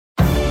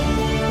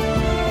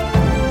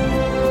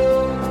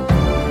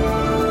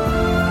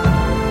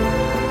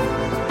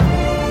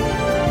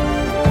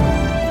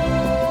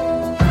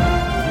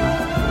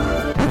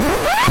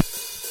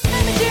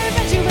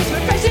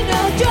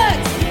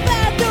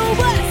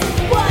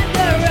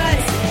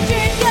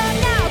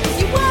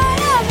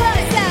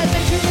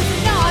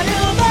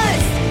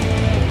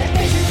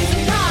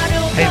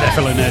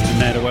fellow nerds and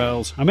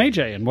ne'er-do-wells. I'm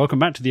AJ, and welcome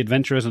back to the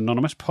Adventurers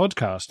Anonymous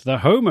podcast, the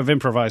home of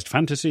improvised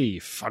fantasy,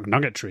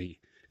 fugnuggetry.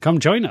 Come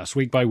join us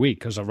week by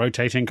week as a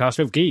rotating cast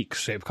of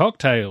geeks sip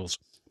cocktails,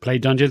 play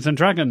Dungeons and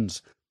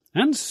Dragons,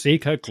 and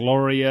seek a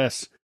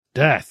glorious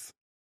death.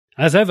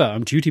 As ever,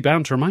 I'm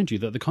duty-bound to remind you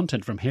that the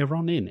content from here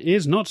on in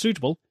is not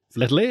suitable for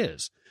little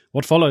ears.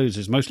 What follows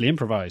is mostly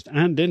improvised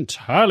and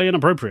entirely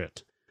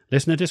inappropriate.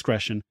 Listener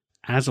discretion,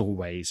 as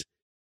always,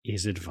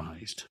 is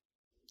advised.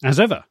 As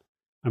ever,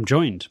 I'm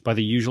joined by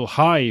the usual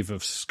hive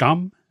of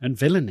scum and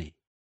villainy.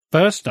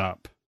 First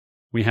up,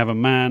 we have a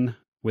man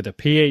with a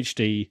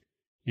PhD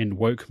in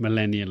woke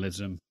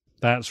millennialism.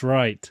 That's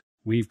right,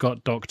 we've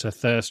got Dr.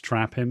 Thirst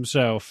Trap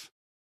himself,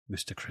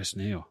 Mr. Chris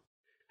Neal.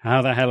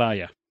 How the hell are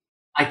you?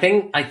 I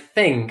think,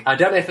 I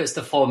don't know if it's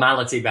the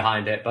formality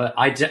behind it, but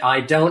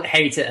I don't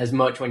hate it as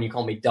much when you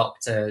call me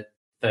Dr.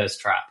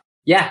 Thirst Trap.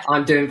 Yeah,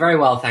 I'm doing very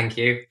well, thank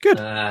you. Good.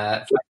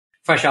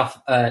 Fresh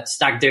off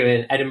stag do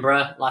in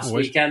Edinburgh last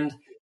weekend.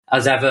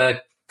 As ever,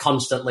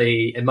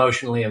 constantly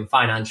emotionally and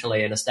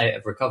financially in a state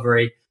of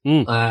recovery.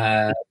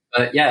 But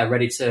yeah,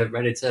 ready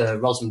to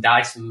roll some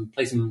dice and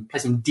play some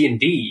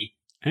D&D.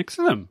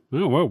 Excellent.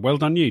 Oh, well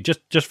done you.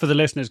 Just for the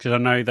listeners, because I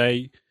know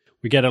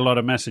we get a lot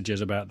of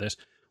messages about this.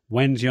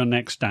 When's your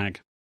next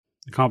stag?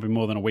 It can't be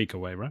more than a week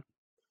away, right?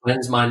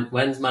 When's my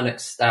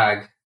next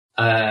stag?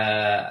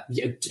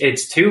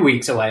 It's 2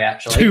 weeks away,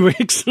 actually. 2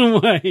 weeks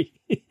away.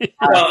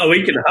 Well, a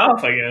week and a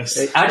half, I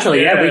guess.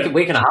 Actually, yeah,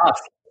 week and a half.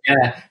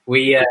 Yeah,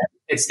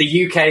 it's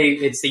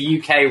the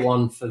UK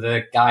one for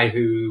the guy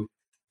who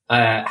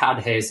had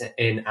his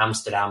in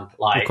Amsterdam,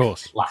 of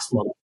course, last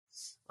month.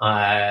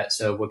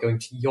 So we're going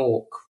to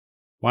York.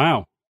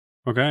 Wow.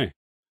 Okay.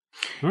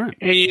 All right.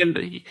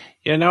 And,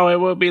 you know, it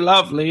would be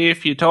lovely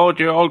if you told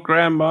your old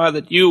grandma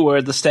that you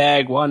were the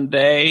stag one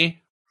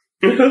day.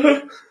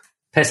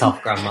 Piss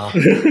off, Grandma.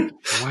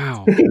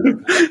 Wow.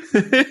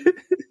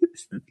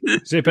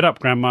 Zip it up,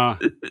 Grandma.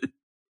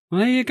 Well,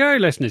 there you go,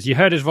 listeners. You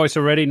heard his voice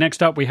already.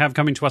 Next up, we have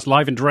coming to us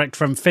live and direct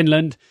from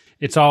Finland.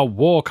 It's our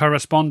war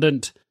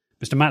correspondent,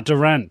 Mr. Matt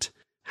Durant.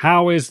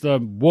 How is the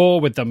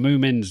war with the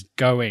Moomins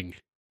going?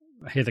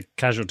 I hear the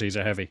casualties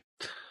are heavy.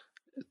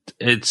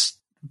 It's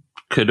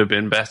could have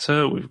been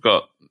better. We've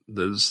got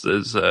there's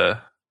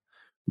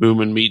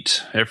Moomin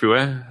meat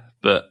everywhere,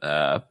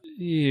 but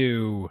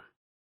ew,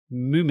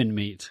 Moomin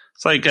meat.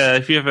 It's like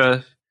if you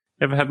ever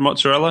had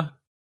mozzarella?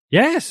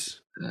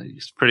 Yes,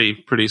 it's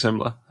pretty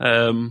similar.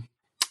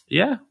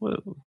 Yeah.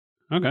 Well.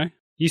 Okay.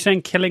 You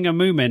saying killing a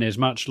Moomin is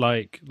much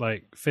like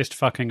fist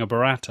fucking a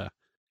burrata?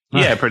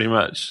 Yeah, pretty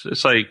much.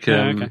 It's like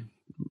okay.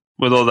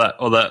 with all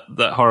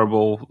that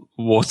horrible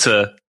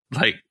water,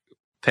 like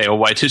pale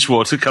whitish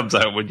water comes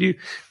out when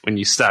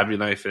you stab your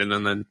knife in,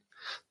 and then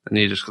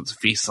you just got to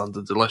feast on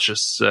the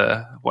delicious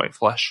white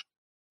flesh.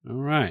 All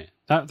right.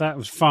 That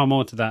was far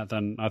more to that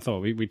than I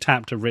thought. We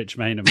tapped a rich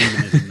vein of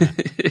Moominism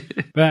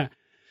there.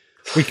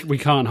 But we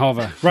can't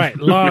hover. Right,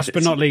 last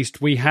but not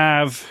least, we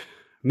have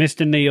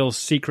Mr. Neal's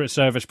Secret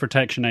Service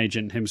protection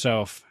agent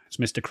himself. It's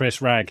Mr.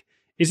 Chris Ragg.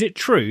 Is it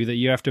true that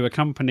you have to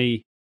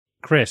accompany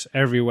Chris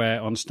everywhere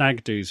on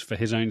stag do's for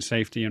his own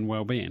safety and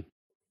well-being?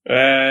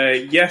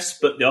 Yes,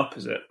 but the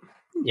opposite.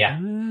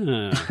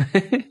 Yeah.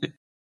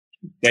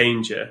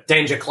 Danger.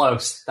 Danger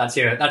close. That's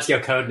your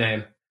code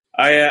name.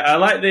 I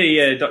like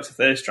the Dr.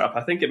 Thirst Trap.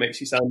 I think it makes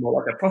you sound more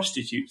like a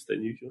prostitute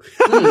than usual.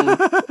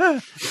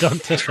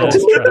 Dr. Thirst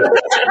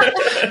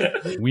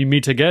Trap. We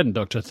meet again,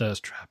 Dr.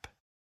 Thirst Trap.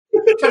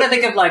 I'm trying to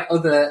think of like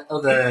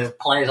other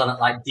players on it,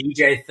 like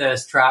DJ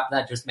Thirst Trap.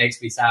 That just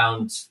makes me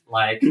sound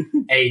like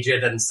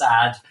aged and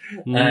sad.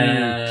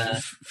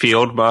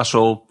 Field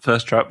Marshal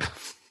Thirst Trap.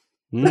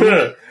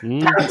 Captain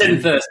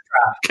Thirst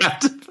Trap.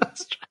 Captain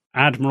Thirst Trap.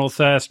 Admiral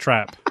Thirst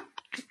Trap.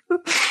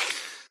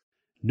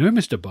 No,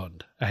 Mr.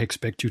 Bond, I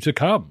expect you to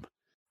come.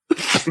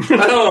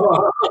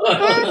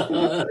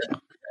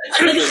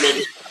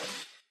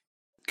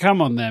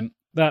 Come on, then.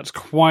 That's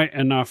quite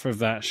enough of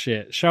that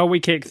shit. Shall we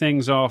kick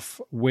things off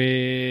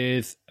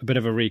with a bit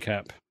of a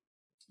recap?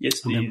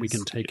 Yes, and then we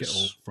can take it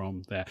all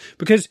from there.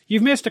 Because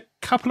you've missed a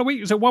couple of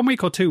weeks. Is it 1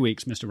 week or 2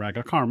 weeks, Mr. Ragg?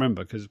 I can't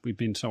remember because we've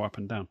been so up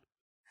and down.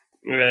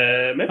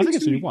 Maybe I think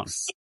it's only one.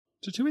 Is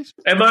it 2 weeks?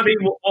 It might be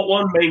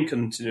one main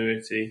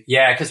continuity.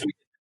 Yeah, because we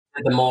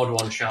did the Maud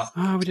one shot.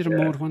 Oh, we did a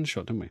Maud one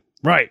shot, didn't we?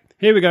 Right,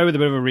 here we go with a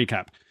bit of a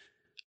recap.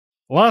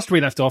 Last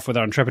we left off with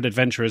our intrepid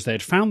adventurers, they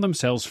had found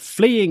themselves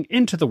fleeing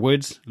into the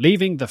woods,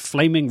 leaving the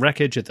flaming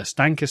wreckage of the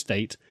Stank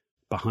estate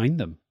behind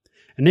them.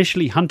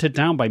 Initially hunted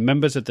down by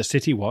members of the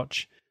City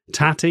Watch,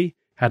 Tatty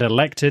had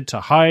elected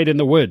to hide in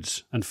the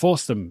woods and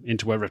force them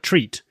into a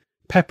retreat,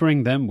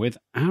 peppering them with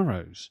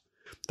arrows.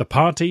 The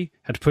party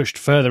had pushed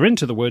further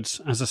into the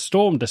woods as a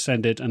storm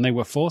descended and they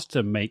were forced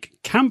to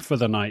make camp for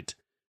the night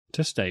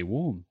to stay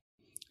warm.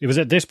 It was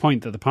at this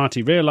point that the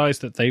party realized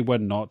that they were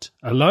not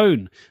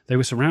alone. They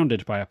were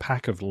surrounded by a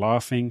pack of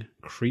laughing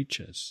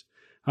creatures.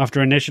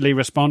 After initially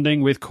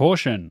responding with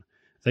caution,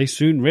 they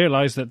soon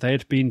realized that they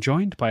had been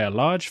joined by a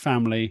large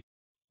family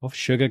of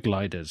sugar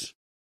gliders.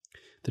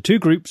 The two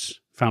groups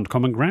found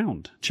common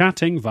ground,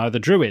 chatting via the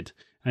druid,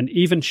 and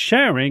even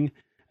sharing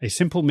a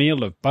simple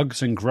meal of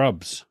bugs and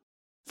grubs,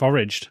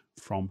 foraged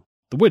from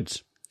the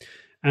woods.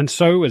 And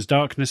so, as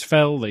darkness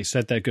fell, they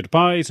said their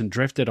goodbyes and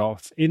drifted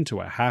off into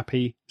a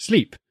happy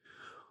sleep.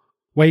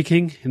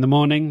 Waking in the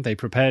morning, they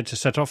prepared to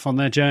set off on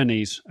their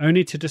journeys,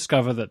 only to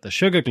discover that the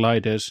sugar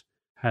gliders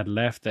had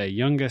left their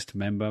youngest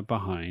member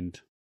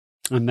behind.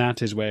 And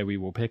that is where we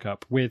will pick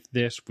up with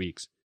this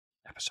week's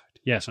episode.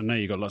 Yes, I know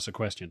you got lots of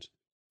questions.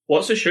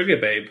 What's a sugar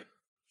babe?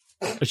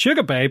 A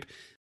sugar babe?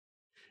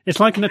 It's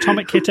like an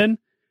atomic kitten,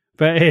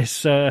 but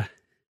it's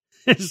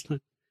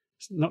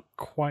not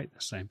quite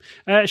the same.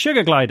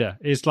 Sugar glider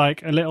is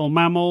like a little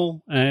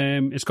mammal.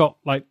 It's got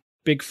like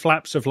big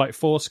flaps of like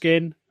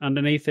foreskin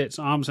underneath its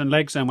arms and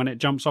legs, and when it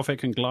jumps off, it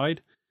can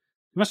glide.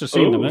 You must have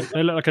seen them.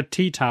 They look like a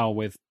tea towel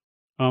with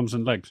arms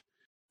and legs.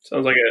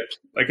 Sounds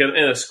like in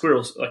a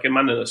squirrel, like a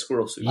man in a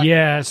squirrel suit.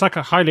 Yeah, it's like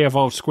a highly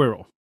evolved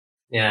squirrel.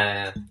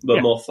 Yeah,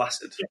 but more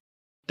flaccid.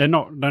 They're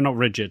not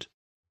rigid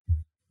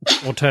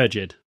or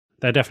turgid.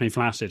 They're definitely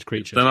flaccid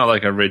creatures. They're not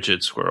like a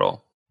rigid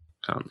squirrel.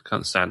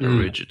 Can't stand a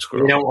rigid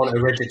squirrel. You don't want a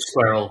rigid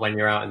squirrel when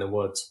you're out in the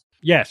woods.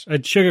 Yes,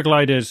 sugar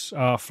gliders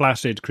are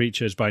flaccid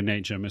creatures by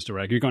nature, Mr.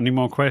 Reg. You got any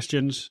more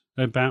questions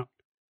about?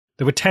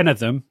 There were 10 of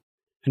them,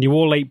 and you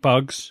all ate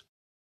bugs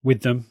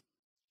with them.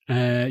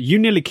 You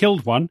nearly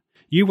killed one.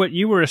 You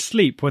were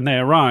asleep when they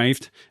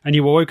arrived, and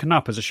you were woken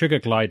up as a sugar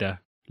glider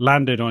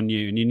landed on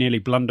you, and you nearly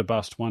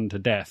blunderbussed one to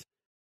death.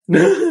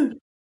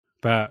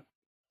 But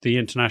the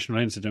international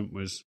incident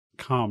was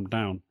calmed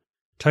down.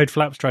 Toad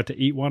Flaps tried to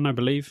eat one, I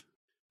believe.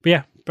 But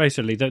yeah,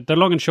 basically, the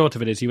long and short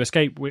of it is you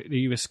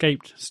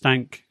escaped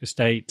Stank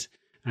Estate,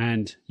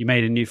 and you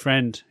made a new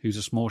friend who's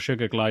a small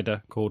sugar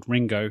glider called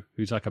Ringo,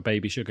 who's like a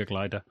baby sugar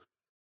glider,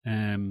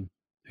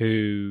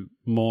 who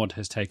Maud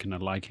has taken a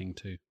liking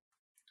to.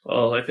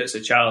 Well, if it's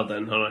a child,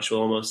 then Hanash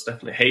will almost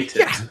definitely hate it.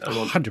 Yeah,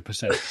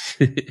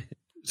 100%.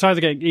 It's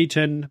either getting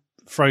eaten,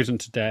 frozen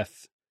to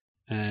death.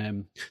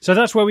 So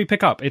that's where we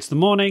pick up. It's the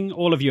morning.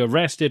 All of you are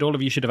rested. All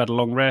of you should have had a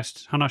long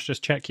rest. Hanash,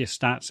 just check your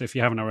stats. If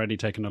you haven't already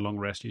taken a long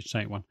rest, you should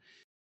take one.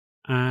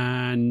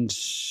 And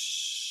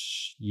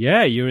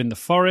yeah, you're in the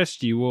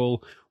forest. You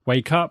all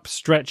wake up,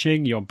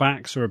 stretching. Your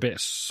backs are a bit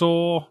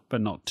sore,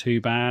 but not too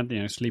bad,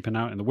 sleeping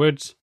out in the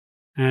woods.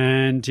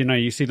 And,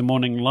 you see the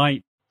morning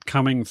light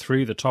coming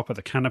through the top of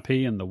the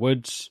canopy in the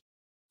woods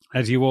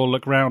as you all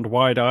look round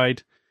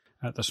wide-eyed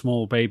at the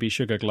small baby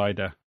sugar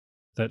glider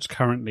that's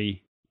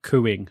currently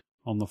cooing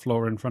on the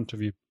floor in front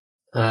of you.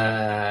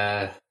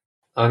 I'm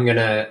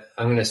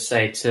gonna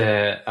say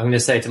to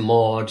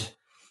Maud,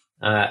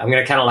 I'm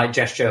gonna kind of like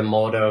gesture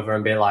Maud over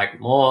and be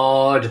like,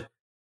 Maud,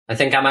 I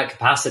think I'm at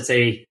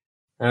capacity.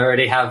 I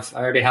already have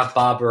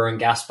Barbara and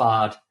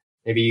Gaspard.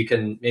 Maybe you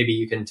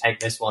can take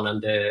this one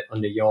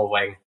under your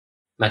wing,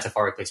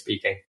 metaphorically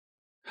speaking.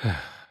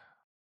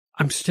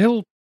 I'm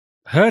still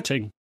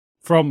hurting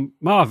from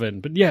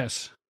Marvin, but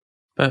yes.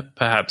 But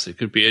perhaps it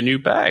could be a new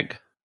bag.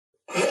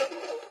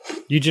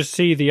 You just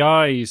see the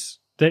eyes.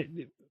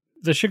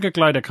 The sugar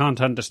glider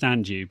can't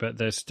understand you, but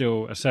there's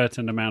still a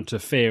certain amount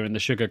of fear in the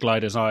sugar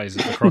glider's eyes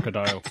as the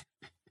crocodile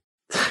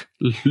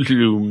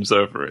looms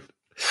over it.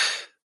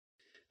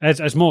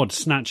 As Maud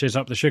snatches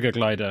up the sugar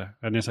glider,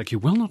 and it's like, you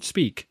will not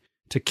speak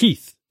to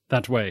Keith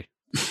that way.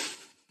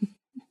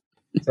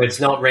 So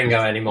it's not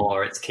Ringo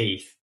anymore, it's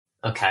Keith.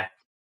 Okay.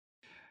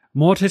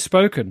 Maud has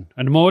spoken,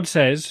 and Maud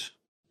says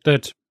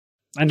that,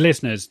 and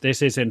listeners,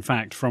 this is in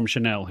fact from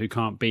Chanel, who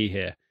can't be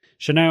here.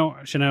 Chanel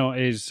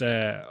is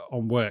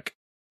on work,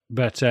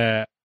 but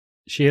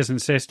she has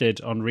insisted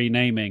on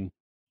renaming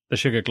the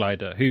sugar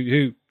glider,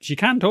 who she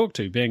can talk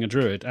to, being a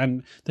druid,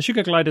 and the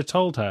sugar glider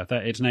told her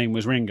that its name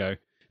was Ringo,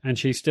 and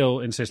she's still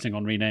insisting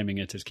on renaming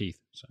it as Keith.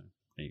 So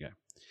there you go.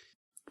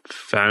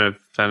 Fan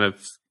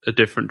of a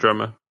different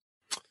drummer.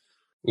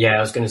 Yeah, I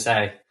was going to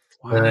say.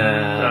 Wow.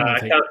 I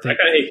can't hear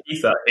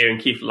Keith out here, and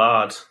Keith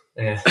Lard.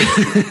 Yeah.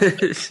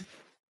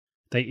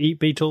 They eat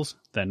beetles.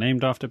 They're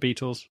named after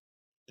beetles.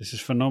 This is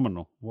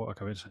phenomenal. What a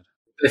coincidence.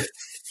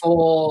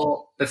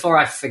 Before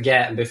I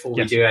forget and before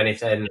we do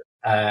anything,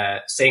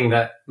 seeing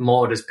that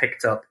Maud has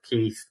picked up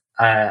Keith,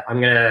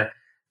 I'm going to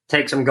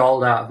take some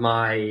gold out of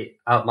my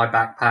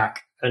backpack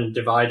and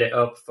divide it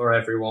up for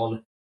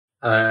everyone.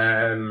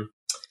 So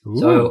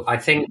I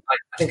think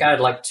I had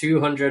like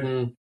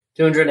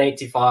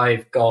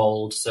 285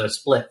 gold, so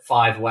split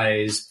 5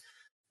 ways.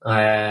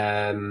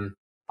 5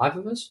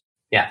 of us?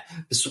 Yeah,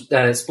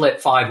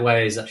 split 5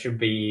 ways. That should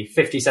be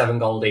 57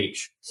 gold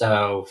each.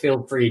 So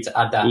feel free to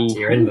add that to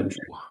your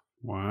inventory.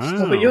 Wow!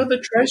 Oh, but you're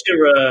the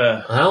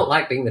treasurer. I don't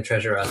like being the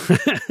treasurer.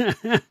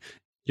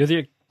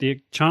 You're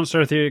the Chancellor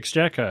of the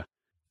Exchequer.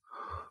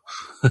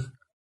 I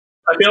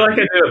feel like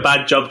I do a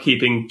bad job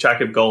keeping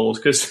track of gold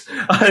because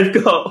I've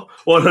got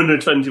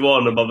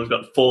 121 and Bob's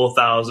got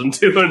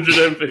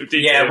 4,250.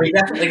 Yeah, we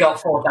definitely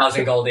got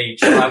 4,000 gold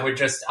each. So I would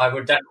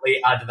definitely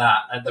add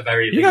that at the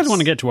very least. You guys want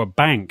to get to a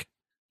bank.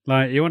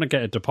 Like, you want to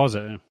get a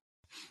deposit.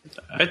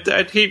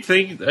 I keep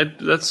thinking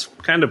that's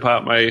kind of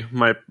part of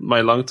my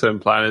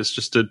long-term plan is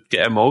just to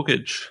get a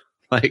mortgage.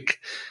 Like,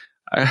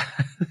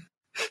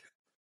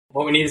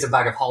 What we need is a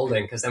bag of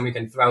holding, because then we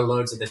can throw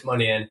loads of this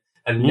money in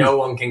and no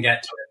one can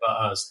get to it but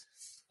us.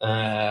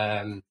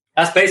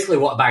 That's basically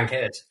what a bank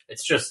is.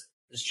 It's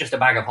just a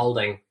bag of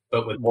holding,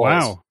 but with balls.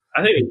 Wow.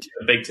 I think it's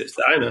a big tits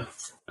diner.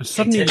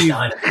 Suddenly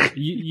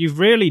you've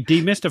really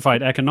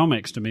demystified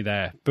economics to me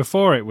there.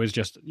 Before it was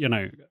just,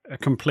 a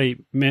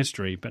complete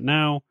mystery, but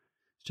now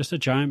it's just a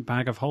giant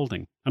bag of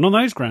holding. And on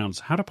those grounds,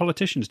 how do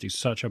politicians do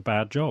such a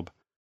bad job?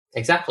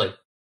 Exactly.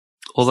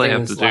 All they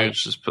have to do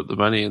is just put the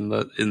money in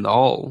the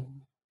hole.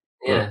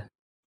 Yeah.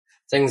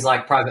 Things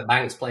like private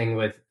banks playing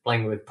with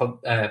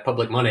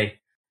public money.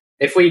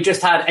 If we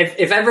just had,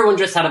 if everyone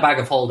just had a bag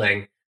of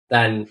holding,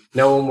 then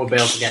no one would be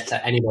able to get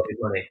to anybody's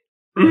money.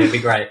 It'd be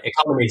great.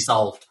 Economy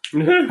solved.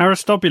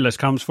 Aristobulus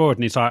comes forward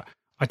and he's like,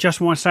 I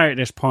just want to say at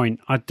this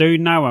point, I do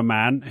know a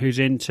man who's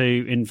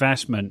into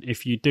investment.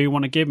 If you do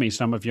want to give me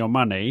some of your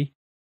money,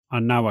 I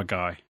know a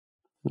guy.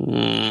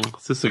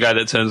 Is this the guy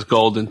that turns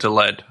gold into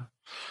lead?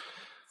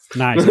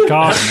 No, he's a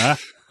gardener.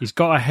 He's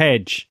got a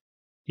hedge.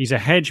 He's a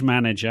hedge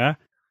manager.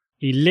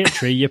 He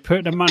literally, you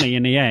put the money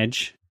in the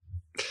hedge,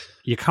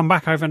 you come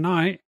back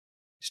overnight,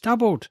 it's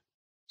doubled.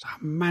 It's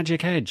a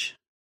magic hedge.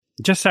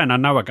 Just saying, I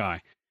know a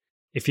guy.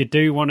 If you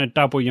do want to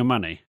double your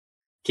money.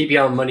 Keep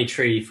your money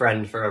tree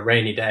friend for a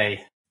rainy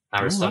day,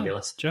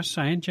 Aristobulus. Right. Just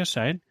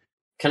saying.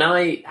 Can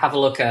I have a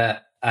look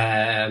at...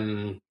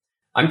 I'm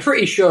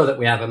pretty sure that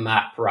we have a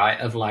map, right,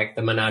 of like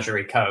the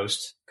Menagerie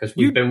Coast, because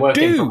we've been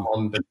working from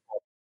home before.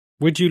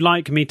 Would you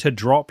like me to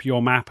drop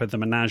your map of the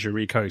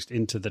Menagerie Coast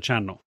into the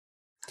channel?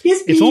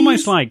 Yes, please. It's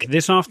almost like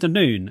this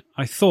afternoon,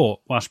 I thought,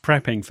 whilst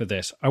prepping for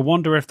this, I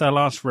wonder if they'll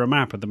ask for a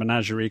map of the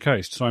Menagerie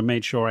Coast, so I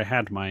made sure I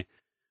had my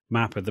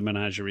map of the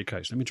Menagerie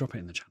Coast. Let me drop it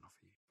in the channel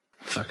for you.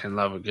 Fucking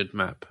love a good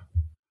map.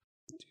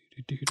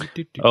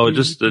 Oh,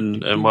 just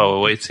and while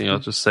we're waiting, I'll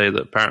just say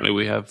that apparently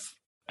we have.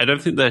 I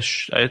don't think they're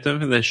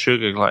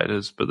sugar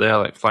gliders, but they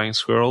are like flying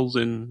squirrels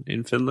in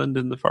Finland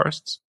in the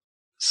forests.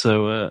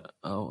 So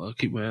I'll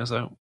keep my eyes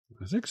out.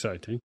 That's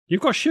exciting.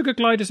 You've got sugar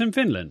gliders in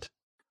Finland?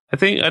 I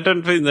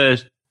don't think they're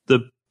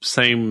the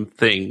same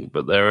thing,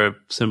 but they're a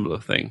similar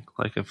thing,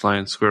 like a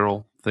flying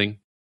squirrel thing.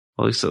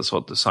 At least that's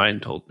what the sign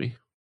told me.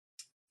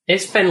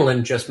 Is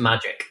Finland just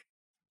magic?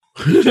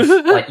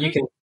 Just, like, you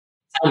can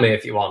tell me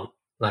if you want.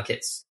 Like,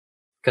 it's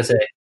because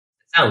it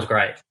sounds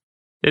great.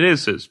 It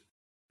is.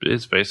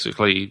 It's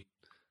basically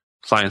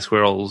flying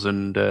squirrels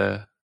and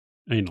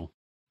anal.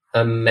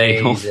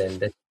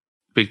 Amazing. Anal.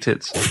 Big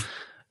tits.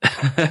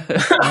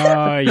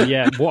 Oh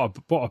yeah! What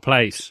a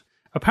place.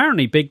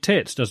 Apparently, Big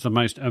Tits does the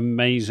most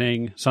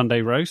amazing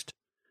Sunday roast.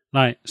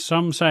 Like,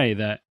 some say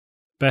that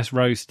best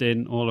roast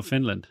in all of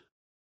Finland.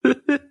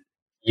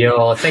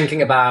 You're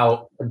thinking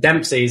about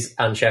Dempsey's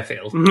and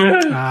Sheffield.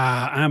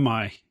 Am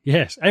I?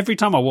 Yes. Every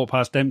time I walk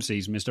past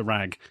Dempsey's, Mr.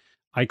 Rag,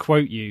 I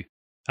quote you.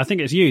 I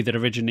think it's you that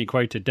originally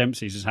quoted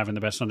Dempsey's as having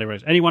the best Sunday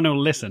roast. Anyone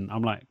who'll listen,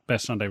 I'm like,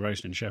 best Sunday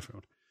roast in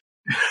Sheffield.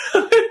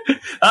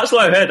 That's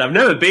what I've heard. I've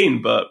never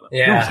been, but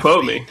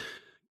quote me.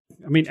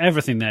 I mean,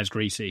 everything there's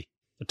greasy.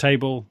 The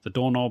table, the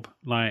doorknob,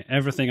 like,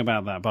 everything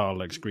about that bar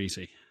looks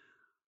greasy.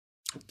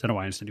 Don't know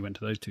why I instantly went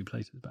to those two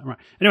places, but right.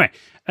 Anyway,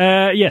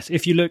 yes,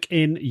 if you look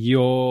in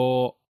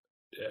in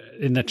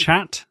the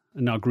chat,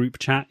 in our group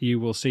chat,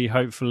 you will see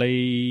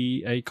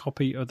hopefully a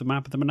copy of the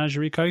map of the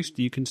Menagerie Coast.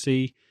 You can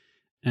see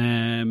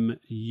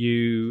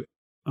you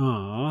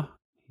are,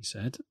 he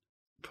said,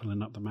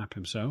 pulling up the map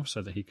himself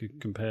so that he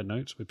could compare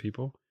notes with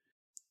people.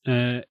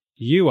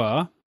 You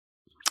are,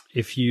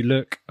 if you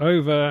look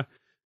over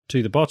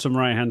to the bottom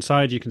right-hand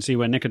side, you can see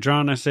where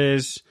Nicodranus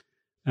is.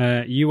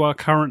 You are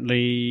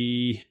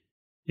currently...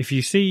 If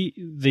you see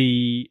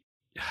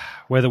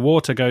where the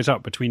water goes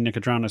up between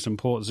Nicodranus and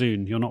Port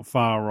Zune, you're not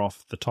far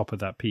off the top of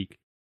that peak.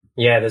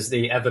 Yeah, there's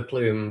the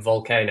Everplume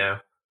volcano.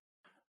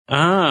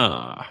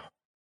 Ah.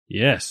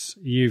 Yes,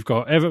 you've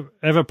got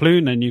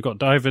Everplume and you've got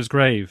Diver's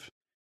Grave.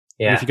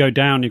 Yeah. And if you go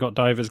down, you've got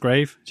Diver's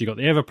Grave. So you've got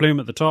the Everplume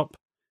at the top,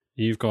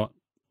 you've got,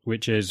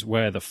 which is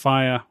where the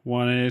fire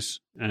one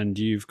is, and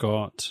you've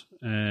got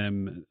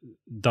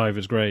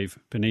Diver's Grave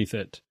beneath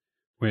it,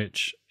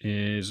 which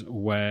is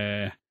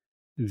where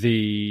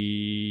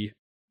the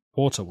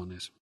water one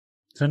is.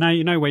 So now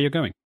you know where you're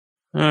going.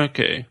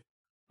 Okay.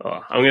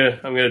 Oh, I'm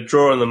gonna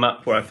draw on the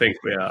map where I think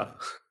we are.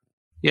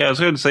 Yeah, I was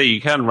going to say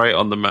you can write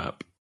on the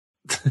map.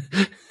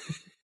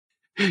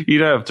 You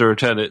don't have to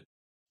return it.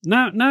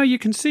 Now you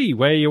can see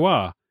where you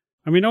are.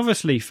 I mean,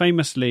 obviously,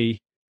 famously,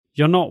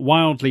 you're not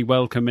wildly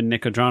welcome in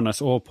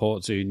Nicodranus or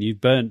Port Zune. You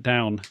burnt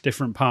down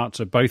different parts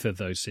of both of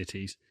those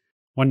cities.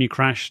 One you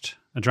crashed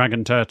a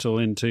dragon turtle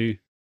into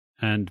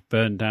and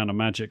burned down a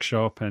magic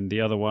shop, and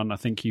the other one, I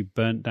think you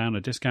burnt down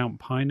a discount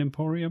pine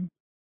emporium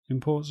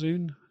in Port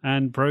Zune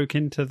and broke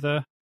into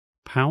the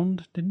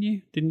Pound, didn't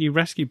you? Didn't you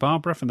rescue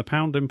Barbara from the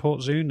Pound in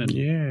Port Zune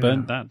and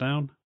burnt that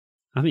down?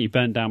 I think you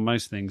burnt down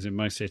most things in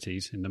most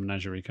cities in the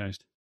Menagerie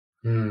Coast.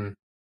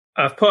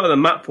 I've put on the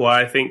map where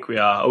I think we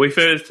are. Are we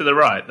further to the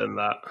right than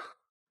that?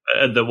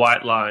 The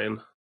white line.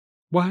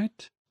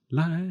 White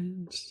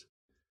lines.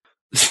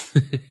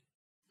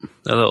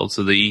 A little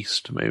to the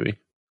east, maybe.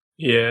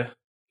 Yeah.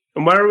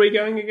 And where are we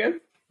going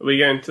again? Are we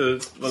going to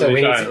one So of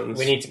we these need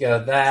islands? to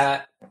go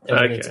there,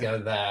 and we need to Okay. go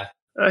there.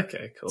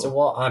 Okay, cool. So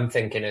what I'm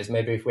thinking is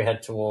maybe if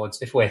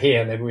we're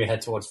here, maybe we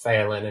head towards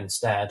Phelan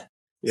instead.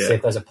 Yeah. See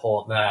if there's a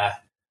port there.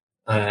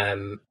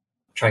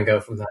 Try and go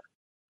from there.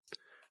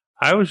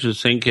 I was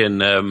just thinking,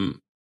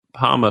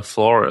 Palma,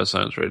 Flora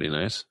sounds really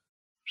nice.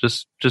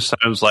 Just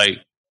sounds like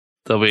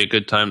there'll be a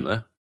good time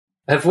there.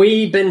 Have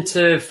we been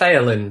to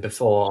Phelan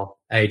before,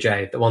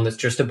 AJ? The one that's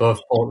just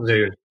above Port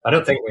Zoon? I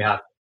don't think we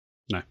have.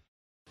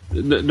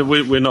 No,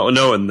 we're not.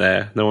 No one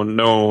there. No one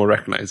will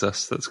recognize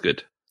us. That's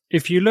good.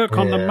 If you look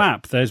on the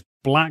map, there's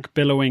black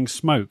billowing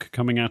smoke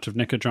coming out of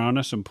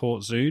Nicodranus and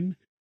Port Zoon.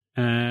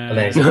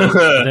 There's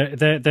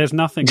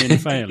nothing in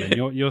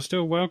Phelan. You're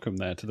still welcome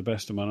there, to the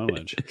best of my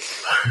knowledge.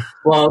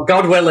 Well,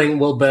 God willing,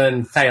 we'll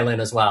burn Phelan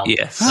as well.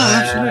 Yes. Oh,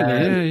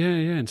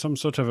 absolutely. Yeah. In some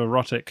sort of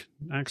erotic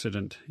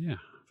accident. Yeah,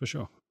 for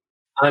sure.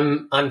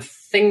 I'm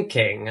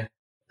thinking,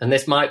 and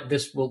this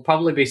will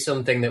probably be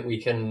something that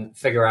we can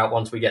figure out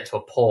once we get to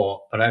a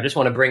port, but I just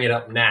want to bring it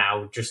up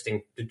now, just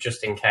in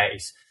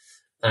case.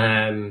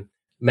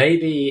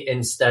 Maybe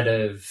instead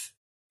of,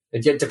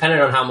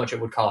 depending on how much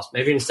it would cost,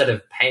 maybe instead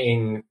of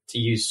paying to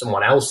use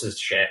someone else's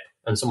ship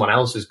and someone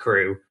else's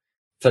crew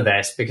for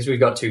this, because we've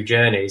got 2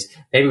 journeys,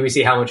 maybe we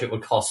see how much it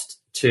would cost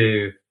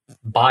to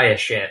buy a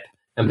ship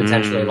and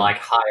potentially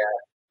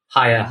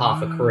hire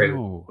half a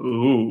crew.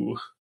 Ooh.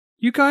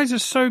 You guys are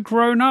so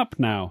grown up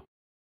now.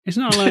 It's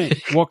not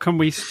like what can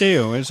we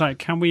steal? It's like,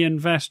 can we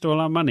invest all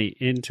our money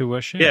into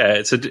a ship? Yeah,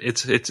 it's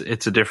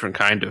a different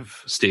kind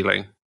of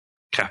stealing.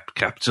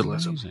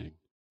 Capitalism. Amazing.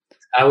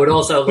 I would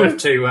also love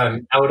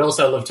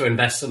to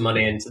invest some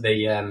money into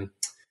the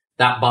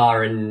that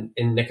bar in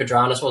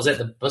Nicodranus. Was it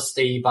the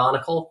Busty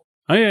Barnacle?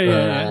 Oh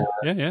yeah.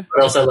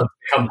 I'd also love to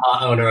become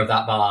part owner of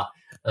that bar.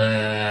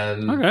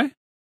 Okay.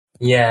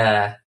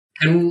 Yeah.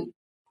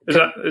 Is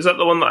that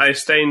the one that I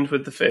stained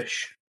with the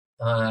fish?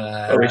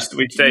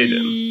 We stayed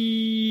in.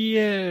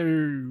 Yeah.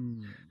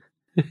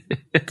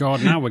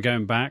 God, now we're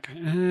going back.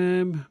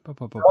 The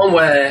one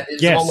where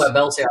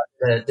Belsiar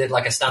did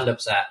like a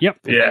stand-up set. Yep.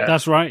 Yeah.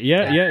 That's right.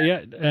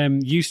 Yeah.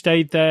 You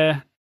stayed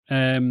there.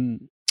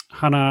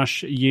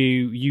 Hanash,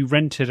 you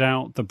rented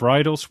out the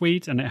bridal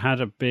suite, and it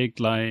had a big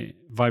like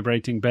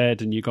vibrating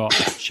bed, and you got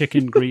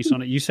chicken grease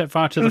on it. You set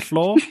fire to the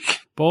floor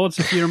boards,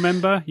 if you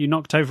remember. You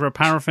knocked over a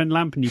paraffin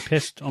lamp, and you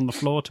pissed on the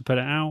floor to put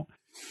it out.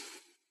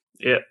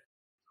 Yeah.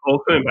 All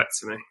coming back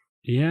to me.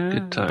 Yeah.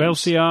 Good times.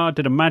 Belsiar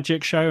did a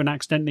magic show and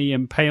accidentally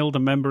impaled a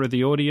member of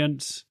the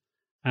audience,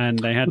 and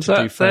they had to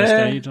do first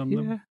aid on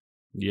them.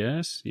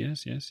 Yes. The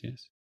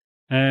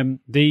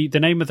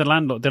name of the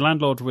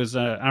landlord was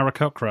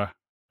Arakokra,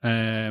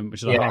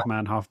 which is a half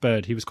man, half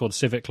bird. He was called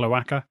Civic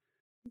Cloaca.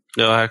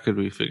 No, how could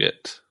we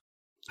forget?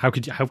 How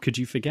could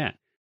you forget?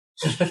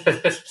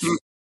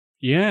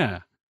 Yeah.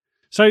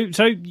 So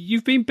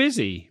you've been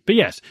busy. But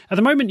yes, at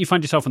the moment you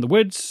find yourself in the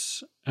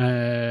woods.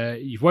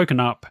 You've woken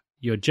up.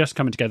 You're just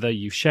coming together.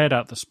 You've shared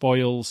out the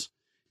spoils.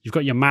 You've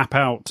got your map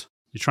out.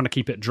 You're trying to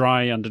keep it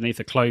dry underneath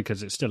a cloak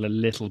as it's still a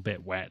little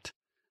bit wet.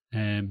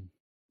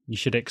 You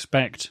should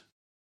expect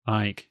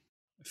like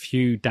a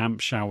few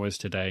damp showers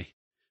today.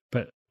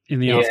 But in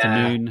the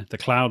afternoon, the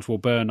clouds will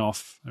burn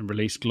off and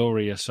release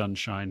glorious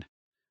sunshine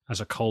as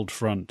a cold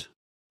front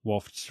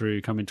wafts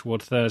through, coming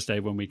toward Thursday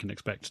when we can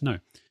expect snow.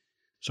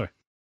 Sorry.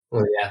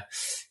 Oh, yeah.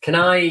 Can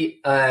I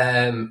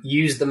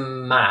use the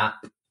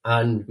map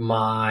and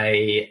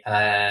my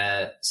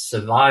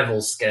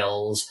survival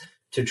skills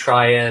to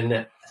try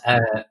and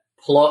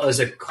plot as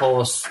a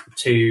course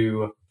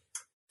to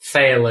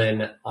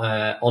Phelan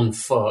on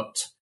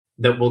foot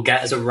that will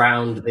get us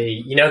around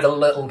the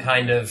little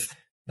kind of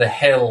the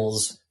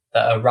hills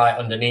that are right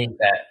underneath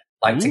it,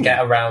 to get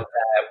around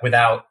there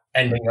without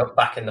ending up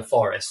back in the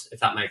forest, if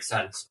that makes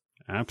sense.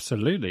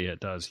 Absolutely, it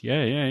does.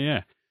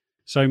 Yeah.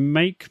 So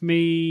make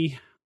me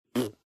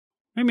a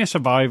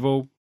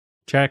survival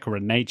check or a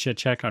nature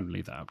check. I'd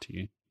leave that up to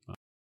you.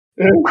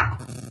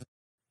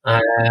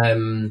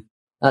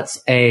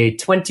 That's a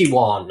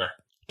 21.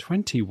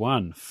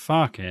 21.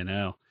 Fucking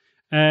hell.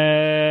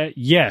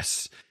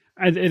 Yes.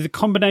 The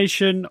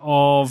combination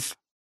of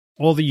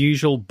all the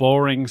usual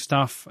boring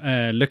stuff,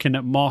 looking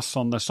at moss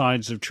on the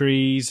sides of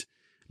trees,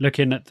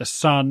 looking at the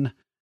sun,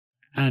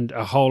 and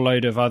a whole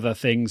load of other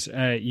things.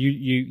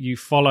 You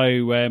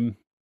follow,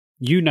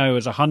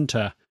 as a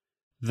hunter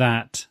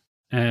that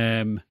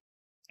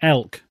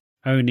elk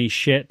only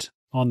shit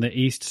on the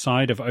east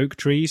side of oak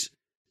trees.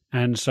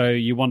 And so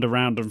you wander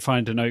around and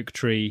find an oak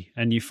tree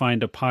and you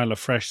find a pile of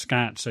fresh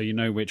scat, so you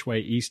know which way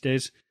east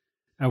is.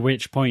 At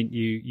which point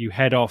you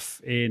head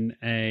off in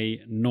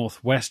a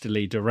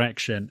northwesterly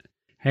direction,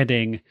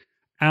 heading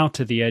out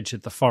to the edge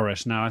of the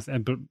forest. Now,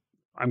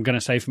 I'm going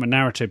to say from a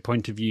narrative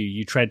point of view,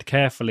 you tread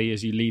carefully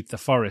as you leave the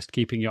forest,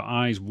 keeping your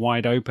eyes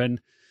wide open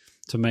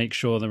to make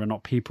sure there are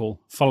not people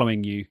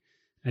following you.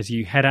 As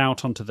you head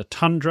out onto the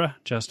tundra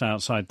just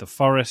outside the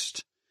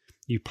forest,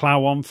 you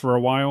plough on for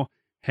a while,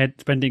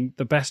 spending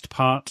the best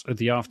part of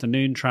the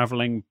afternoon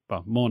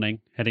morning,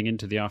 heading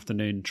into the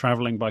afternoon,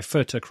 travelling by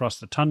foot across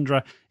the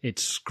tundra.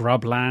 It's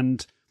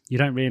scrubland. You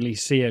don't really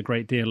see a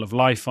great deal of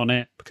life on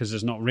it because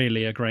there's not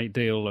really a great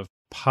deal of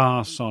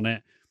pass on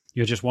it.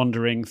 You're just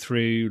wandering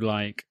through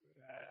like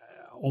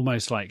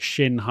almost like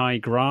shin-high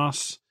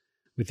grass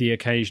with the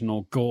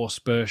occasional gorse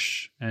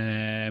bush.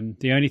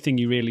 The only thing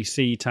you really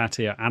see,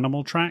 Tatty, are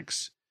animal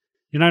tracks.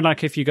 You know,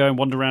 like if you go and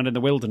wander around in the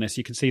wilderness,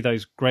 you can see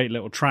those great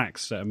little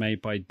tracks that are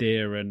made by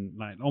deer and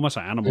like almost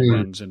like animal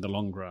runs in the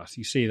long grass.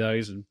 You see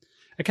those, and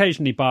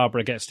occasionally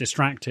Barbara gets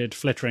distracted,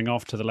 flittering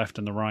off to the left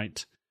and the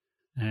right.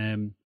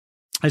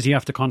 As you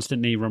have to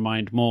constantly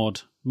remind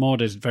Maud.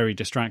 Maud is very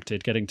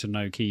distracted getting to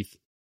know Keith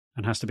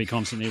and has to be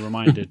constantly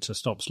reminded to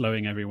stop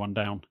slowing everyone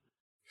down.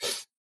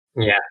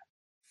 Yeah,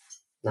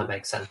 that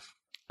makes sense.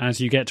 As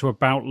you get to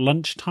about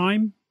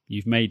lunchtime,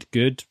 you've made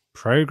good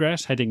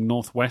progress heading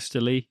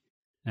northwesterly.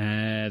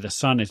 The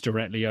sun is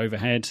directly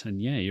overhead,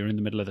 and yeah, you're in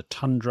the middle of the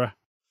tundra.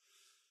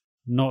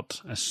 Not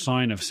a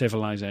sign of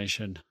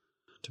civilization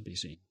to be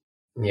seen.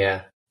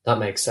 Yeah, that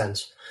makes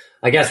sense.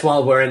 I guess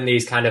while we're in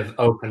these kind of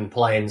open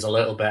plains a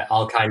little bit,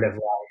 I'll kind of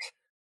like,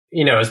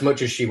 you know, as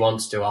much as she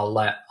wants to, I'll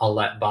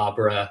let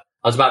Barbara.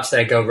 I was about to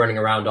say go running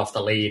around off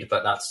the lead,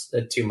 but that's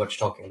too much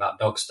talking about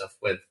dog stuff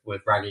with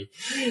Raggy.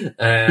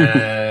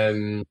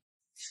 I'll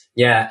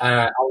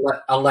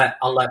let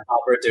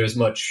Barbara do as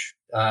much.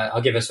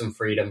 I'll give her some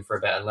freedom for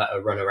a bit and let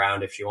her run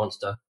around if she wants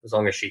to, as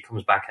long as she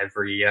comes back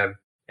every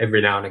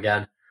now and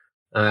again.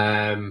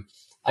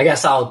 I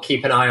guess I'll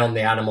keep an eye on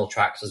the animal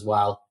tracks as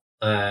well,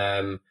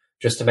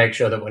 just to make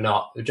sure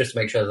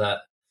that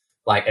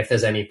like if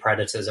there's any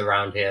predators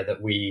around here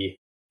that we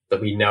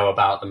know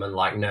about them and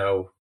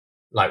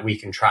like we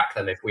can track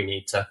them if we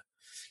need to.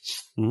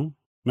 Mm-hmm.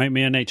 Make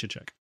me a nature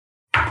check.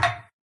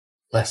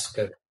 That's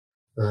good.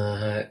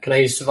 Can I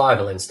use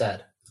survival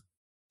instead?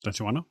 Don't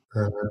you want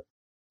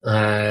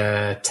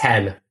to?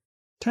 10.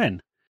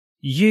 10.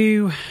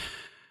 You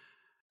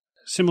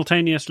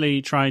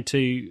simultaneously try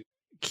to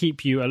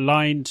keep you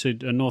aligned to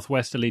a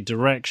northwesterly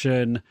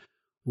direction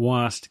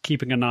whilst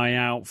keeping an eye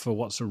out for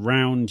what's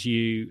around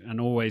you and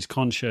always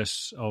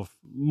conscious of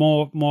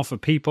more for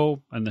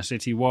people and the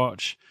city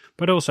watch,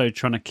 but also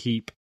trying to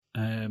keep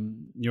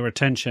your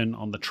attention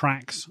on the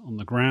tracks on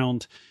the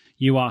ground.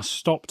 You are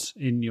stopped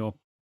in your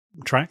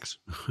tracks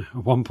at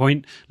one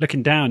point.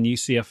 Looking down, you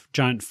see a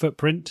giant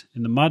footprint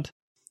in the mud.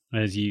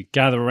 As you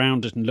gather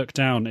around it and look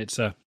down,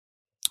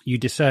 you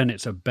discern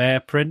it's a bear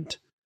print,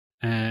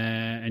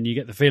 and you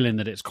get the feeling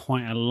that it's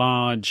quite a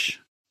large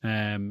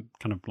kind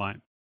of like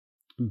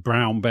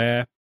brown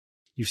bear.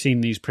 You've seen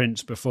these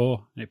prints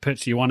before. It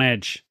puts you on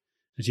edge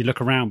as you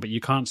look around, but you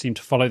can't seem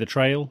to follow the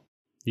trail.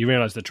 You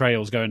realise the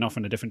trail's going off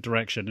in a different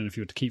direction, and if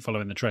you were to keep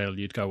following the trail,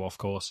 you'd go off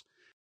course.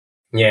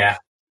 Yeah.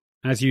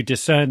 As you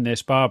discern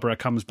this, Barbara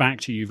comes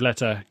back to you. You've let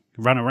her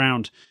run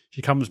around.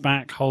 She comes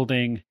back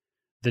holding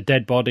the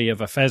dead body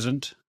of a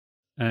pheasant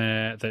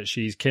that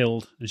she's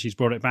killed, and she's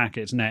brought it back,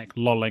 its neck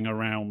lolling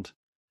around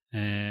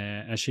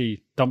as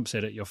she dumps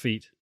it at your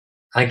feet.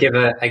 I give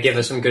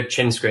her some good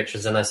chin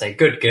scritches, and I say,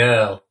 "Good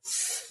girl."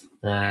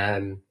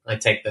 I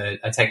take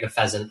the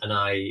pheasant, and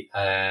I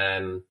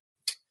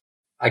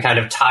kind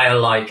of tie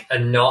like a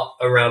knot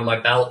around my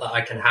belt that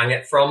I can hang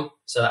it from,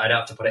 so that I don't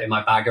have to put it in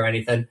my bag or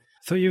anything.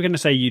 I thought you were going to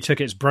say you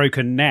took its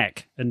broken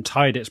neck and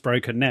tied its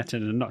broken neck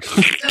in a knot.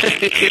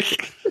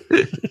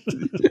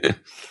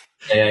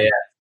 Yeah.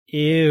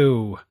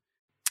 Ew.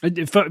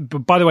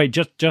 By the way,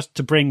 just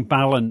to bring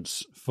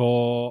balance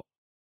for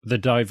the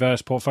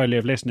diverse portfolio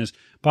of listeners,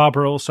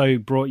 Barbara also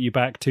brought you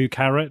back 2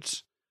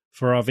 carrots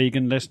for our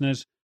vegan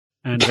listeners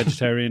and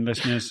vegetarian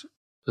listeners.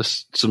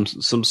 Just some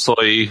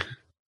soy.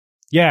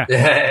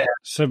 Yeah.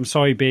 Some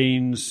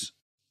soybeans,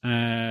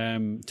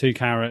 2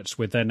 carrots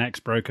with their necks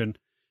broken,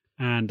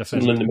 and a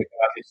pheasant. Linda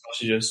McCarthy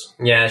sausages.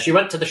 Yeah, she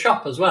went to the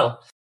shop as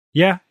well.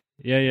 Yeah.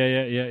 So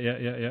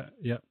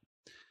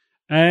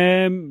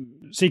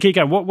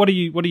Kiko, what are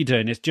you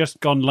doing? It's just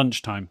gone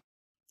lunchtime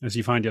as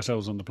you find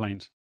yourselves on the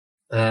plains.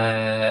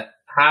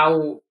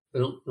 How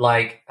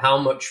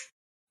much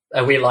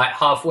are we like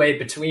halfway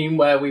between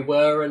where we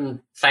were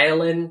and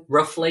failing,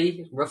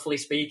 roughly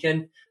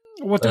speaking?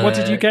 What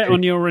did you get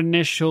on your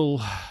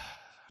initial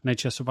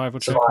nature survival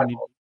check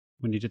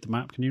when you did the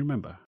map? Can you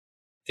remember?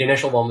 The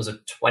initial one was a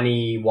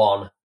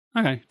 21.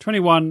 Okay,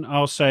 21.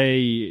 I'll say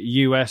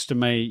you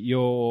estimate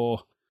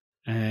you're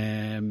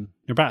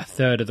about a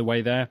third of the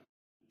way there.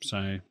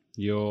 So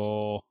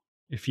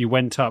if you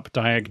went up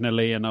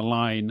diagonally in a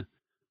line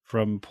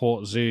from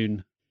Port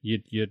Zune,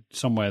 you're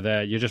somewhere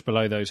there. You're just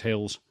below those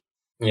hills.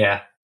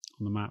 Yeah,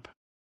 on the map.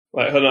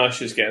 Like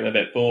Hanash is getting a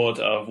bit bored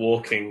of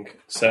walking,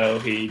 so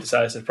he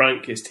decides to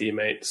prank his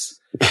teammates,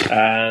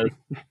 and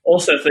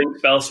also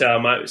thinks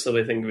Belshar might still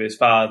be thinking of his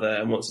father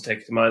and wants to take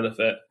his mind off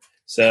it.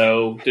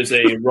 So does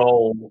a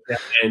roll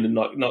behind and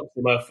knocks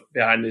him off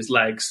behind his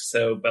legs,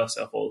 so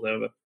Belshar falls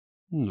over.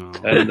 No.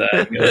 And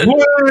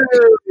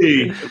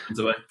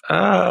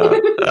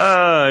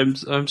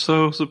goes, I'm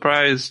so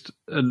surprised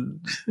and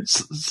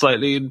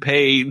slightly in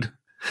pain.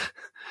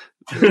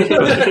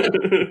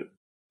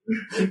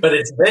 But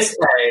it's this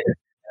pain,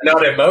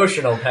 not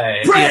emotional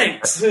pain.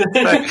 Pranks!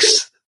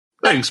 Thanks.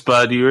 Thanks,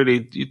 bud.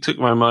 You took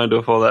my mind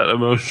off all that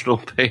emotional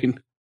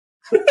pain.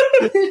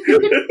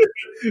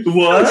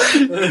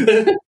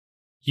 What?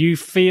 You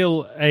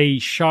feel a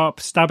sharp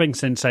stabbing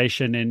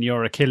sensation in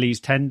your Achilles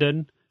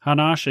tendon,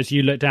 Hanash. As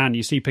you look down,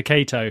 you see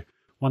Pikato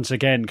once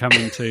again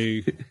coming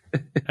to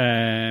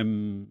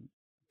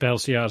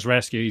Belsiar's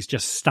rescue. He's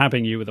just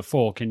stabbing you with a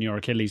fork in your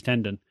Achilles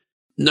tendon.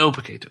 No,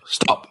 Pikato,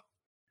 stop.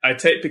 I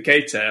take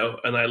Pikato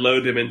and I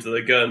load him into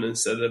the gun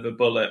instead of a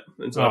bullet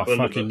into my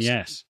blunderbuss. Fucking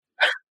yes.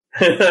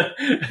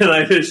 And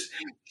I just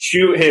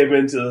shoot him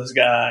into the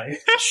sky.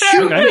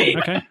 Shoot me.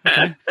 Okay.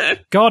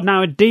 God,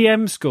 now a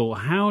DM school.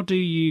 How do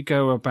you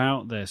go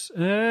about this?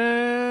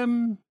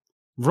 Roll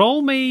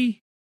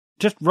me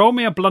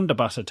a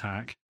blunderbuss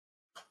attack.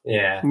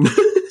 Yeah.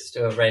 Just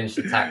do a ranged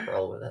attack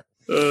roll with it.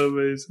 Oh,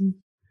 amazing.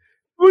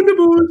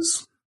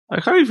 Blunderbuss. I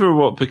can't even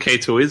remember what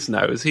Pikato is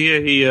now. Is he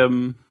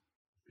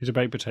He's a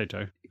baked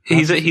potato.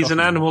 He's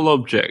an animal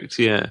object,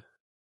 yeah.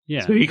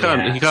 Yeah. So he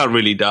can't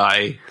really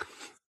die.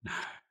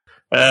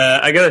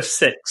 I got a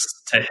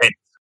 6 to hit.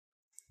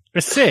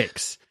 A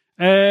 6.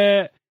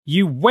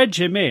 You wedge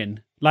him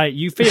in, like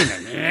you feel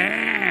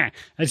him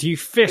as you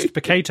fist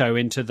Pikato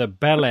into the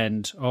bell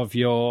end of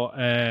your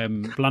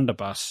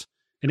blunderbuss.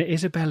 And it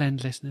is a bell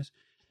end, listeners.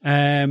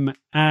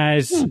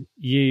 As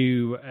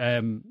you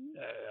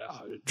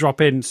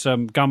drop in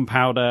some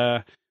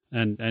gunpowder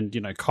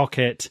and cock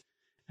it,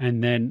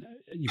 and then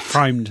you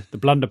primed the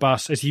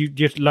blunderbuss. As you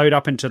just load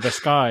up into the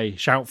sky,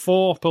 shout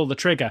 4, pull the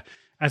trigger.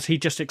 As he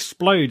just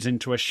explodes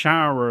into a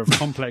shower of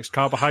complex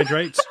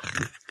carbohydrates,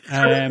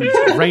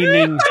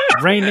 raining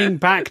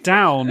back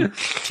down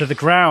to the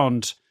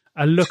ground.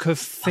 A look of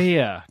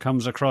fear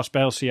comes across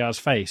Belsiar's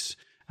face,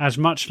 as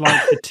much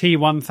like the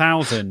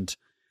T-1000,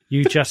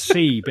 you just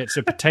see bits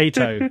of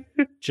potato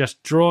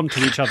just drawn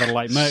to each other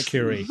like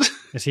mercury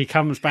as he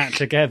comes back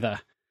together.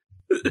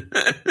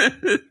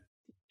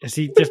 As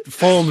he just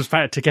forms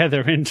back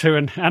together into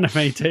an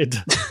animated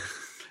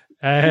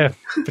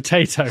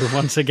potato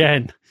once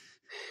again.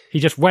 He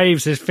just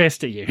waves his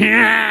fist at you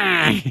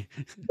as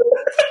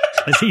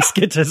he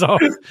skitters off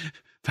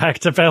back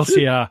to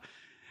Belsiar.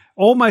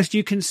 Almost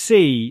you can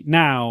see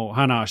now,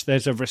 Hanash,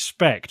 there's a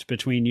respect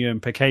between you and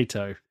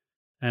Pikato.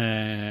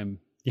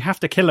 You have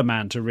to kill a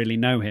man to really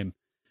know him.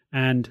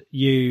 And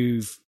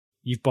you've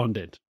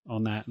bonded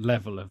on that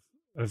level of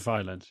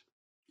violence.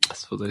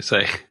 That's what they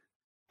say.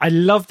 I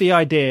love the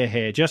idea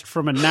here, just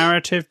from a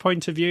narrative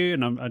point of view,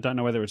 and I don't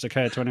know whether it's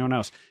occurred to anyone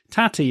else.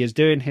 Tatty is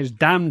doing his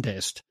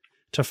damnedest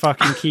to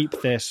fucking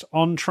keep this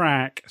on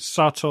track,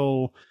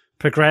 subtle,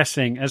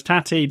 progressing, as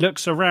Tatty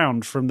looks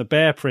around from the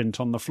bear print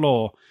on the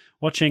floor,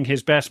 watching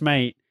his best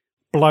mate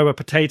blow a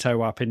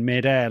potato up in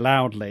midair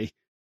loudly.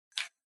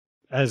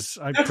 As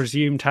I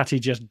presume Tatty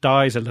just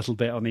dies a little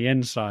bit on the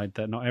inside,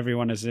 that not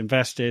everyone is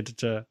invested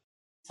to...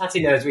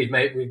 Tatty knows we've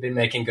been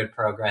making good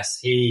progress.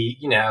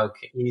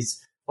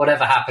 He's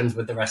whatever happens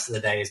with the rest of the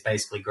day is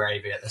basically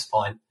gravy at this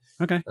point.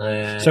 Okay.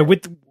 So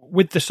with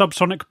the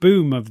subsonic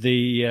boom of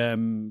the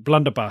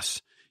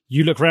blunderbuss,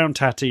 you look round,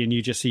 Tatty, and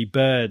you just see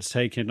birds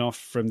taking off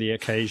from the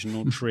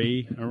occasional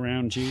tree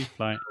around you.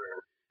 Like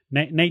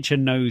nature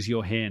knows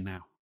you're here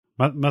now.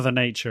 Mother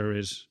Nature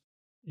is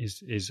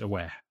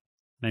aware.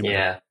 Name of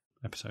the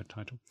episode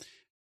title.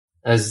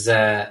 As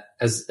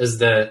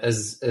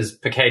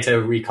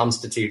Pikato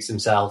reconstitutes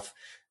himself,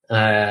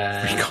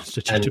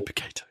 reconstituted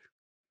Pikato.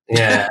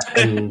 Yeah,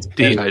 and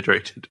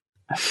dehydrated.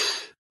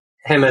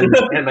 Him and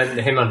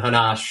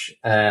Hanash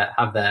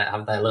have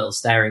their little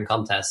staring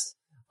contest.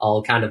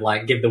 I'll kind of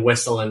like give the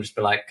whistle and just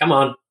be like, "Come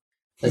on,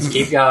 let's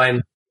keep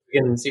going. We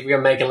can see if we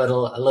can make a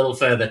little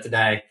further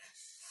today."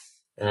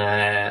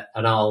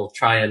 And I'll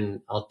try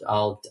and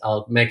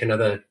I'll make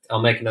another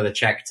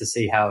check to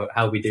see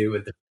how we do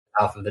with the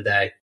half of the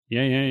day.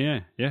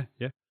 Yeah.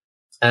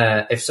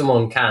 If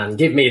someone can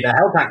give me the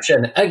help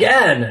action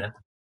again.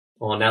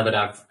 Well, now that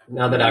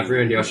I've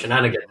ruined your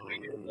shenanigans, will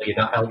you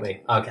not help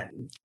me? Okay.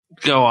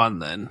 Go on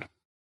then.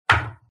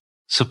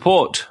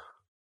 Support.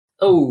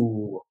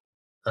 Oh,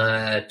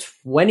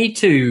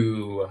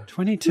 22.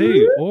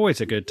 22. Always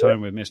a good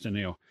time with Mr.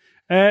 Neil.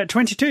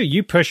 22.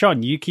 You push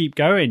on. You keep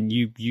going.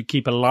 You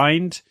keep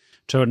aligned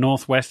to a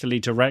northwesterly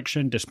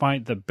direction,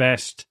 despite the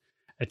best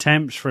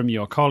attempts from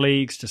your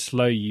colleagues to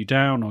slow you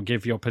down or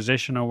give your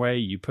position away.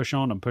 You push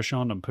on and push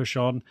on and push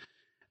on.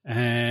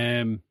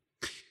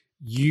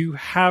 You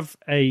have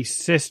a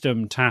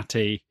system,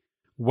 Tatty,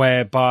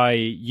 whereby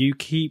you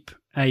keep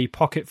a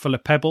pocket full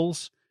of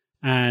pebbles,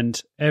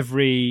 and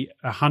every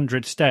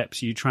 100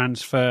 steps you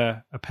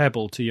transfer a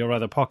pebble to your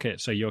other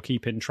pocket, so you're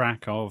keeping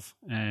track of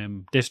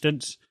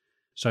distance.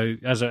 So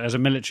as a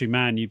military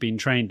man, you've been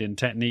trained in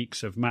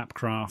techniques of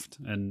mapcraft,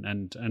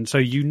 and so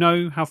you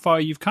know how far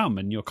you've come,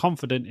 and you're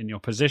confident in your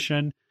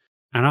position.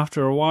 And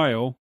after a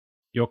while,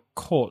 you're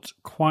caught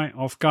quite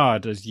off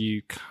guard as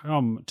you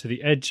come to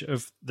the edge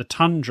of the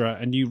tundra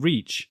and you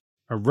reach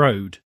a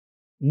road.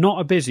 Not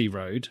a busy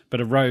road,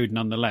 but a road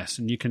nonetheless.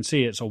 And you can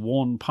see it's a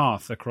worn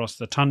path across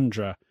the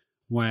tundra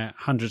where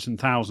hundreds and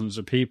thousands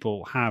of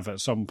people have at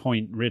some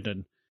point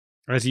ridden.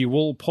 As you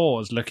all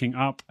pause, looking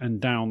up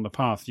and down the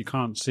path, you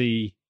can't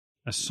see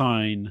a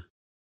sign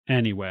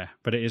anywhere,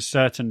 but it is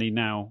certainly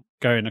now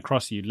going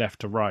across you left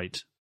to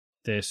right,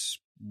 this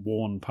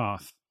worn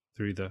path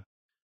through the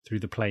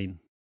plain.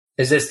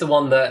 Is this the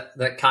one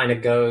that kind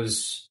of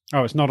goes...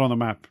 Oh, it's not on the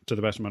map, to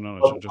the best of my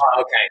knowledge.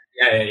 Oh,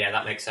 okay. Yeah,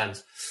 that makes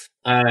sense.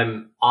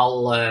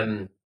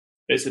 I'll...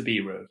 It's a B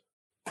road.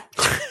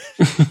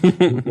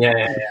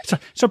 Yeah.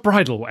 It's a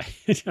bridle way.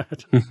 no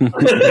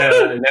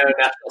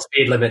national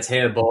speed limits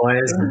here,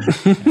 boys.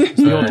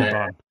 It's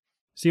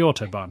the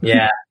Autobahn.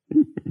 Yeah.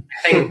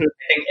 I think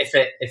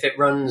if it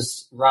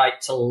runs right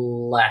to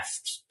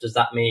left, does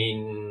that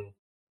mean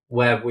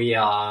where we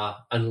are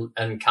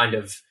and kind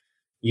of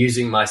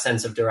using my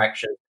sense of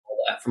direction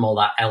from all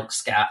that elk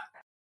scat?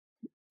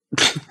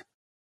 Does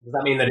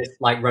that mean that it's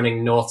like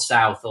running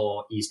north-south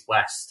or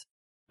east-west?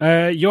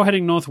 You're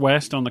heading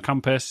northwest on the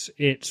compass.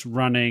 It's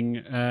running,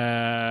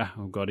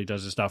 oh God, he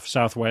does his stuff,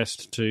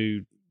 southwest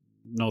to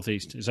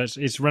northeast.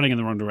 It's running in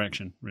the wrong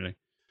direction, really,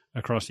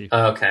 across you.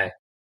 Okay.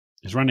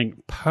 It's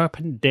running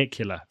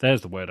perpendicular.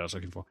 There's the word I was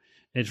looking for.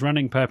 It's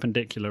running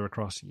perpendicular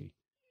across you.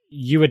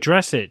 You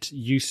address it.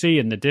 You see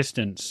in the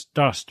distance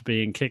dust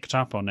being kicked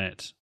up on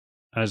it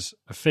as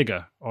a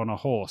figure on a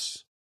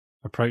horse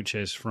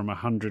approaches from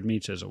 100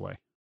 meters away.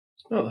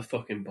 It's not the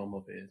fucking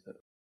bumblebee, is it?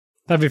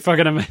 That'd be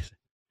fucking amazing.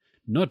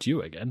 Not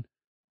you again.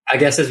 I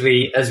guess as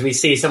we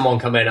see someone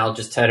come in, I'll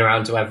just turn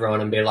around to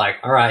everyone and be like,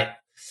 all right,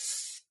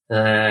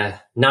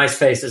 nice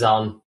faces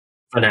on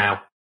for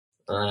now.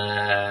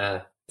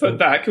 Fuck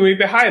that. Can we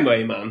be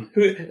highway, man?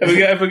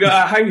 Have we got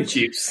our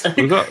handkerchiefs?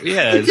 We've got,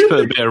 just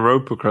put a bit of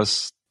rope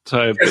across.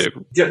 So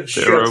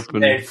Just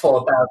made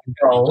 4,000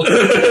 gold. And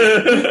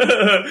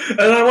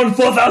I want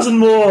 4,000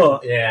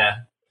 more. Yeah.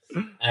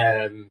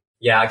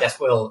 I guess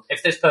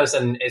if this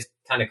person is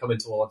kind of coming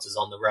towards us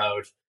on the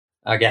road,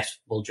 I guess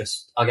I'll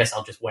just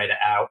wait it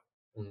out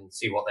and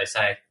see what they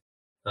say.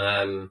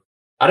 I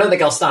don't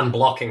think I'll stand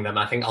blocking them.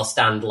 I think I'll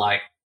stand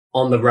like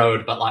on the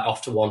road, but like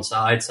off to one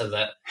side so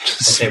that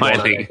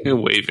smiling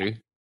and waving.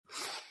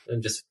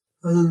 And just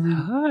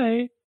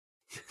hi.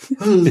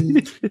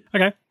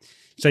 Okay.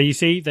 So you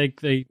see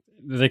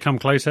they come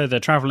closer.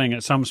 They're traveling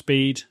at some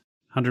speed,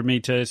 100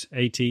 meters,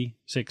 80,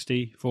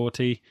 60,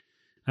 40.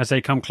 As they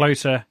come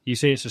closer, you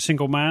see it's a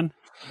single man.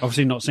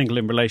 Obviously not single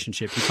in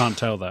relationship. You can't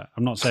tell that.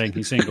 I'm not saying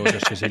he's single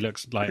just because he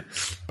looks like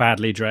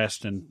badly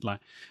dressed and like.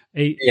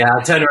 I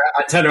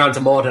turn around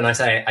to Maud and I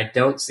say, I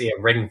don't see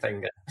a ring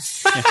finger.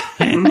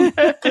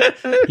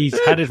 He's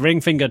had his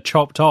ring finger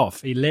chopped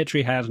off. He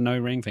literally has no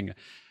ring finger.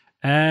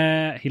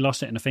 He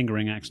lost it in a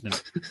fingering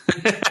accident.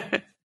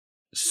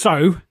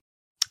 So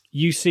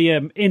you see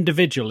an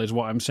individual is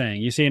what I'm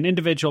saying. You see an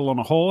individual on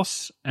a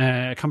horse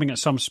coming at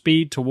some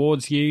speed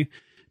towards you,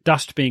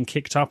 dust being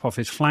kicked up off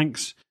his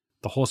flanks.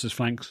 The horse's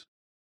flanks.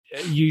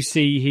 You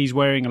see he's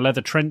wearing a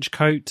leather trench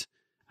coat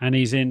and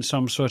he's in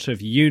some sort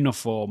of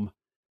uniform.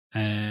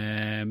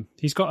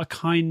 He's got a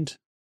kind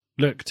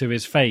look to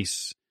his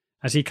face.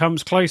 As he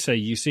comes closer,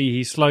 you see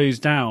he slows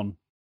down.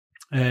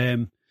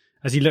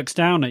 As he looks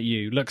down at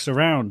you, looks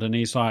around and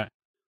he's like,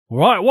 all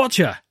right,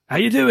 Watcher, how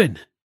you doing?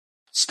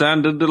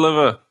 Stand and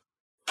deliver.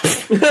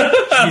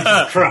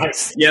 Jesus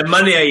Christ. Your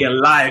money or your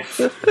life.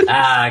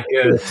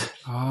 Good.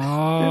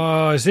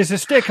 Oh, is this a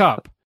stick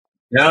up?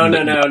 No.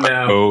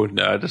 Oh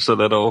no, just a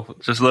little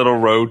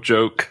road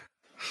joke.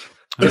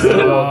 Just a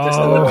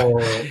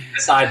little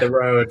beside the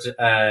road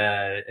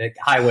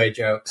highway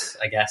jokes,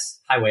 I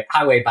guess.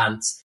 Highway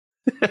bants.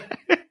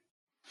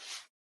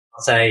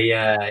 I'll say,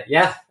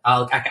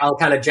 I'll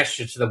kind of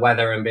gesture to the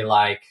weather and be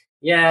like,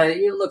 yeah,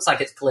 it looks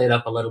like it's cleared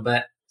up a little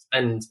bit.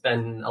 It's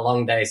been a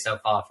long day so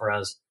far for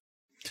us.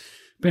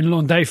 Been a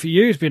long day for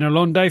you. It's been a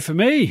long day for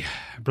me.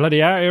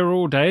 Bloody out here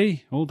all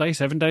day,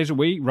 7 days a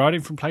week,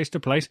 riding from place to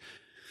place.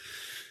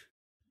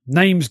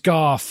 Name's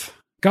Garth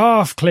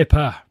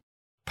Clipper,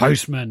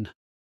 postman.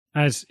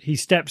 As he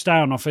steps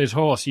down off his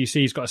horse, you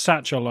see he's got a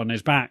satchel on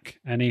his back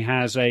and he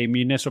has a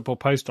municipal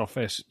post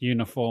office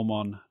uniform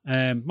on.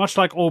 Much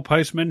like all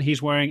postmen,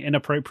 he's wearing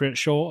inappropriate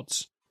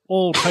shorts.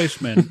 All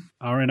postmen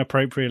are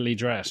inappropriately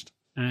dressed.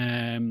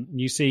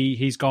 You see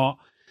he's got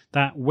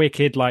that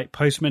wicked like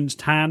postman's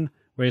tan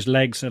where his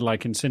legs are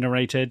like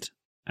incinerated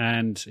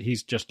and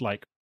he's just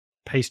like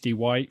pasty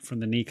white from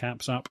the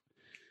kneecaps up.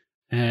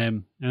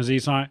 As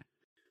he's like,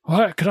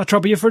 what, could I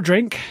trouble you for a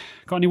drink?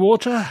 Got any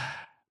water?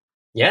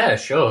 Yeah,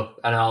 sure.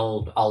 And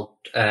I'll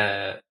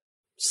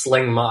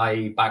sling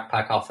my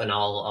backpack off and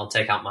I'll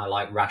take out my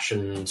like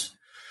rationed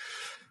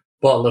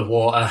bottle of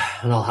water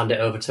and I'll hand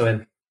it over to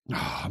him.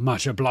 Oh,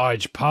 much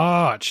obliged,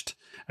 parched.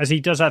 As he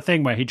does that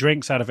thing where he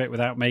drinks out of it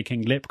without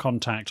making lip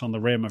contact on the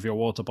rim of your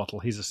water bottle.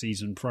 He's a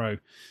seasoned pro. As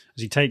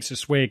he takes a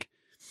swig,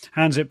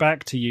 hands it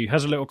back to you,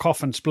 has a little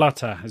cough and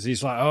splutter as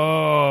he's like,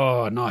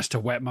 oh, nice to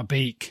wet my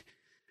beak.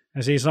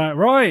 As he's like,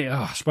 right,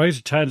 I suppose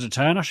it turns a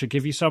turn. I should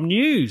give you some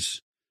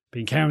news.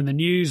 Been carrying the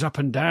news up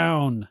and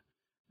down.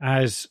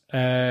 As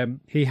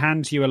he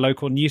hands you a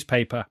local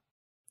newspaper.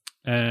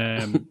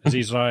 As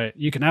he's like,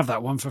 you can have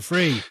that one for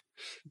free.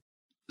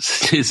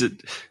 Is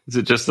it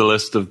just a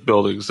list of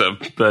buildings that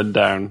have burned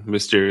down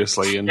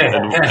mysteriously and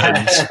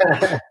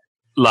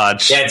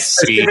large? Yeah, it's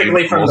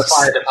specifically from the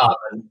fire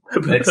department.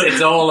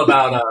 It's all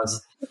about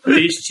us.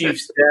 Police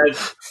chief's dead.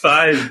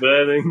 Fire's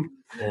burning.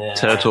 Yeah.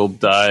 Turtle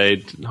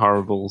died in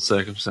horrible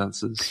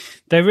circumstances.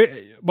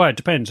 Well, it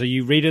depends. Are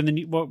you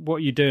reading what are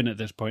you doing at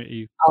this point? Are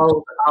you...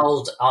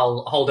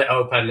 I'll hold it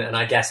open, and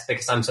I guess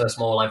because I'm so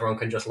small, everyone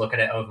can just look at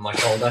it over my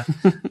shoulder.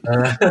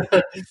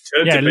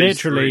 Yeah,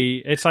 literally,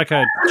 it's like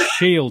a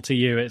shield to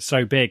you. It's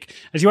so big.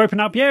 As you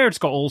open up, it's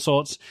got all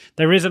sorts.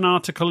 There is an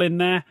article in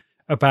there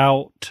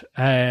about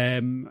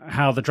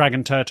how the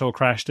dragon turtle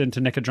crashed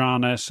into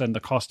Nicodranus and the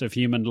cost of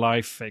human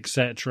life,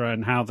 etc.,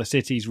 and how the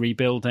city's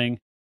rebuilding.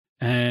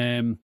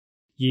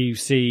 You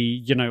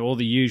see, all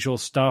the usual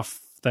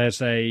stuff.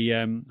 There's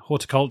a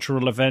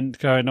horticultural event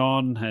going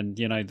on, and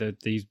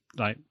these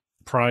like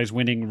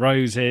prize-winning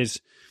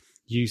roses.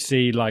 You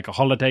see like a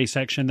holiday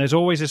section. There's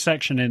always a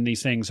section in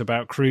these things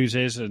about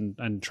cruises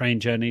and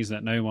train journeys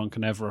that no one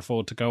can ever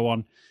afford to go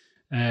on.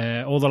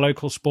 All the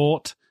local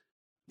sport.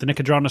 The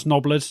Nicodranus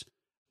Nobblers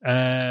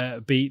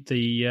beat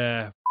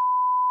the...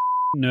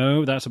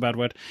 No, that's a bad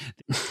word.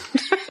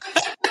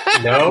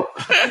 Nope.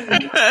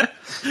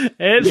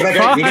 It's you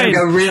gotta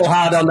go real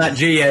hard on that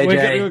G,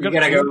 AJ. You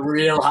gotta go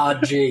real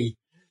hard G.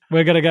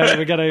 We're gonna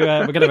edit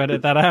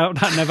that out.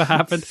 That never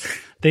happened.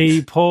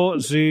 The Port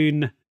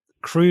Zune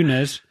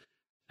Crooners,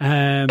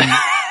 they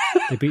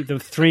beat them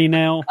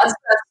 3-0. That's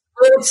their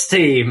sports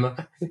team.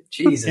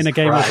 Jesus in a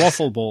game Christ. of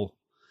waffle ball.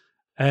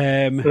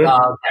 Okay,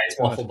 it's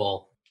waffle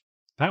ball.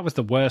 That was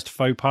the worst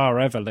faux pas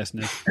ever,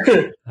 listeners.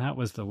 That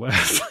was the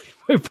worst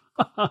faux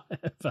pas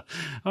ever.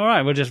 All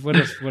right, we'll just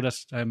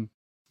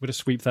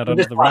sweep that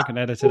under the rug and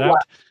edit it out.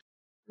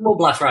 We'll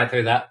blast right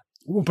through that.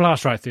 We'll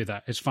blast right through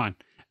that. It's fine.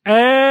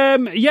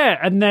 Yeah,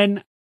 and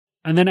then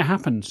it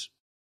happens.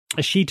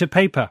 A sheet of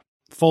paper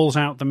falls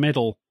out the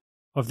middle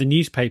of the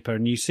newspaper,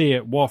 and you see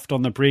it waft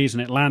on the breeze,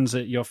 and it lands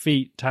at your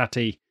feet,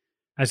 Tatty,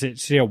 as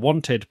it's a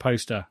wanted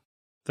poster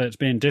that's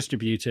being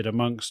distributed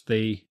amongst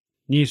the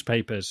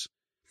newspapers.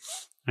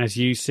 As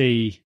you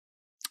see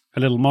a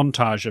little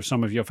montage of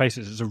some of your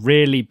faces. It's a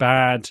really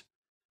bad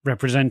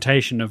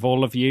representation of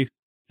all of you.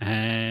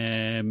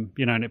 And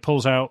it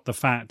pulls out the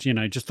fat,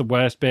 just the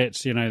worst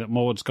bits, that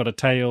Maud's got a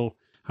tail,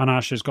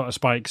 Hanasha's got a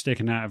spike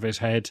sticking out of his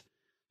head.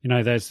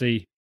 There's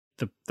the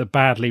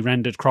badly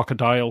rendered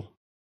crocodile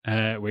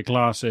with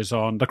glasses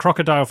on. The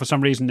crocodile, for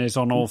some reason, is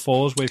on all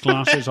fours with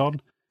glasses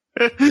on.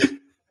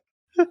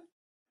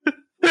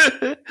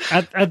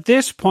 At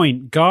this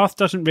point, Garth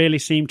doesn't really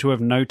seem to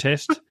have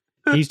noticed.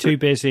 He's too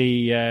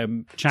busy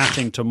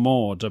chatting to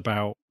Maud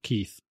about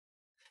Keith.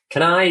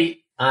 Can I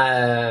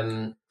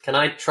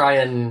try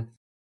and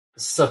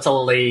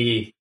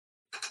subtly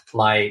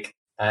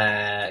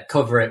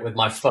cover it with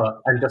my foot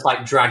and just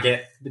drag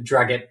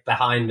it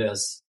behind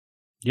us?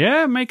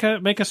 Yeah, make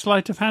a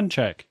sleight of hand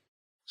check.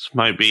 This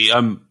might be.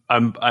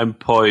 I'm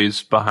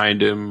poised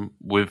behind him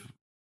with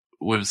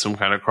some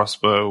kind of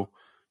crossbow,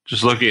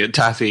 just looking at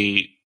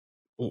Tatty,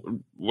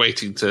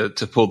 waiting to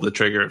pull the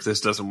trigger if this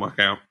doesn't work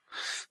out.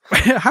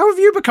 How have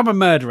you become a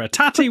murderer?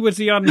 Tatty was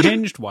the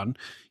unhinged one.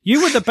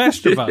 You were the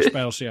best of us,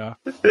 Belsiar.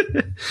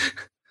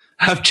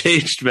 I've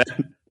changed,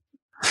 man.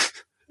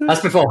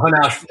 That's before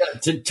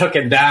Hanash took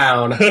him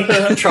down.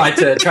 tried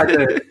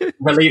to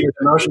relieve his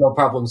emotional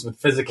problems with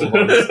physical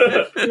ones.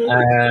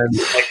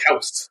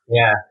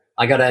 Yeah,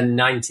 I got a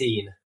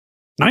 19.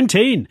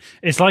 19.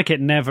 It's like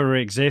it never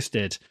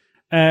existed.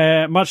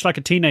 Much like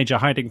a teenager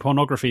hiding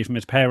pornography from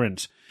his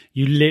parents,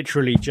 you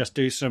literally just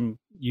do some.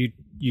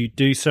 You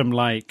do some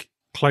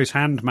close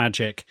hand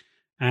magic,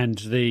 and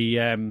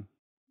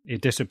it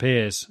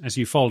disappears as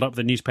you fold up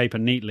the newspaper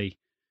neatly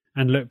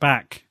and look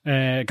back.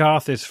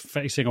 Garth is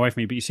facing away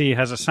from you, but you see he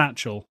has a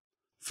satchel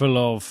full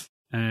of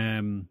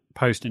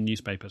post and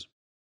newspapers.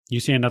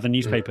 You see another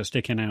newspaper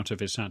sticking out of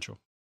his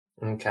satchel.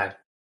 Okay.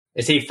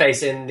 Is he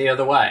facing the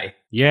other way?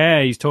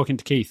 Yeah, he's talking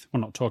to Keith.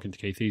 Well, not talking to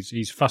Keith.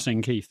 He's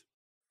fussing Keith.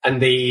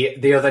 And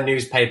the other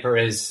newspaper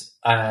is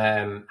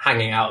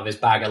hanging out of his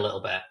bag a little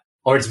bit,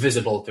 or it's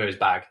visible through his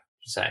bag.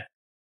 Say.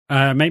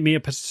 Make me a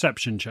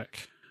perception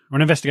check or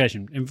an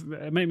investigation.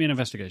 Make me an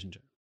investigation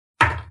check.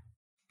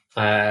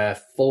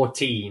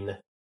 14.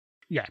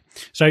 Yeah.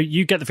 So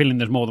you get the feeling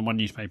there's more than one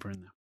newspaper in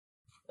there.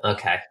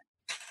 Okay.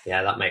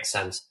 Yeah, that makes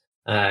sense.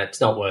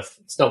 It's not worth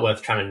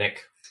trying to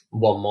nick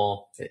one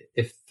more.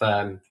 If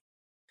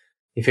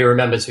he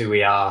remembers who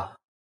we are,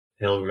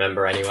 he'll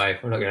remember anyway.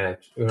 We're not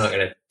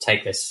gonna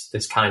take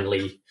this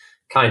kindly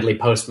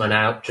postman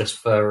out just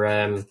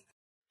for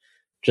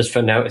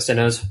noticing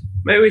us.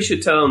 Maybe we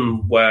should tell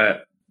them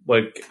where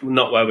we're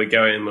not where we're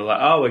going. We're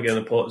we're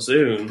going to Port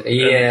Zune.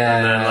 Yeah.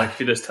 And then if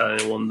you just tell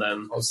anyone,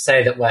 then I'll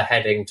say that we're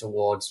heading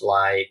towards the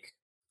Port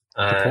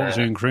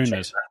Zune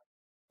Crooners.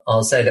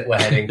 I'll say that we're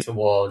heading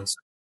towards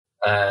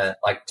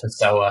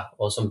Tosoa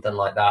or something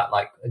like that,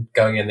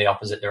 going in the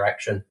opposite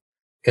direction.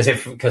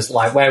 Because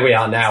where we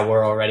are now,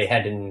 we're already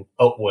heading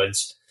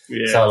upwards.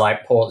 Yeah. So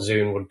Port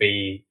Zune would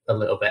be a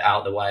little bit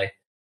out of the way.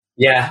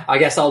 Yeah, I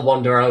guess I'll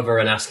wander over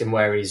and ask him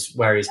where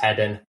he's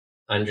heading,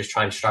 and just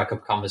try and strike up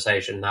a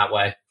conversation that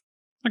way.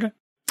 Okay.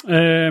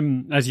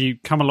 As you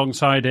come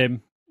alongside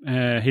him,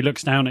 he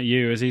looks down at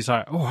you as he's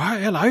like, "Oh, hi,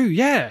 hello,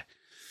 yeah.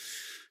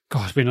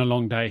 God, it's been a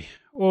long day.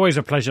 Always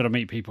a pleasure to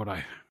meet people,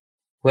 though.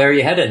 Where are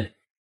you heading?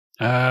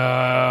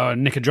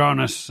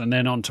 Nicodranus, and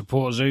then on to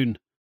Port Zune.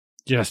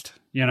 Just,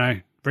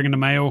 bringing the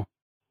mail,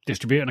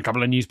 distributing a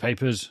couple of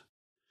newspapers.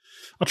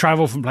 I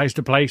travel from place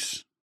to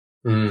place,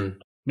 meet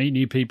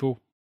new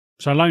people.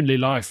 It's a lonely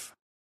life."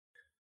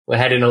 We're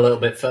heading a little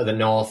bit further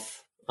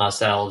north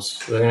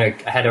ourselves. We're going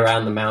to head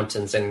around the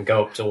mountains and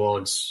go up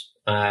towards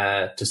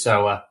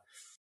Tosoa.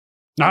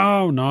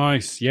 Oh,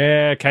 nice.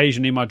 Yeah,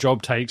 occasionally my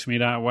job takes me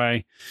that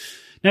way.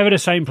 Never the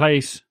same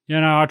place.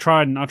 I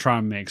try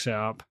and mix it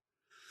up.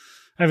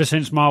 Ever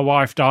since my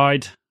wife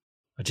died,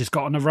 I just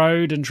got on the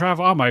road and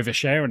travel. I'm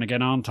oversharing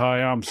again, aren't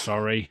I? I'm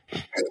sorry.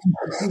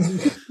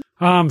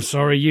 I'm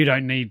sorry, you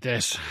don't need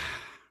this.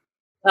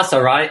 That's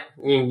all right.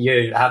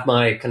 You have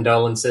my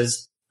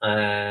condolences.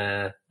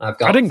 I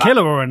didn't kill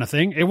her or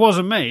anything. It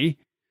wasn't me.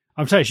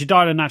 I'm saying she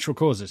died of natural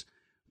causes.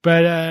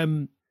 But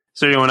is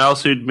there anyone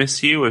else who'd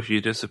miss you if you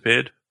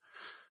disappeared?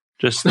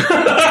 Just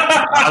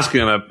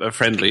asking a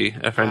friendly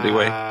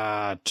way.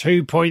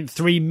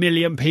 2.3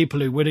 million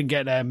people who wouldn't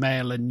get their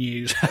mail and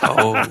news.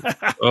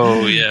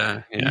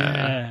 Yeah.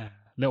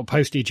 Little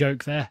posty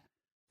joke there.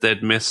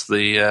 They'd miss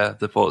the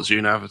Port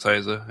Zune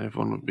advertiser.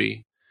 Everyone would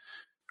be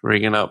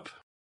ringing up.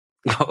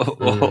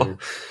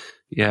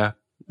 Yeah.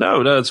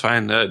 No, it's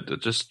fine.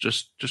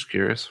 Just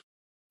curious.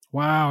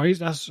 Wow,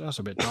 that's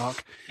a bit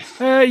dark.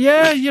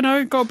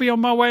 Got to be on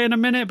my way in a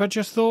minute, but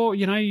just thought,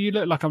 you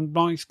look like a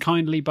nice,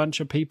 kindly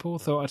bunch of people.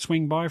 Thought I'd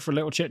swing by for a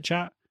little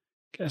chit-chat,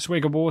 get a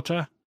swig of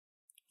water,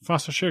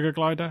 fuss a sugar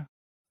glider.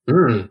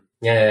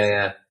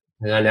 Yeah.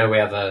 I know we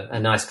have a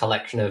nice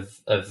collection of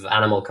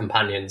animal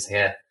companions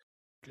here.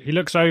 He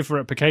looks over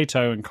at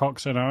Picato and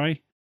Cox and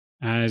I,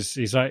 as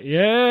he's like,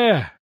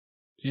 yeah.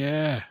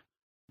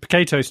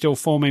 Picato's still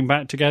forming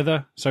back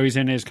together, so he's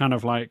in his kind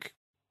of like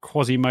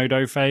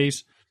Quasimodo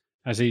phase.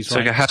 As he's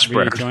like a hash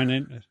brown.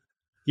 Joining.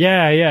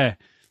 Yeah.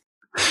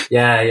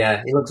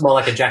 He looks more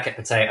like a jacket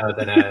potato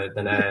than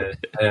a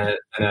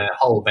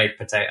whole baked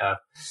potato.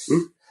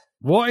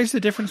 What is the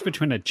difference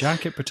between a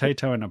jacket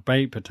potato and a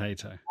baked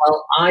potato?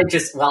 Well, I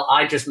just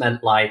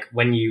meant like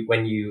when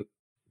you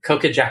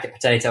cook a jacket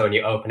potato and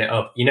you open it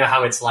up, you know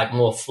how it's like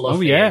more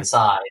fluffy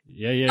inside.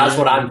 Yeah. That's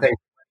what I'm thinking.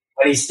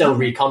 When he's still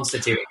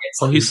reconstituting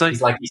it, he's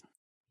like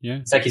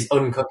he's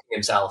uncooking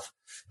himself.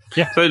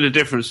 Yeah. So the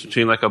difference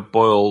between like a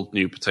boiled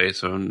new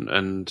potato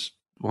and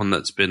one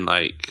that's been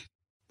like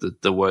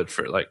the word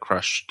for it, like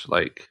crushed,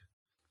 like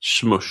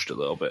smushed a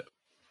little bit.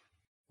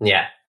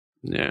 Yeah.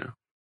 Oh,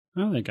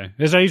 there you go.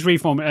 As he's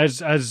reforming,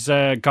 as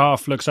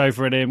Garth looks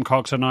over at him,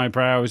 cocks an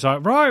eyebrow, he's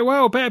like, "Right,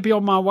 well, better be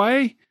on my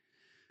way.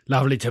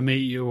 Lovely to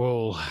meet you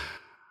all.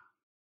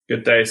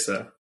 Good day,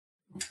 sir.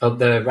 Hope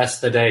the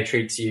rest of the day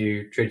treats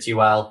you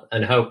well,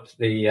 and hope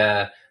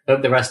the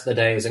rest of the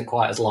day isn't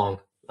quite as long."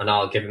 And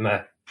I'll give him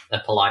a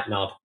polite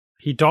nod.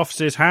 He doffs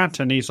his hat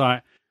and he's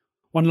like,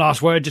 "One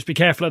last word, just be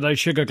careful of those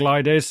sugar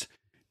gliders.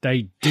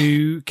 They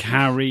do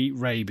carry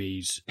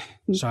rabies.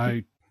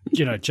 So,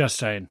 just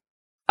saying."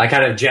 I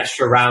kind of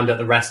gesture around at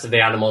the rest of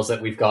the animals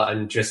that we've got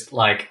and just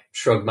like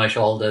shrug my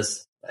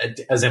shoulders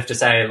as if to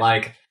say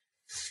like,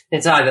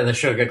 it's either the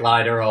sugar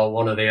glider or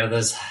one of the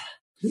others.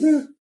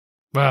 Well,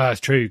 that's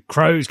true.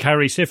 Crows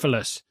carry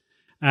syphilis.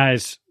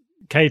 As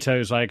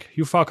Cato's like,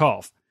 "You fuck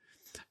off."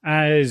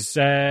 As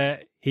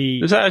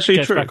he Is that actually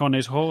gets true? back on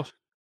his horse.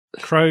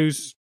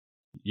 Crows,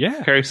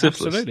 carry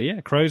syphilis. Absolutely,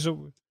 yeah. Crows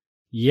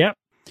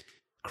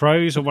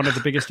are one of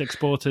the biggest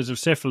exporters of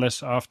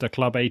syphilis after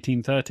Club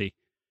 1830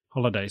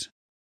 holidays.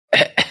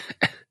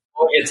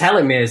 What you're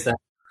telling me is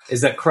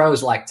that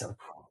crows like to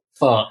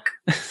fuck.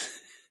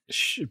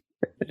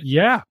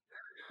 Yeah.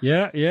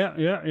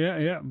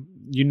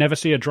 You never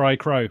see a dry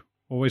crow.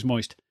 Always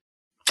moist.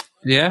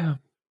 Yeah.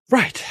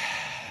 Right.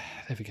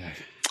 There we go.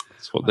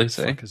 That's what they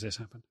say. Fuck has this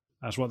happened?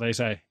 That's what they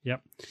say.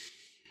 Yep.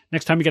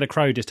 Next time you get a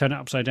crow, just turn it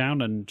upside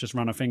down and just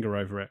run a finger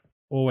over it.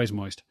 Always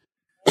moist.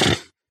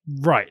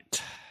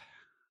 Right.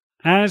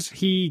 As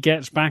he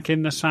gets back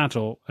in the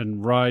saddle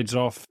and rides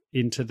off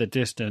into the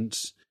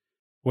distance,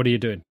 what are you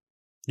doing?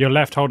 You're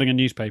left holding a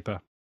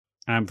newspaper,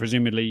 and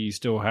presumably you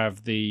still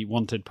have the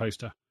wanted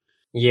poster.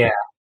 Yeah.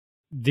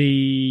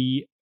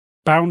 The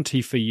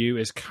bounty for you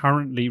is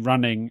currently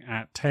running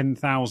at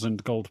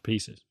 10,000 gold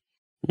pieces.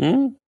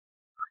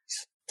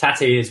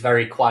 Tatty is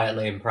very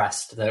quietly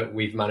impressed that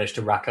we've managed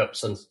to rack up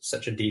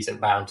such a decent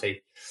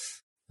bounty.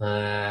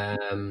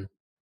 Can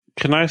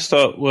I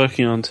start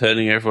working on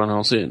turning everyone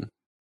else in?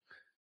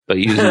 But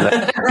using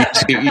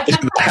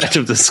the hat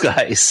of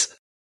disguise.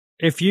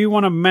 If you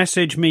want to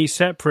message me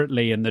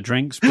separately in the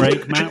drinks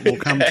break, Matt, we'll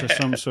come to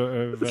some sort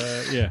of,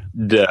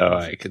 No,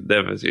 I could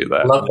never do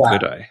that.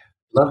 Could I?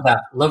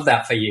 Love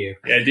that for you.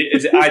 Yeah,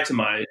 is it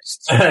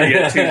itemized? You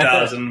get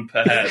 2,000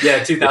 per head.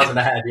 Yeah, 2,000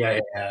 a head. Yeah,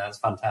 that's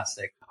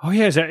fantastic. Oh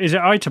yeah, is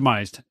it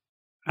itemized?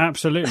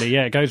 Absolutely,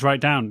 yeah. It goes right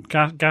down.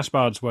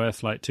 Gaspard's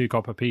worth like 2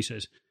 copper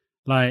pieces.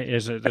 Like,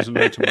 there's an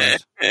item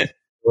worth.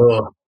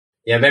 Oh.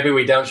 Yeah, maybe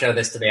we don't show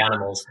this to the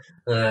animals.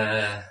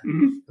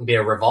 It'd be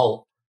a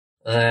revolt.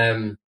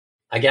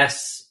 I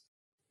guess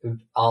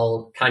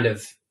I'll kind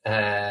of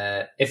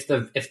if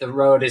the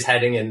road is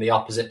heading in the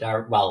opposite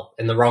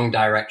in the wrong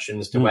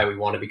directions to where we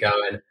want to be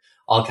going,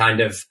 I'll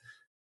kind of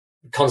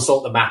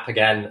consult the map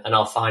again, and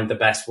I'll find the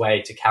best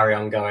way to carry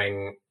on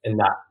going in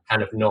that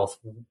kind of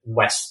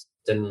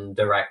northwestern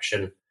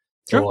direction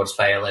towards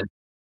Phelan.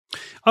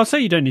 I'll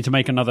say you don't need to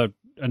make another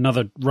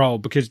roll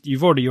because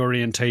you've already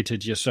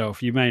orientated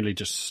yourself. You mainly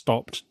just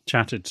stopped,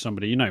 chatted to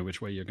somebody. You know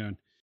which way you're going.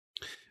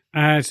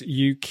 As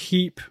you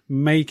keep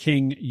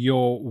making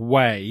your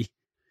way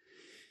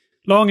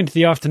long into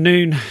the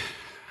afternoon,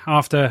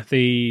 after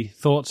the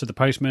thoughts of the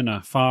postman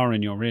are far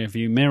in your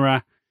rearview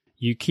mirror,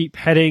 you keep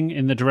heading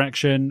in the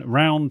direction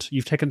round.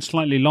 You've taken a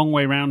slightly long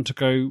way round to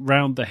go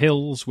round the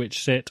hills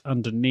which sit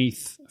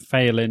underneath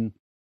Phelan,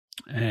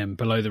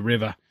 below the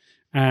river,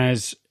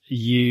 as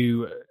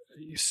you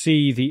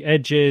see the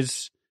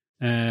edges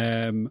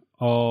of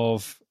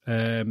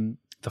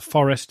the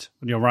forest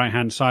on your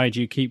right-hand side.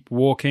 You keep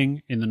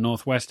walking in the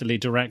northwesterly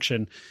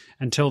direction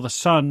until the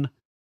sun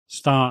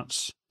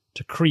starts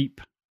to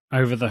creep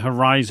over the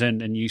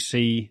horizon and you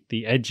see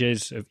the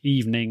edges of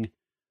evening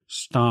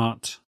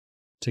start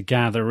to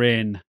gather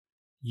in.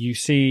 You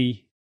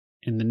see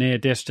in the near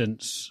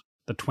distance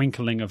the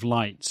twinkling of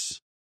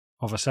lights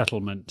of a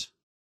settlement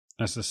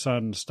as the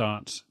sun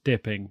starts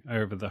dipping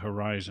over the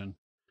horizon.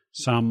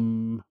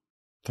 Some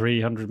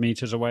 300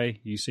 meters away,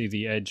 you see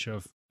the edge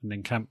of an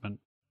encampment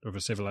of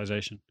a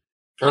civilization.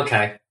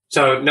 Okay.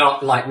 So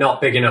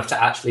not big enough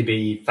to actually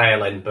be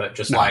Phelan, but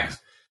just like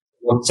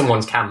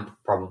someone's camp,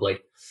 probably.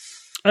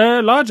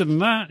 Larger than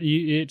that.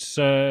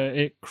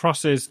 It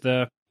crosses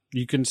the...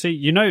 You can see...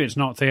 You know it's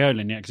not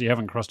Theolin yet because you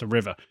haven't crossed a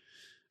river.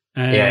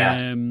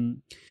 Yeah.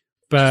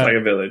 But, just like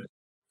a village.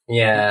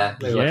 Yeah.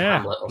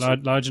 Yeah,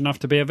 large enough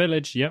to be a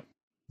village, yep.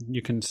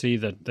 You can see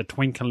the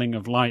twinkling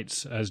of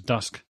lights as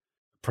dusk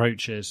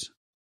approaches.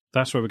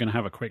 That's where we're going to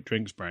have a quick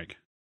drinks break.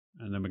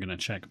 And then we're going to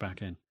check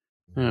back in.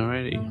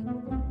 Alrighty.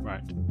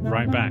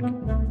 Right back.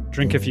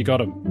 Drink if you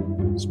got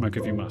 'em. Smoke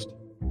if you must.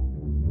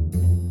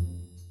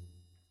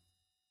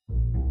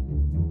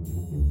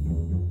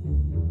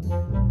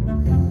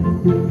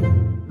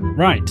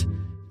 Right.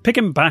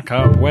 Picking back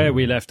up where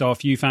we left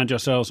off, you found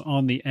yourselves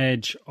on the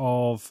edge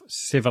of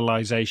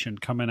civilization,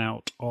 coming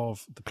out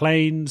of the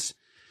plains.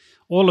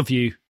 All of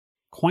you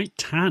quite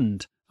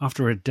tanned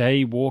after a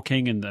day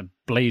walking in the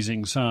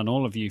blazing sun,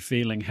 all of you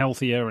feeling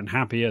healthier and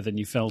happier than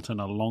you felt in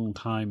a long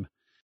time.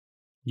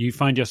 You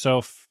find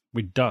yourself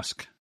with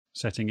dusk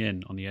setting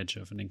in on the edge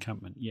of an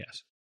encampment,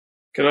 yes.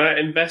 Can I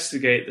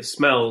investigate the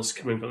smells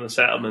coming from the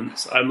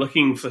settlements? I'm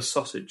looking for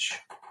sausage.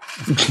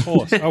 Of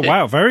course. Oh,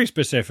 wow, very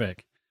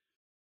specific.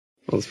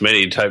 Well, there's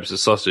many types of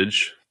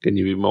sausage. Can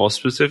you be more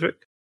specific?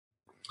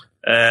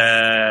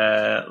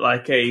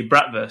 Like a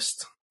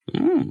bratwurst.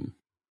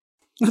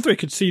 I thought you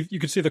could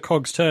see the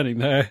cogs turning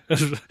there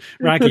as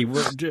Raggy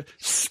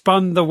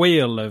spun the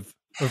wheel of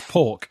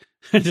pork.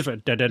 Just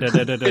went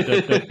bratwurst.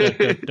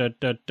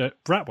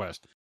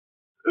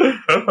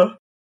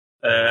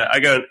 I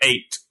go an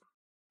 8.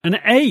 An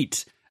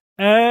 8.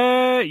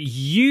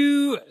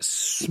 You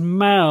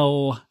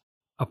smell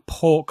a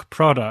pork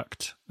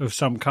product of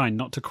some kind,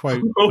 not to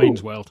quote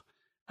Wayne's World.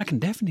 I can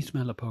definitely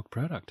smell a pork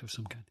product of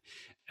some kind.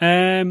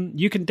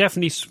 You can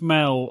definitely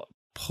smell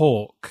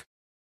pork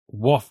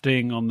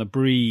wafting on the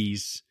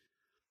breeze.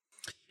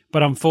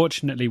 But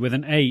unfortunately, with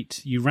an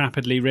 8, you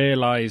rapidly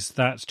realise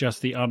that's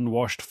just the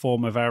unwashed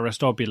form of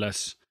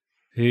Aristobulus,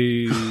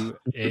 who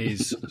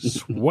is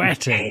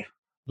sweating.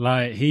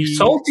 Like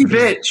salty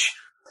bitch!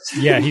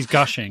 Yeah, he's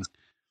gushing.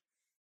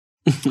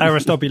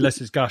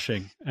 Aristobulus is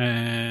gushing.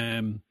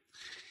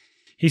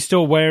 He's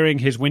still wearing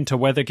his winter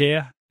weather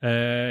gear.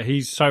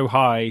 He's so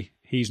high,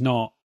 he's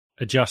not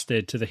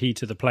adjusted to the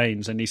heat of the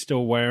plains, and he's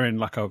still wearing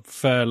like a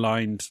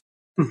fur-lined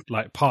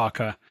like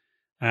parka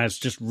as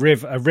just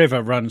a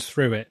river runs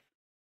through it.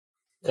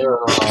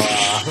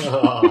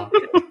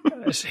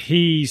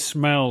 He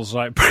smells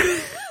like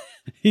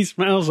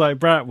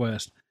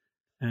bratwurst.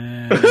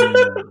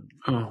 That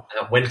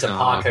winter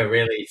parka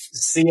really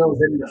seals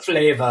in the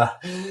flavour.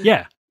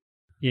 Yeah.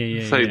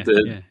 It's like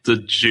the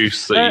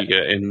juice that you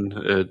get in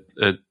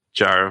a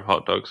jar of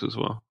hot dogs as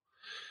well.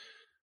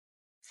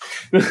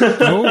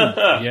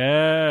 Oh,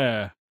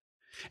 yeah.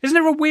 Isn't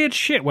there a weird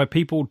shit where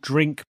people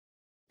drink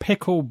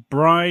pickle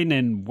brine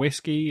in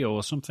whiskey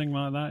or something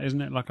like that?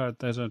 Isn't it like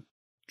there's a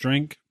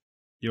drink?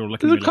 You're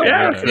looking at me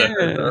like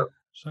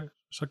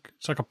it's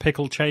like a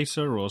pickle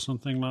chaser or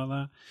something like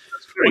that. I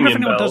wonder if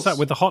anyone does that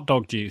with the hot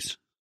dog juice.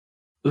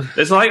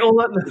 There's like all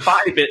the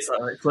fatty bits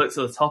that float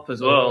to the top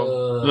as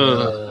well.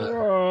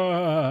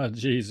 Oh,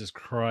 Jesus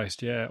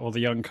Christ, yeah. Or the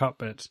young cut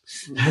bits.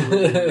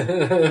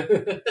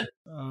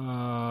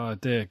 Oh,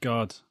 dear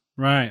God.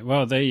 Right,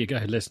 well, there you go,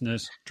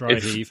 listeners. Dry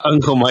heave.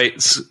 Uncle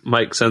Mike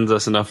sends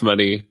us enough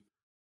money,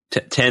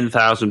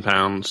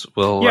 £10,000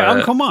 will... Yeah,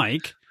 Uncle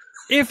Mike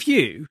if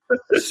you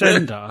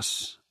send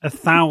us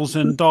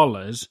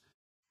 $1,000,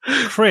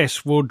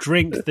 Chris will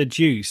drink the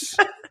juice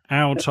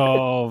out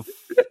of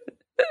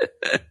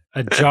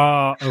a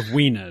jar of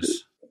wieners.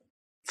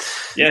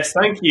 Yes,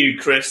 thank you,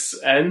 Chris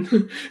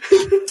N.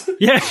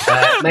 Yeah.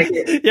 Make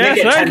it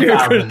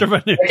 10,000.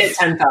 Make it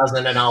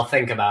 10,000 and I'll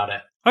think about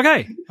it.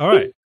 Okay, all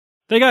right.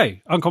 There you go.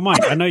 Uncle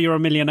Mike, I know you're a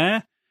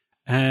millionaire,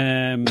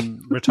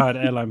 retired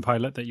airline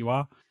pilot that you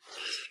are.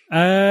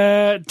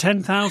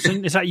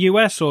 10,000, is that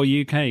US or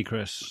UK,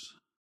 Chris?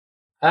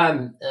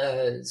 I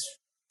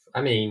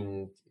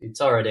mean,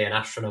 it's already an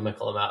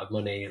astronomical amount of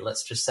money.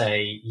 Let's just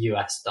say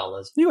US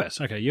dollars.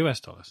 US, okay, US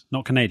dollars,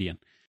 not Canadian.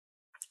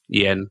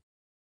 Yen.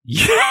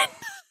 Yen?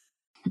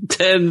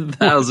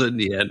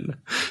 10,000 yen.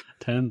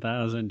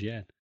 10,000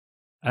 yen.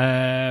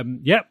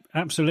 Yep,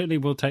 absolutely,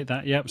 we'll take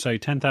that. Yep, so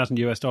 10,000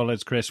 US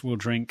dollars, Chris will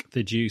drink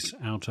the juice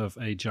out of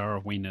a jar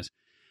of wieners.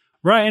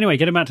 Right, anyway,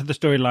 getting back to the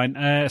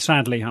storyline.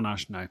 Sadly,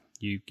 Hanash, no,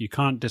 you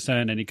can't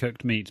discern any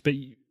cooked meats, but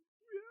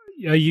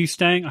are you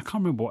staying? I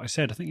can't remember what I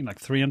said. I think like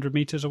 300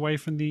 meters away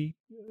from the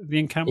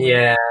encampment.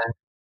 Yeah,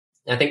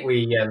 I think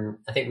we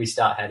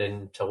start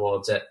heading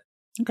towards it.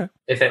 Okay.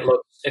 If it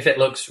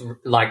looks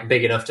like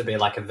big enough to be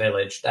like a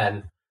village,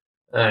 then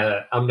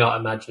I'm not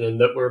imagining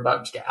that we're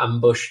about to get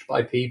ambushed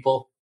by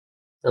people,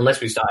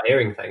 unless we start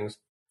hearing things.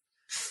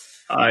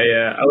 I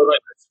would like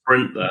to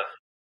sprint there.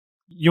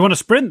 You want to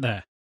sprint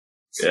there?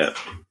 Yeah.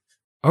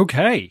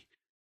 Okay.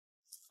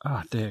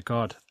 Oh dear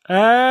God.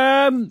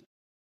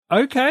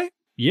 Okay.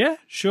 Yeah,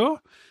 sure.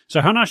 So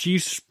Hanash, you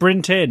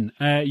sprint in.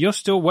 You're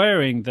still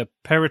wearing the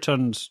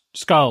Periton's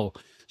skull.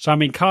 So I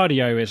mean,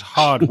 cardio is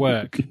hard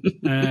work.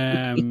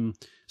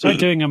 It's like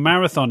doing a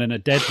marathon in a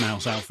dead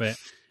mouse outfit,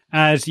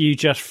 as you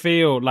just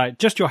feel like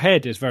just your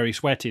head is very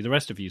sweaty. The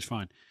rest of you is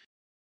fine.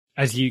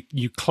 As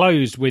you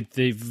close with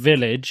the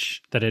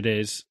village that it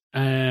is,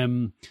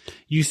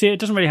 you see it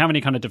doesn't really have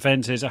any kind of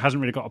defenses. It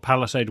hasn't really got a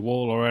palisade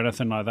wall or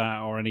anything like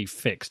that, or any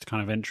fixed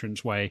kind of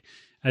entrance way.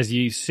 As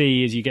you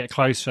get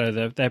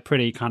closer, they're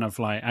pretty kind of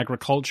like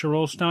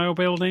agricultural style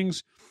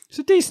buildings. It's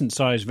a decent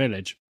sized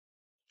village.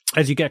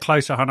 As you get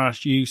closer,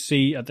 Hanash, you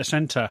see at the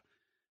center,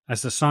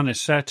 as the sun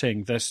is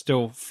setting, there's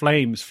still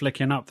flames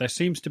flicking up. There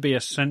seems to be a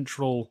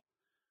central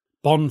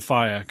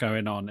bonfire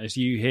going on as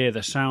you hear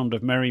the sound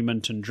of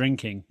merriment and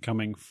drinking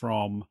coming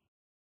from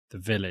the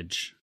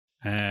village.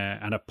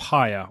 And a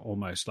pyre,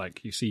 almost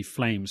like you see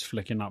flames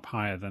flicking up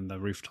higher than the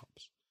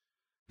rooftops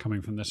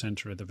coming from the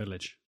center of the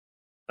village.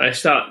 I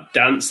start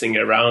dancing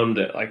around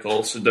it, like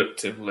all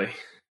seductively.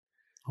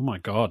 Oh my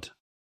God.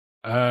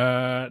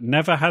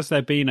 Never has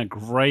there been a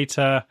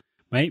greater...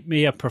 Make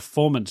me a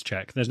performance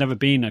check. There's never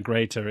been a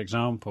greater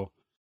example.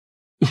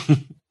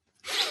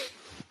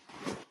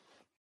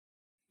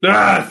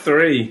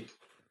 3.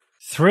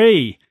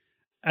 3.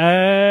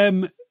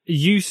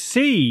 You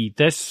see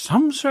there's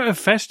some sort of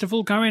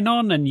festival going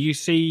on, and you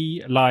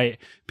see like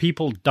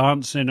people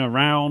dancing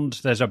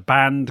around. There's a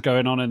band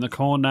going on in the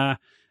corner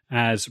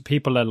as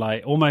people are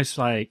like almost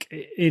like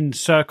in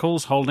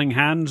circles, holding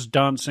hands,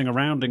 dancing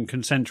around in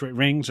concentric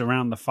rings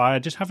around the fire,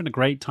 just having a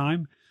great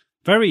time.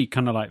 Very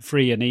kind of like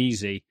free and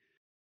easy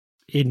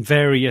in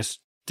various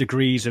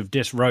degrees of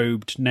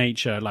disrobed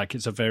nature. Like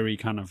it's a very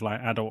kind of like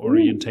adult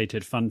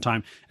orientated fun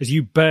time. As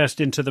you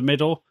burst into the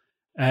middle,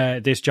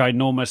 this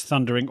ginormous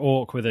thundering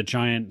orc with a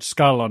giant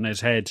skull on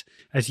his head,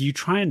 as you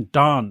try and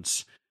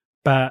dance,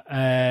 but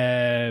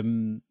a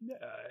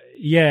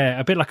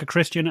bit like a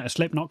Christian at a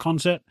Slipknot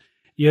concert.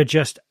 You're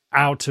just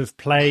out of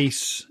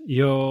place.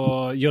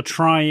 You're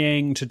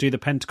trying to do the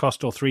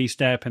Pentecostal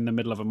 3-step in the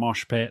middle of a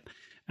mosh pit,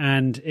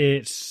 and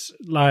it's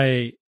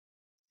like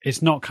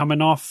it's not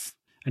coming off,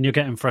 and you're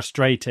getting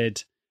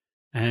frustrated.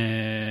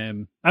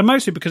 And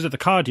mostly because of the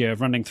cardio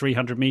of running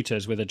 300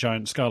 meters with a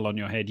giant skull on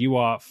your head. You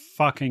are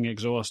fucking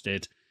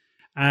exhausted.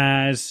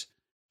 As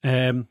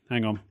hang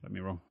on, let me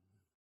roll.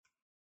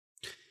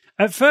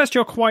 At first,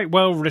 you're quite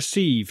well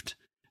received,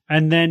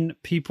 and then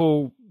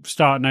people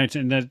start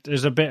noticing that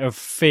there's a bit of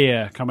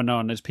fear coming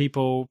on. As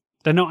people,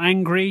 they're not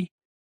angry,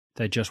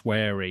 they're just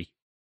wary.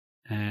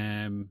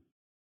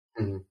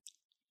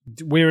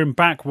 We're in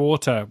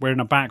backwater. We're in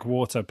a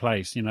backwater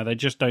place. You know, they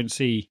just don't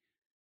see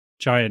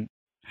giant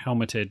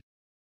helmeted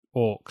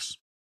orcs.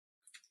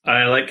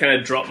 I like kind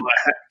of drop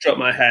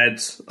my head,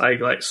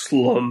 like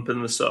slump,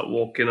 and then start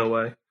walking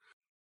away.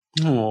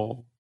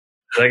 Oh,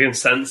 I can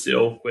sense the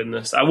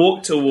awkwardness. I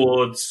walk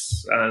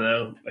towards, I don't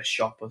know, a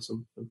shop or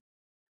something.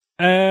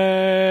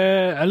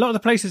 A lot of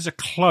the places are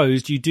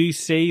closed. You do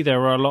see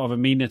there are a lot of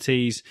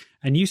amenities,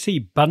 and you see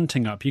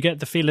bunting up. You get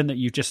the feeling that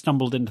you've just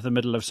stumbled into the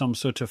middle of some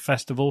sort of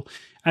festival.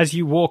 As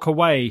you walk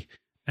away,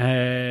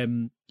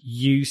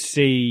 you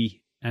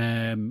see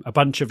a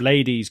bunch of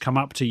ladies come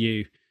up to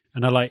you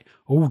and are like,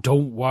 "Oh,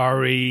 don't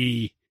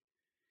worry."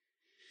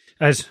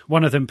 As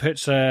one of them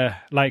puts a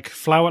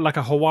flower, like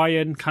a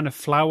Hawaiian kind of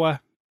flower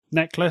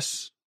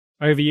necklace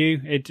over you.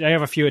 They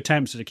have a few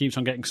attempts, and it keeps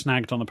on getting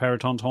snagged on the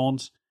Periton's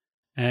horns.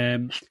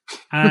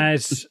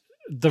 As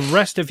the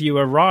rest of you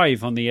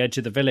arrive on the edge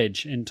of the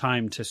village in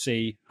time to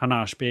see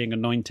Hanash being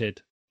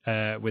anointed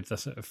with the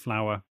sort of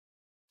flower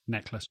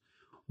necklace.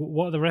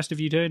 What are the rest of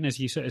you doing as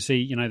you sort of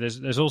see,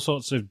 there's all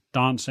sorts of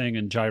dancing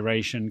and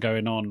gyration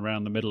going on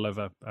around the middle of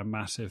a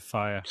massive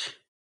fire.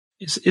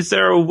 Is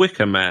there a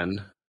Wicker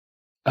Man?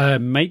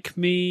 Make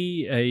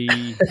me a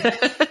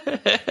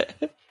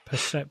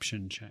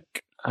perception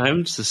check.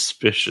 I'm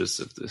suspicious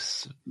of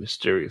this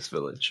mysterious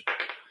village.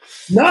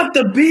 Not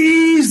the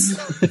bees!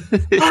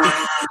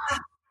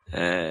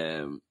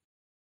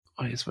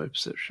 Why is my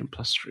perception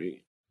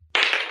 +3?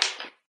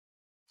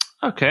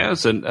 Okay,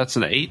 that's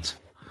an 8.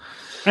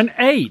 An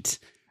 8.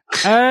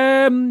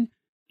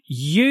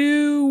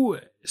 You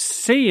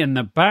see in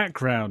the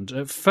background,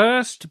 at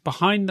first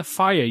behind the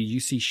fire, you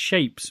see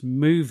shapes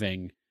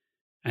moving,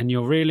 and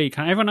you're really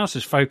everyone else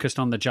is focused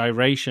on the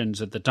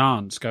gyrations of the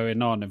dance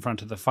going on in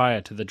front of the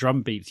fire to the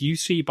drum beats. You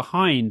see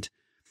behind,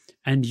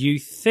 and you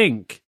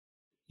think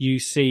you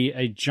see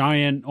a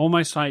giant,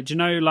 almost like,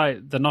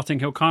 like the Notting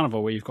Hill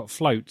Carnival where you've got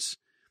floats.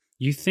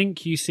 You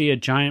think you see a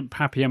giant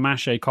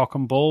papier-mâché cock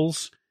and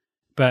balls,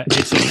 but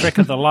it's a trick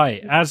of the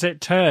light. As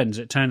it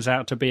turns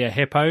out to be a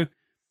hippo,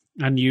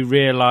 and you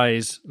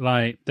realise,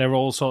 like, they're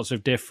all sorts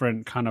of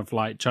different kind of,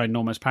 like,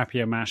 ginormous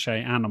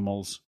papier-mâché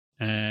animals.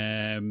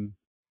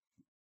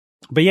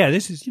 But yeah,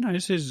 this is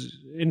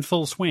in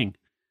full swing.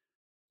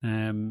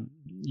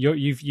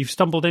 You've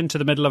stumbled into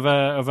the middle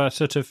of a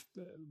sort of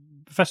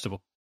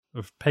festival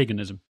of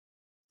paganism.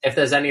 If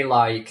there's any,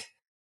 like,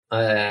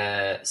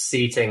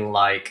 seating,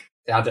 like,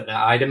 I don't know,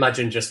 I'd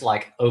imagine just,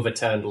 like,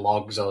 overturned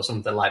logs or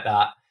something like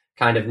that,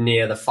 kind of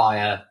near the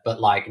fire,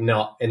 but like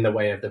not in the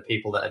way of the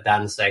people that are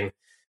dancing,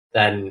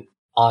 then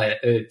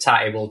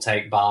Tatty will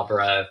take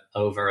Barbara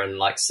over and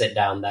like sit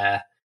down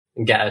there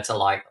and get her to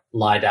like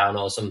lie down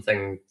or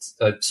something,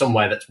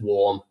 somewhere that's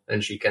warm,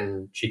 and she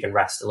can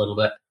rest a little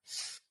bit.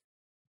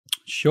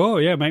 Sure,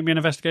 yeah. Make me an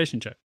investigation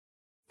check.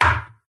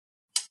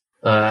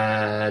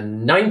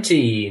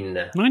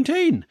 19.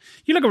 19.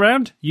 You look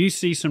around. You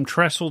see some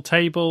trestle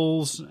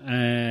tables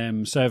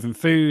serving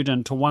food,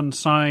 and to one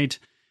side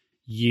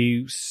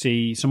you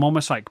see some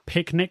almost like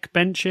picnic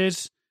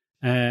benches,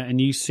 and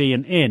you see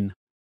an inn,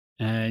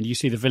 and you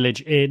see the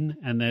village inn,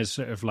 and there's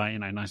sort of like,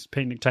 nice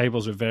picnic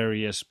tables with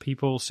various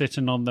people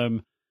sitting on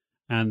them,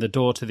 and the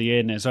door to the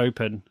inn is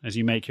open as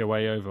you make your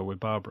way over with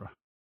Barbara.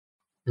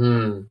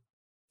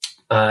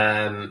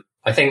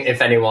 I think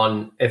if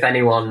anyone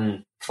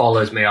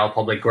follows me, I'll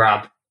probably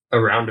grab a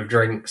round of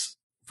drinks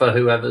for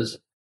whoever's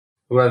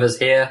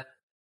here.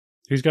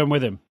 Who's going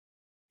with him?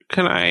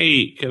 Can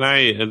I?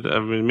 I've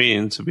been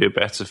meaning to be a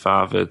better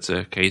father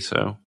to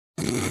Kato.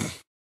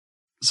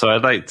 So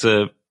I'd like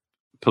to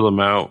pull him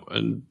out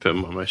and put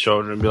him on my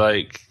shoulder and be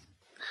like,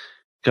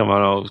 "Come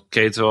on, old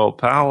Kato, old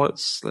pal,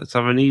 let's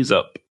have an ease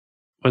up.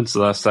 When's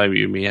the last time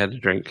you and me had a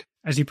drink?"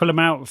 As you pull him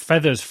out,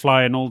 feathers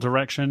fly in all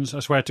directions. I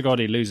swear to God,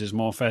 he loses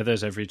more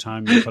feathers every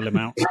time you pull him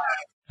out.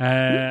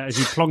 As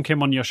you plonk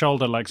him on your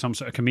shoulder like some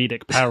sort of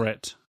comedic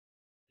parrot,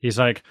 he's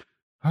like,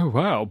 "Oh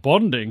wow,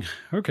 bonding.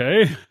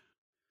 Okay.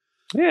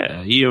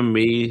 Yeah, you and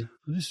me.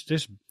 This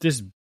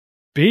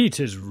beat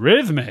is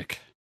rhythmic.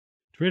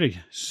 It really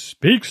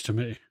speaks to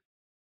me."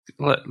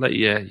 Let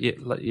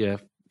your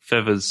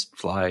feathers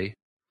fly.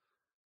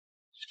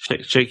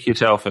 Shake your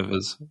tail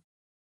feathers.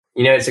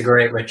 It's a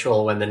great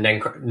ritual when the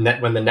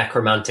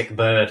necromantic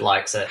bird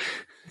likes it.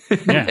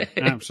 Yeah,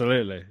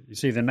 absolutely. You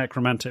see the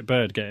necromantic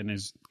bird getting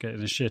his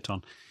shit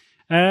on.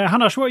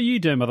 Hanosh, what are you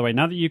doing, by the way?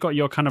 Now that you've got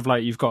your kind of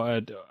like, you've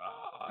got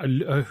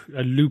a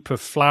loop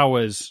of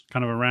flowers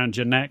kind of around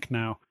your neck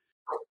now.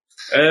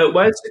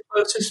 Where's the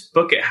closest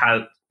bucket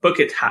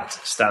hat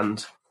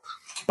stand?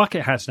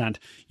 Bucket hat stand.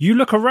 You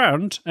look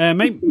around.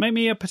 Make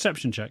me a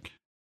perception check.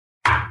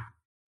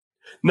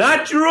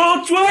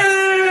 Natural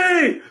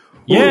 20!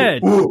 Yeah,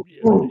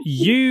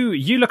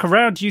 you look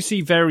around, you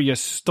see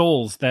various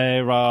stalls.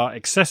 There are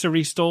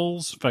accessory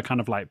stalls for kind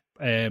of like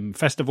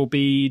festival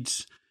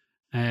beads,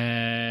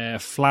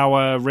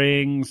 flower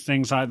rings,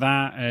 things like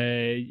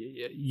that.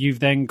 You've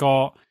then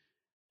got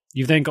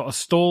a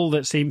stall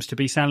that seems to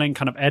be selling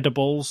kind of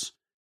edibles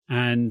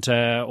and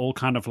all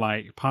kind of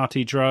like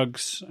party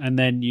drugs. And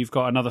then you've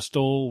got another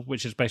stall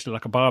which is basically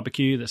like a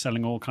barbecue that's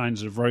selling all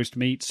kinds of roast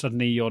meat.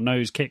 Suddenly your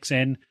nose kicks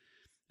in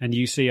and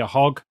you see a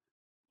hog.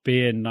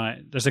 Being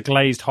like, there's a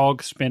glazed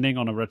hog spinning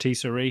on a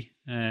rotisserie.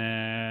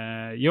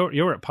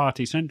 You're at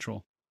Party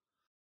Central.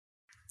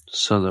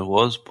 So there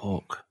was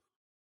pork.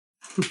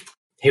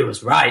 He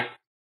was right.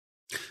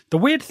 The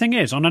weird thing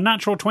is, on a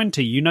natural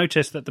 20, you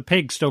notice that the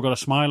pig's still got a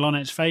smile on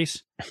its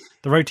face.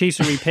 The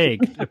rotisserie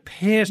pig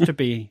appears to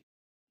be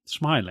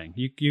smiling.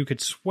 You could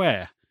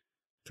swear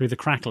through the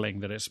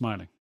crackling that it's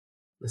smiling.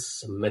 This is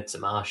some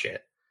midsummer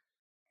shit.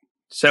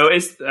 So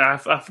is there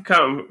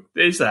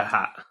a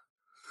hat?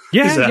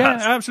 Yeah,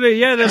 absolutely.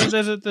 Yeah, there's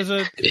an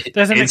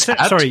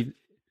exception. Sorry,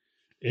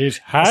 is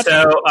hat?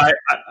 So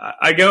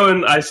I go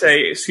and I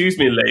say, "Excuse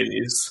me,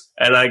 ladies,"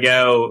 and I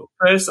go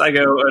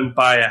and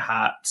buy a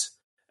hat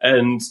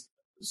and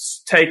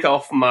take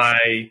off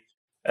my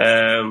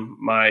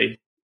my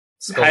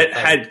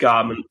head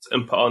garment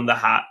and put on the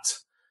hat,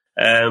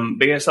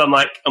 Because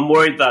I'm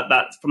worried that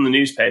that's from the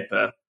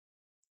newspaper.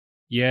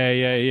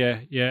 Yeah.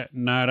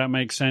 No, that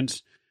makes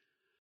sense.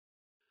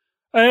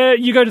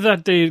 You go to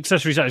the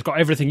accessory site. It's got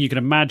everything you can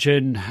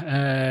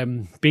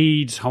imagine: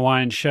 beads,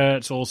 Hawaiian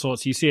shirts, all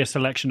sorts. You see a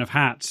selection of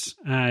hats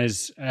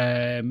as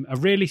a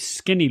really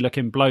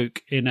skinny-looking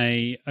bloke in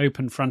a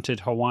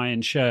open-fronted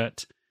Hawaiian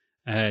shirt,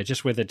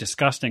 just with a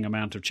disgusting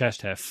amount of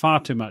chest hair,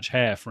 far too much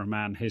hair for a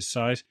man his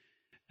size.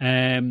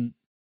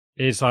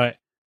 Is like,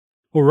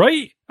 all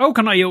right, how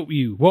can I help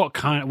you?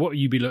 What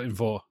you be looking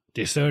for?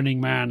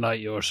 Discerning man like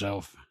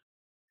yourself.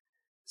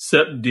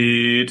 Sup,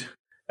 dude?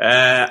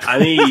 I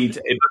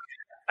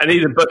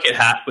need a bucket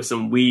hat with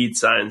some weed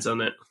signs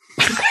on it.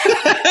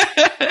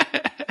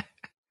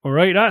 All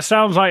right, that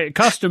sounds like a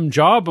custom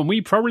job, and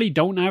we probably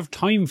don't have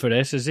time for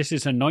this, as this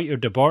is a night of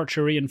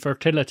debauchery and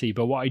fertility.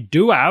 But what I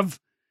do have,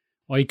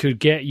 I could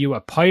get you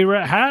a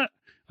pirate hat.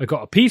 I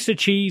got a piece of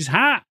cheese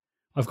hat.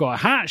 I've got a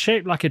hat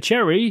shaped like a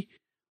cherry.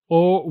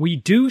 Or we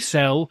do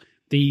sell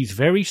these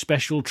very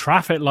special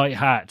traffic light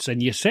hats,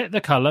 and you set the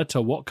colour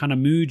to what kind of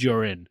mood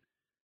you're in.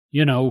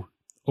 You know,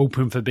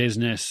 open for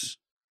business.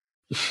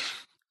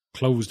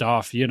 Closed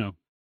off, you know.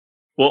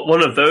 Well,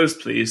 one of those,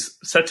 please.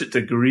 Set it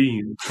to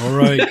green. All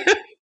right.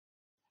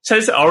 Set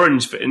it to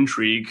orange for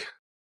intrigue.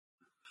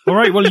 All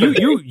right, well,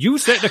 you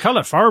set the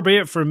colour. Far be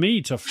it from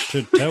me to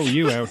tell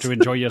you how to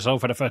enjoy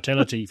yourself at a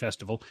fertility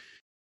festival.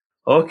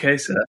 Okay,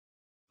 sir.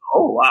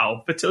 Oh,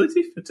 wow.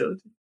 Fertility?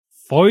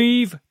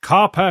 5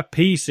 copper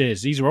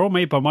pieces. These are all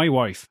made by my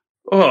wife.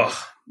 Oh,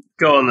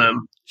 go on then.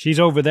 She's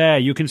over there.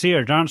 You can see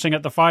her dancing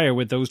at the fire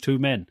with those 2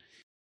 men.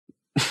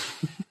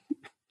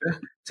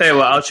 Tell you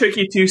what, I'll trick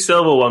you 2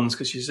 silver ones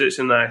because she's such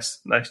a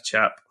nice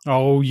chap.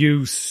 Oh,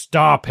 you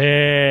stop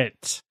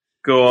it.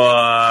 Go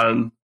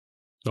on.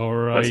 All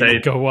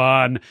right, go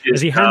on.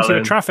 As he hands you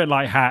a traffic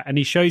light hat and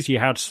he shows you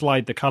how to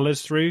slide the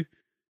colours through.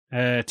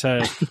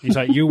 He's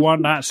like, you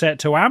want that set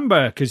to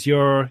amber because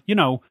you're,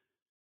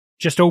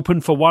 just open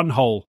for one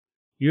hole.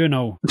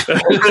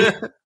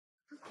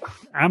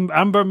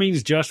 Amber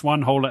means just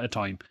one hole at a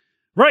time.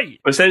 Right.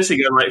 We're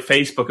essentially going like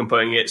Facebook and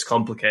putting it's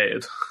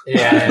complicated.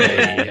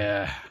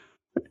 Yeah.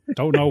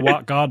 Don't know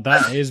what god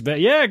that is,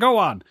 but yeah, go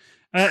on.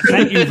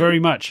 Thank you very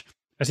much.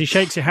 As he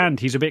shakes your hand,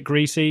 he's a bit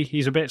greasy,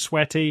 he's a bit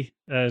sweaty,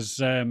 as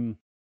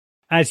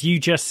you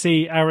just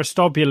see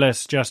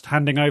Aristobulus just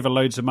handing over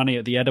loads of money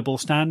at the edible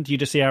stand. You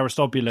just see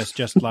Aristobulus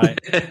just like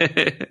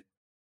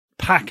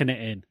packing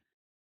it in.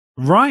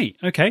 Right,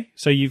 okay.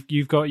 So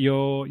you've got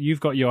your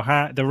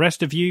hat. The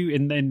rest of you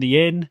in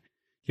the inn,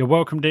 you're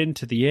welcomed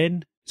into the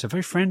inn. It's a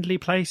very friendly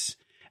place.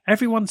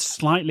 Everyone's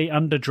slightly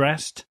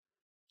underdressed.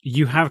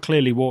 You have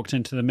clearly walked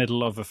into the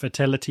middle of a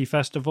fertility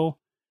festival.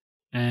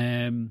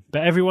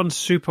 But everyone's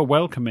super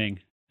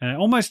welcoming.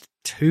 Almost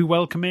too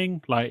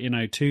welcoming,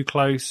 like, too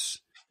close,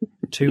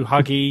 too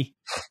huggy.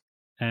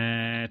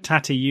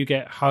 Tatty, you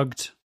get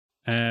hugged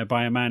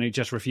by a man who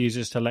just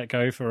refuses to let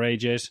go for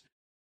ages.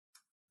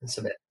 It's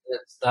a bit.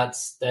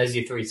 There's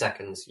your 3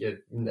 seconds.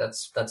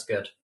 That's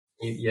good.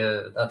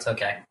 That's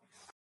okay.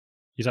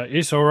 He's like,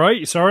 it's all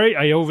right. Sorry,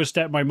 I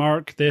overstepped my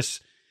mark.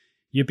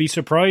 You'd be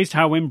surprised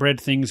how inbred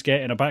things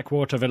get in a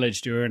backwater village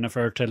during a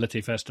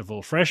fertility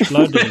festival. Fresh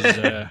blood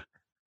is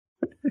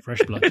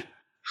fresh blood.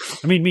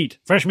 I mean meat.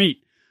 Fresh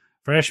meat.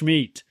 Fresh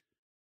meat.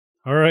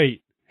 All right.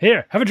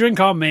 Here, have a drink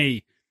on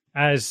me.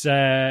 As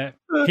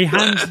he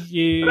hands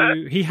you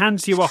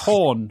a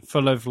horn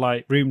full of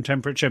like room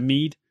temperature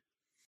mead.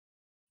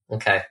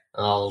 Okay,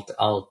 I'll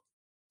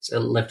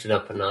lift it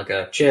up and I'll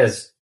go,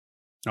 cheers.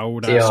 Oh,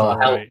 that's all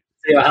right.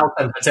 To your health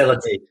and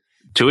fertility.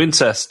 To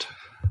incest.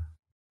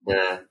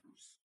 Yeah.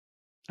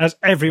 As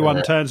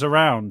everyone turns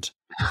around,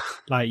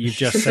 like you've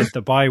just said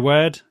the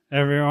byword,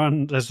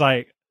 everyone, there's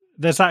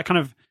that kind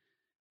of,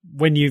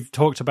 when you've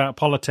talked about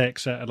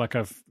politics at like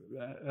a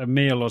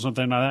meal or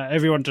something like that,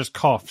 everyone just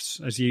coughs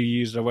as you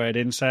use the word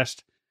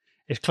incest.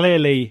 It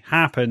clearly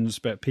happens,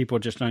 but people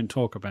just don't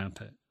talk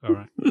about it. All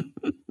right.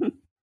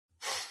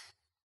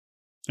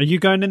 Are you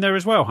going in there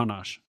as well,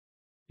 Hanash?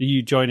 Are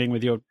you joining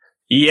with your...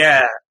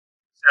 Yeah.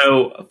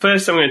 So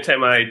first I'm going to take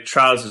my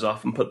trousers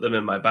off and put them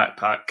in my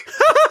backpack.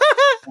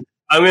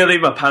 I'm going to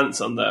leave my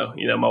pants on, though.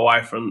 My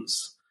Y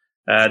fronts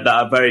that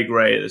are very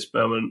grey at this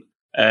moment.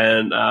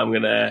 And I'm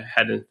going to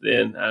head into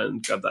the inn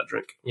and grab that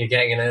drink. You're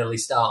getting an early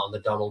start on the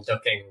Donald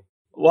Ducking.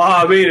 Well,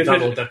 I mean,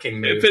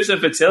 if it's a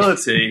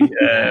fertility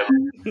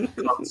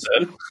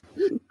concert.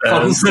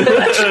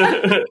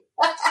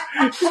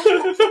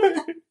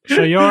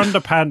 So your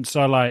underpants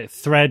are like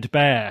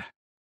threadbare.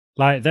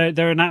 Like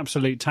they're in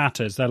absolute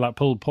tatters. They're like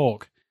pulled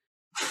pork.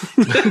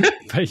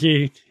 But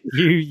you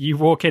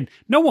walk in.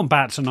 No one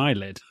bats an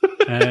eyelid.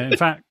 In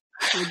fact,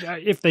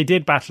 if they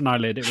did bat an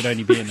eyelid, it would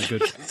only be in the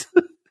good.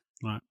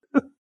 Right.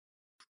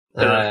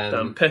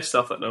 I'm pissed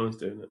off that no one's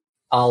doing it.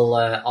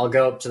 I'll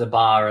go up to the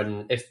bar,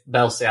 and if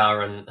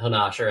Belsiar and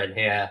Hanash are in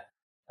here,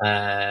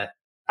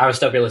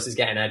 Aristobulus is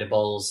getting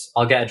edibles.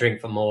 I'll get a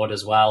drink for Maud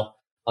as well.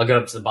 I'll go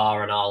up to the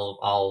bar and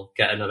I'll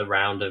get another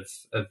round of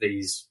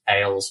these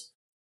ales.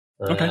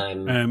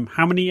 Okay.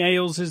 How many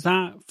ales is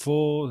that?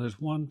 4. There's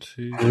 1,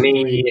 2,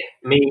 3.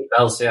 Me,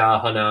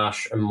 Belsiar,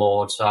 Hanash, and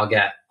Maud. So I'll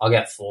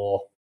get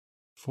 4.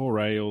 4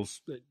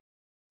 ales.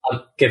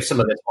 I'll give some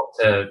of this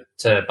one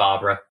to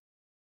Barbara.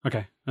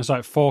 Okay, that's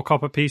like 4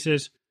 copper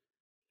pieces.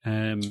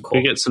 Cool.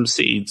 We get some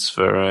seeds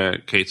for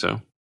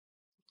Kato.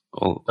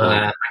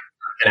 I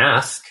can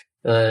ask.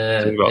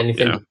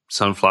 Anything?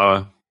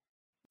 Sunflower.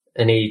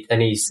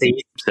 Any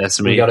seeds?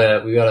 Sesame. We got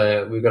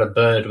a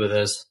bird with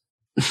us.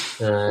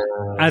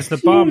 As the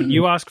barman,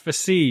 you ask for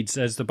seeds.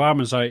 As the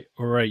barman's like,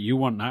 "All right, you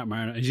want that,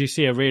 man?" As you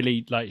see a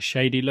really like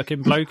shady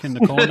looking bloke in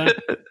the corner,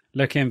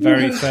 looking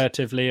very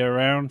furtively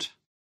around.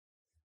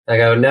 I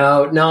go,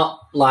 no, not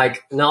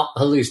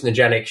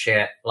hallucinogenic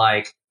shit,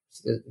 like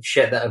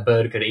shit that a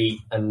bird could eat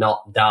and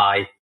not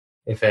die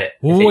if it.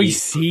 I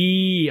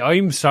see.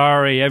 I'm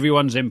sorry,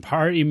 everyone's in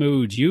party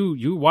mood.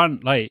 You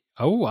want like,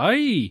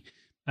 aye.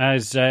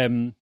 As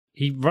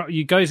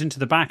he goes into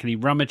the back and he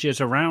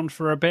rummages around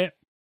for a bit.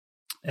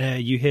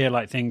 You hear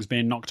like things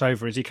being knocked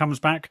over as he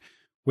comes back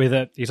with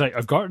he's like,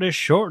 I've got this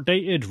short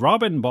dated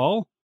robin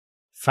ball,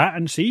 fat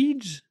and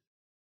seeds.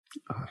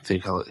 I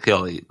think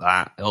he'll eat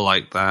that. He'll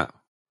like that.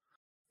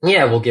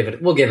 Yeah, we'll give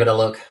it a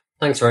look.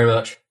 Thanks very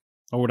much.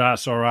 Oh,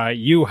 that's all right.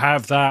 You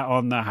have that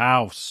on the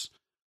house.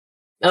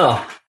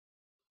 Oh.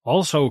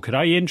 Also, could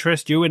I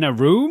interest you in a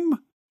room?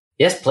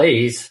 Yes,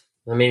 please.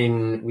 I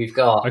mean,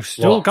 I've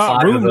still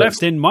got room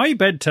left in my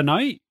bed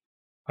tonight.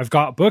 I've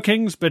got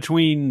bookings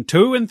between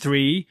 2 and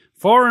 3,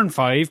 4 and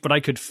 5, but I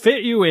could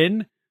fit you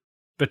in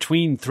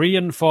between 3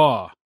 and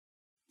 4.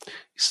 You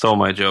stole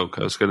my joke.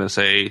 I was going to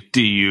say,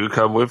 do you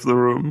come with the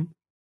room?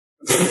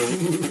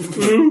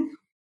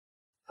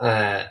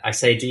 I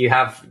say, do you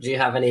have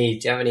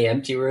any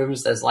empty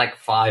rooms? There's like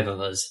 5 of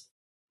us.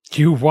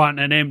 You want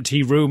an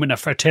empty room in a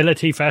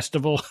fertility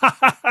festival?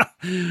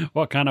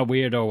 What kind of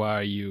weirdo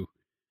are you?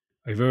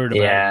 I've heard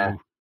about you.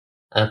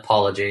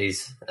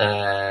 Apologies.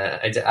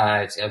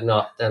 I'm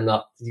not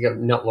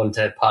one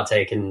to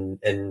partake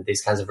in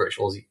these kinds of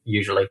rituals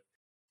usually.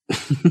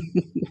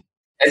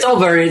 It's all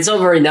very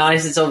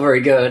nice. It's all very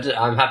good.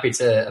 I'm happy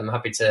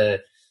to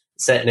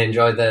sit and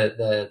enjoy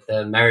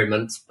the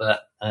merriment,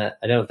 but I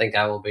don't think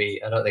I will be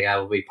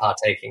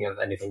partaking of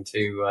anything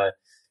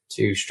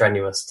too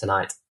strenuous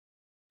tonight.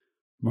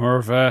 More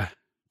of a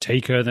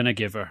taker than a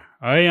giver.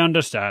 I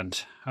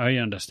understand.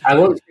 I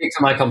won't speak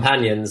for my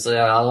companions.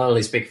 I'll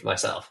only speak for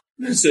myself.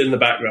 Sit in the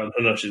background.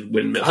 Hanash is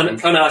windmill.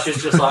 Hanash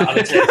is just like on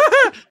a tip.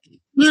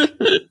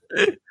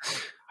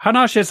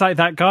 Hanash is like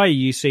that guy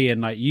you see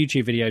in like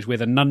YouTube videos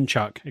with a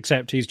nunchuck,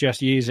 except he's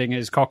just using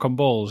his cock and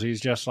balls.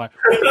 He's just like.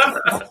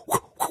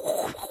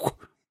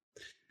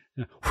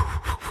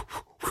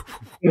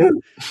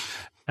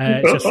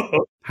 It's just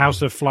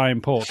House of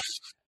Flying Pork.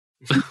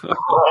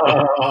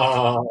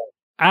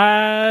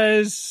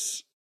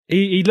 As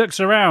he looks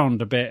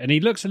around a bit, and he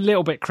looks a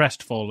little bit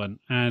crestfallen,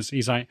 as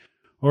he's like,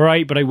 all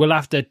right, but I will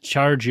have to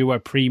charge you a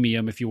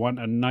premium if you want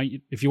a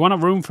night. If you want a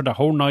room for the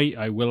whole night,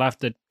 I will have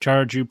to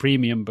charge you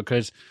premium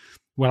because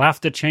we'll have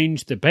to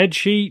change the bed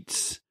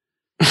sheets,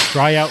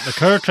 dry out the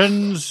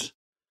curtains.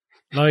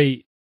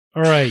 Like,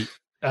 all right.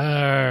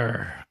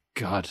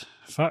 God,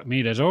 fuck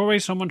me. There's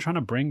always someone trying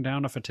to bring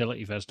down a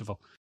fertility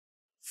festival.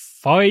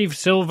 5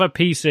 silver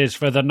pieces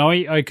for the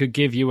night. I could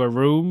give you a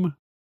room.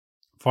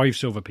 5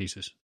 silver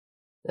pieces.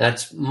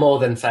 That's more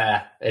than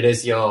fair. It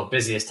is your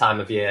busiest time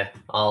of year.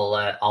 I'll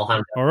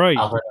hand. All right.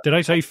 Did I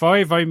say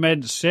 5? I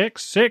meant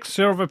 6. 6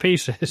 silver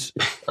pieces.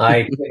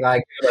 I give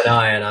an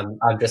eye, and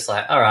I'm just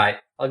like, all right.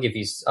 I'll give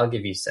you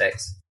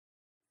 6.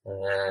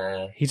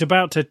 He's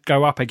about to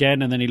go up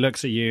again, and then he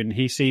looks at you, and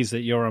he sees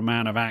that you're a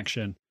man of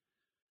action.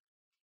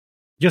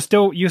 You're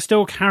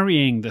still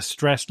carrying the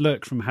stressed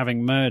look from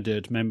having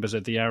murdered members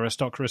of the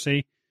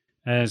aristocracy,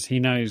 as he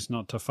knows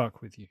not to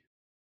fuck with you.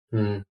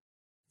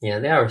 Yeah,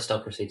 the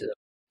aristocracy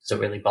doesn't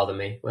really bother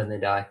me when they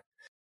die.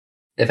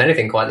 If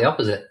anything, quite the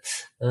opposite.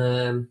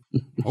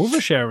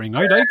 Oversharing,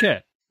 I like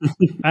it.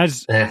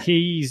 As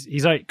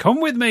he's like,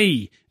 come with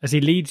me, as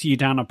he leads you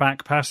down a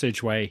back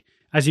passageway.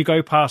 As you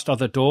go past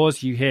other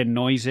doors, you hear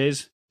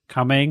noises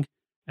coming.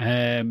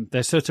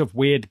 There's sort of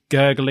weird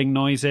gurgling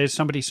noises.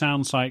 Somebody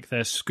sounds like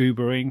they're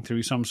scubaing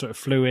through some sort of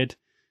fluid.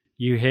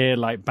 You hear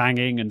like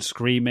banging and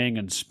screaming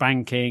and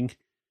spanking.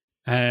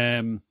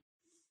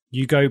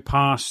 You go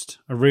past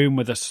a room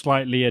with a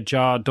slightly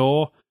ajar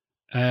door,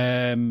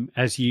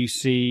 as you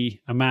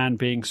see a man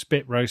being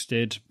spit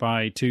roasted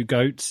by 2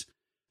 goats.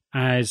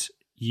 As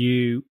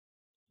you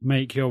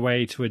make your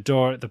way to a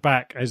door at the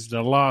back as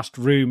the last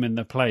room in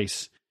the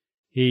place,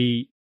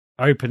 he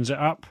opens it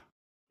up.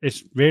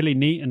 It's really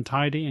neat and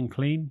tidy and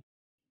clean.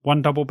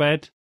 1 double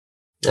bed.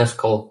 That's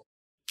cool.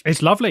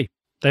 It's lovely.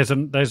 There's a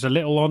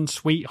little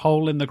ensuite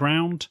hole in the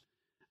ground.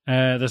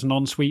 There's an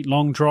ensuite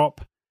long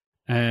drop.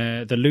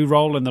 The loo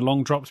roll and the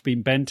long drop's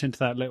been bent into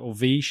that little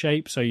V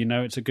shape, so you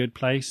know it's a good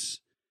place.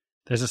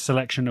 There's a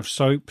selection of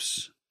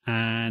soaps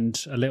and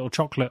a little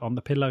chocolate on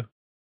the pillow.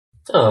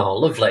 Oh,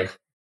 lovely.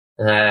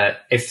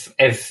 If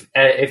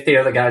the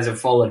other guys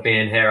have followed me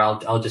in here,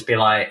 I'll just be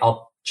like,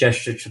 I'll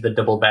gesture to the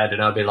double bed,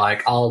 and I'll be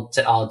like, I'll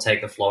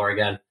take the floor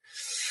again.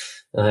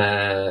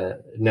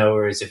 No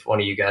worries if one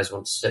of you guys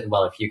wants to.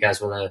 Well, if you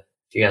guys want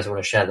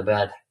to share the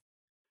bed.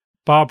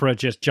 Barbara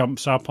just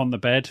jumps up on the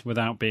bed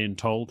without being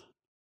told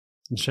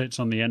and sits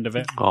on the end of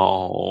it.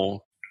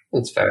 Oh,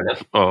 it's fair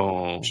enough.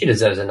 Oh, she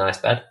deserves a nice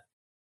bed.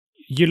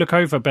 You look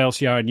over,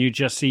 Belsiar, and you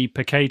just see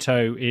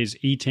Picato is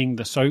eating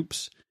the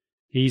soaps.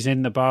 He's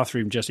in the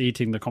bathroom just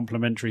eating the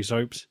complimentary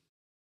soaps.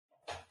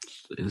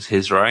 It's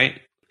his right.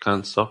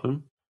 Can't stop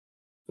him.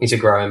 He's a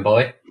growing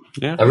boy.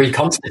 Yeah. A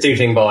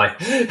reconstituting boy.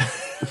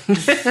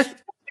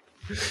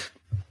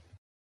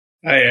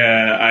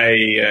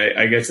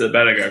 I get to the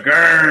bed, I go,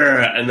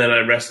 grrr, and then I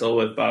wrestle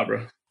with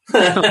Barbara.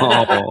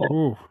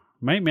 Ooh,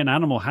 make me an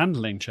animal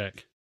handling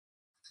check.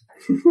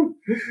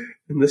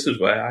 And this is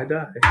where I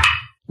die.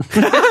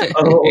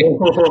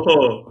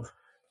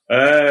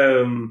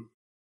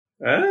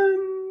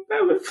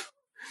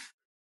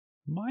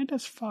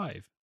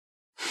 -5.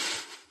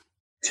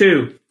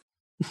 2.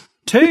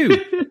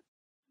 2.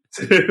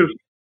 2.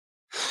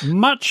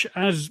 Much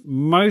as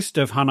most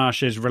of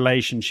Hanash's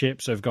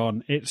relationships have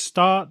gone, it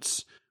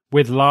starts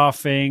with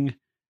laughing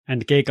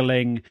and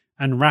giggling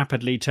and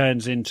rapidly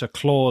turns into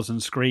claws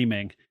and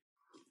screaming.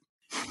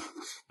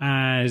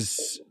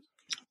 As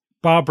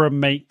Barbara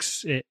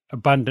makes it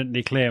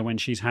abundantly clear when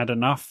she's had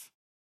enough,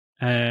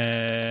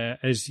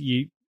 as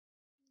you've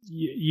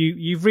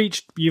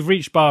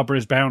reached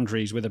Barbara's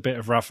boundaries with a bit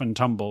of rough and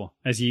tumble,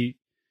 as you've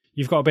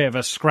got a bit of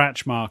a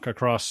scratch mark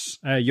across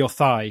your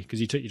thigh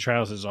because you took your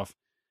trousers off.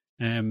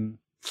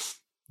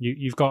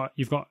 You've got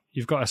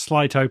a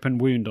slight open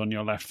wound on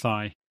your left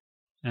thigh,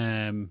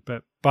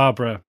 but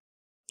Barbara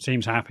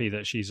seems happy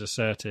that she's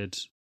asserted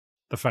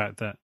the fact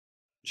that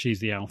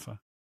she's the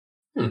alpha.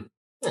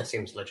 That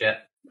seems legit.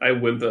 I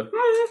whimper.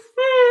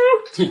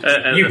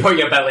 You put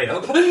your belly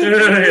up. I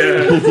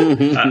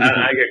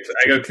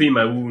go clean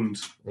my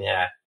wounds.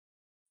 Yeah,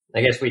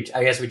 I guess we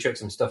chuck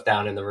some stuff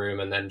down in the room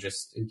and then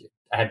just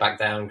head back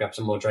down, grab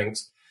some more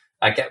drinks.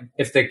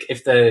 If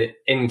the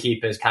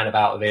innkeeper's kind of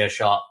out of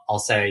earshot, I'll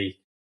say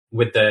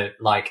with the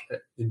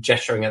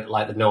gesturing at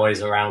the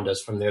noise around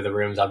us from the other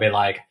rooms, I'll be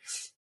like,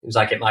 seems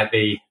like it might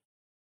be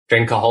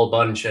drink a whole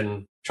bunch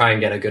and try and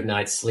get a good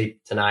night's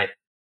sleep tonight,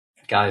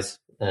 guys.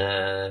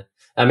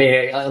 I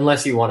mean,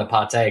 unless you want to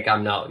partake,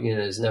 I'm not.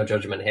 There's no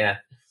judgment here.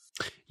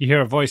 You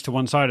hear a voice to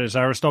one side as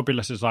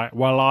Aristobulus is like,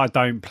 "Well, I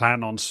don't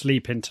plan on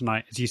sleeping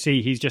tonight." As you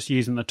see, he's just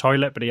using the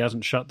toilet, but he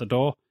hasn't shut the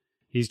door.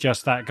 He's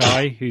just that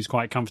guy who's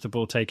quite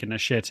comfortable taking a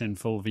shit in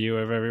full view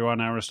of everyone.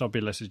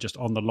 Aristobulus is just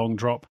on the long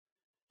drop,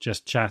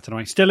 just chatting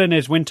away. Still in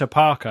his winter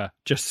parka,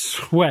 just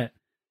sweat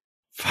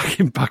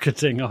fucking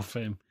bucketing off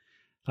him.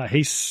 Like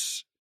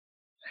he's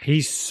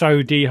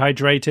so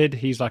dehydrated,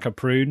 he's like a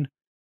prune.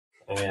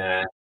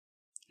 Yeah.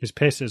 His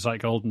piss is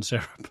like golden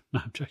syrup. No,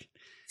 I'm joking.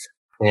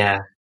 Yeah.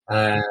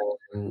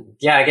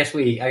 Yeah, I guess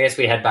we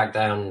head back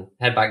down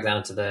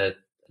to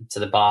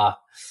the bar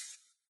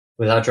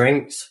with our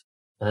drinks.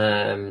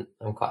 I'm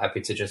quite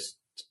happy to just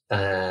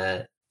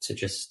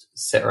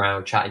sit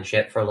around chatting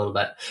shit for a little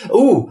bit.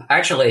 Ooh,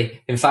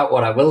 actually, in fact,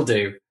 what I will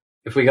do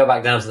if we go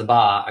back down to the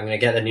bar, I'm going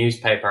to get the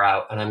newspaper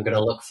out and I'm going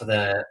to look for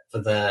the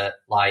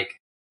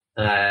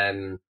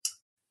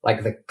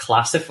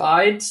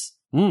classifieds.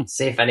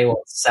 See if anyone's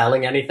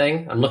selling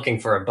anything. I'm looking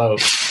for a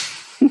boat.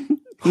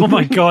 Oh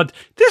my god,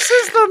 this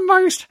is the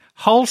most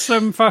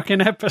wholesome fucking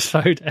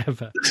episode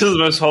ever. This is the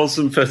most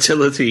wholesome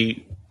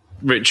fertility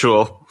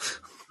ritual.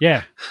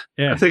 Yeah.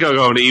 I think I'll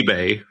go on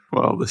eBay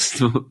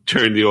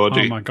during the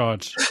orgy. Oh my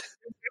god.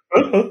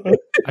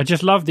 I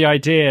just love the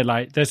idea,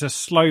 there's a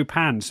slow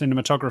pan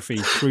cinematography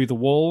through the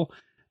wall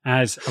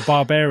as a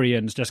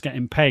barbarian's just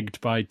getting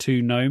pegged by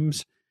two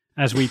gnomes.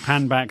 As we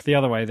pan back the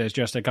other way, there's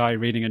just a guy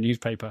reading a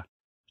newspaper.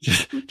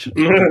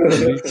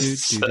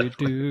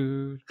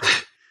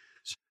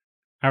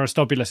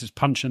 Aristobulus is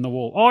punching the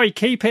wall. Oi,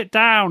 keep it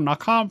down. I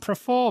can't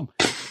perform.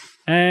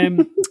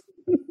 You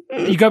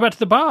go back to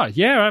the bar.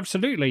 Yeah,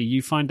 absolutely.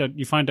 You find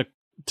a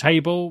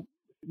table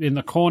in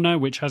the corner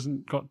which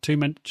hasn't got too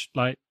much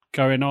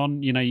going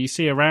on. You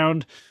see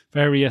around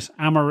various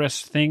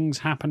amorous things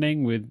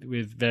happening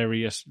with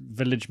various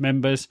village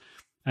members.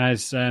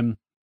 As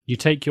you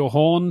take your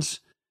horns,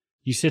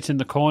 you sit in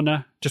the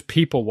corner, just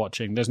people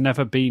watching. There's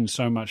never been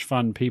so much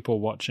fun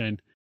people watching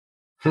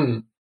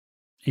in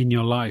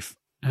your life.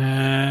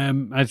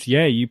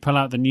 You pull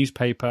out the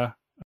newspaper,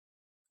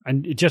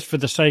 and just for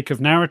the sake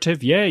of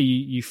narrative,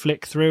 you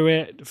flick through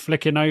it,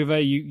 flicking over.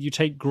 You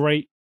take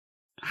great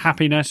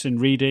happiness in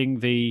reading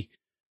the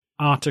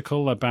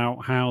article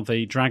about how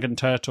the dragon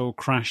turtle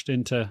crashed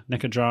into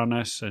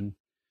Nicodranus, and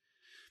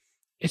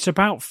it's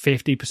about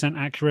 50%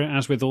 accurate,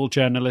 as with all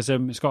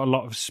journalism. It's got a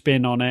lot of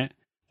spin on it.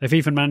 They've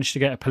even managed to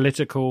get a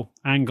political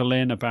angle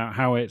in about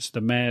how it's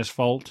the mayor's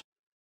fault,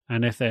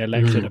 and if they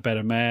elected a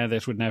better mayor,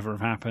 this would never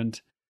have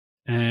happened.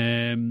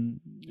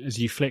 As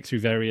you flick through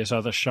various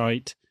other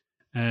shite,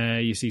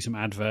 you see some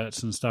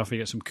adverts and stuff. You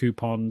get some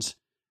coupons.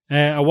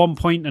 At one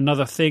point,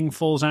 another thing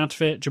falls out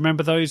of it. Do you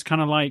remember those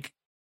kind of you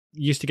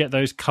used to get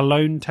those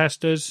cologne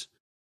testers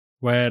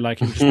where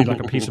like it would just be like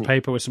a piece of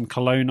paper with some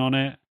cologne on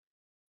it.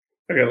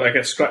 Okay, like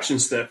a scratch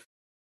and sniff.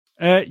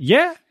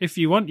 Yeah, if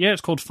you want. Yeah,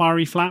 it's called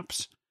Fiery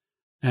Flaps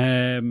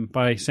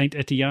by Saint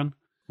Etienne.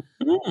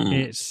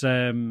 It's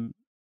I'll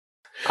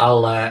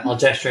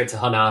gesture it to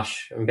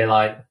Hanash and be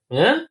like,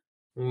 yeah,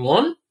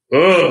 one.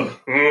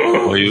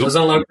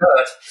 Doesn't look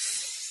good.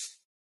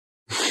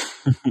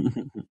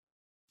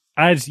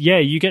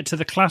 You get to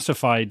the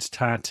classifieds,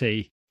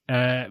 Tatty.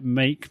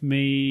 Make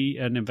me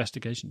an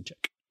investigation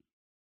check.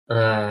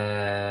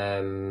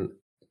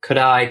 Could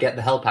I get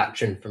the help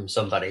action from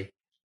somebody?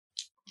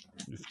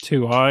 If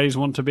two eyes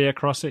want to be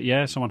across it,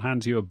 yeah. Someone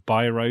hands you a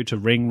biro to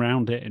ring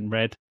round it in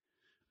red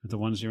with the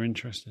ones you're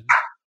interested in.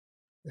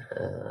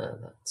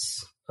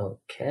 That's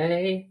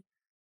okay.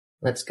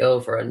 Let's go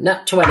for a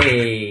nat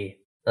 20.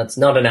 That's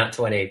not a nat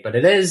 20, but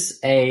it is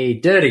a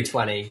dirty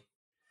 20.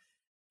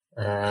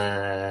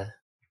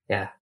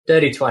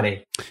 Dirty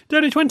 20.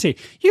 Dirty 20.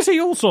 You see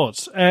all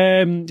sorts.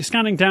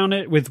 Scanning down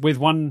it with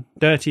one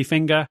dirty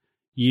finger,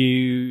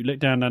 you look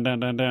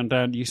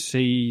down. You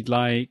see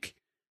like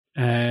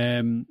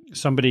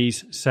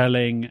somebody's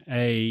selling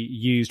a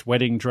used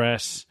wedding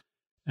dress.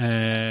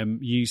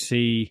 You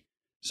see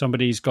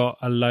somebody's got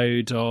a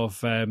load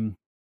of the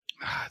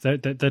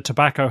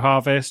tobacco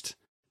harvest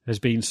has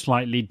been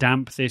slightly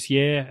damp this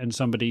year, and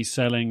somebody's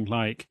selling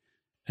like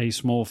a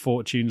small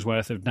fortune's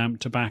worth of damp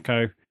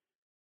tobacco.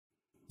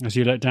 As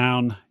you look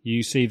down,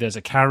 you see there's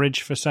a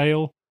carriage for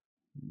sale.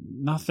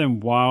 Nothing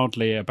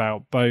wildly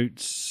about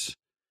boats.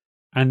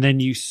 And then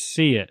you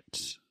see it.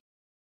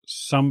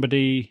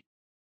 Somebody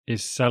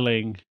is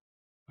selling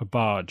a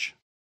barge.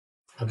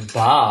 A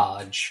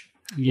barge?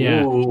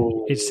 Yeah.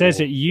 Ooh. It says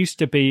it used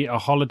to be a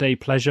holiday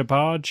pleasure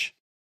barge,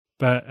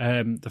 but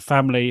the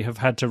family have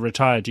had to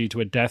retire due to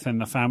a death in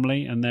the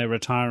family, and they're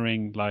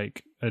retiring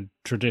like a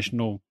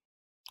traditional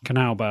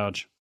canal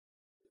barge.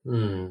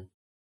 The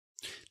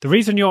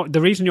reason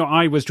your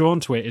eye was drawn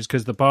to it is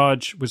because the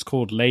barge was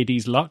called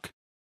Lady's Luck.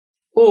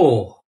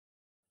 Oh,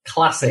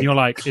 classic. And you're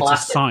like, classic.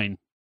 It's a sign.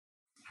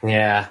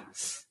 Yeah.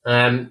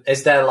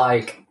 Is there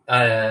like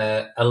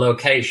a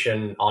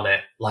location on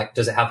it? Like,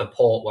 does it have a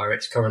port where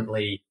it's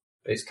currently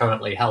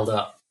held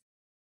up?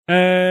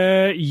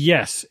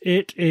 Yes,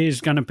 it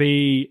is going to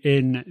be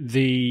in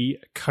the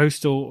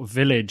coastal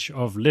village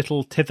of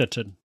Little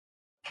Titherton.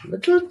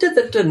 Little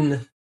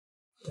Titherton.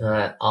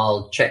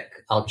 I'll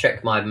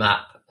check my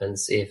map and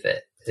see if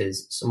it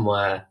is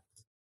somewhere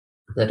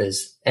that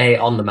is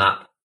on the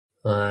map.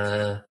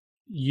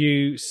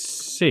 You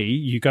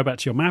go back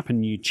to your map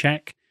and you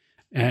check.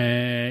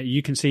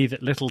 You can see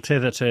that Little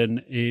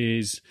Titherton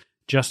is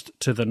just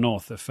to the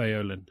north of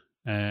Phaolin.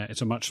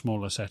 It's a much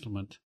smaller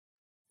settlement.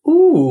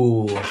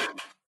 Ooh,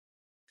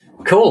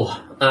 cool.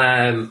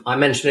 I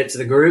mentioned it to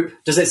the group.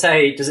 Does it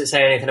say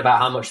anything about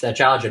how much they're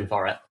charging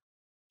for it?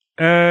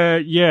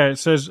 Yeah, it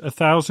says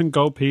 1,000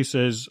 gold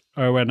pieces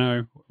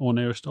ONO or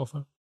nearest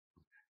offer.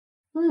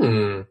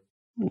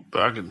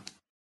 Bargain.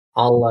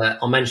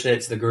 I'll mention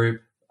it to the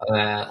group.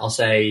 I'll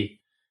say,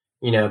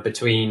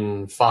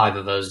 between 5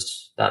 of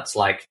us, that's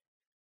like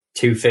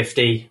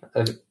 250.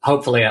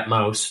 Hopefully, at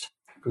most,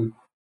 we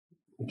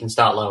can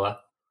start lower.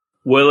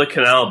 Will a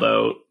canal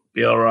boat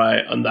be all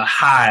right on the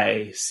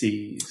high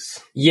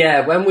seas?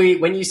 Yeah.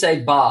 When you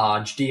say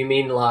barge, do you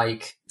mean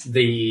like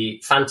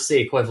the fantasy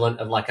equivalent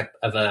of like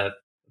a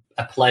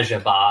pleasure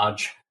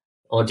barge,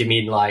 or do you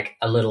mean like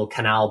a little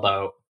canal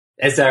boat?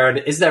 Is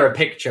there a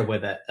picture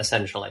with it,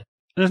 essentially?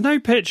 There's no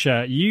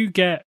picture. You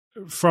get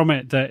from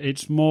it that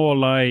it's more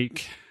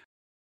like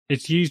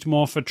it's used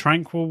more for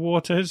tranquil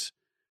waters,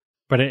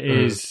 but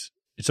it's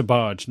a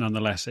barge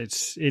nonetheless.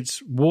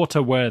 It's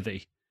water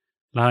worthy,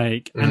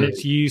 and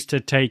it's used to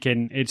take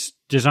in. It's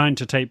designed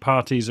to take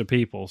parties of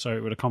people, so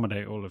it would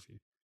accommodate all of you.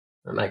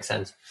 That makes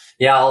sense.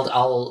 Yeah,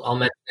 I'll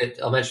mention it.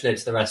 I'll mention it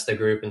to the rest of the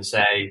group and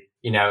say,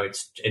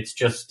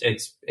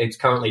 it's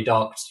currently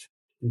docked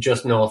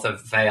just north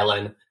of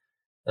Phaolin.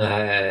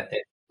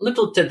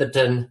 Little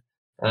Titherton,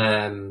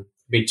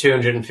 be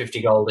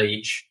 250 gold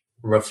each,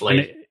 roughly.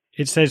 And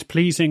it says,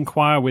 please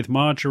inquire with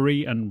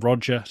Marjorie and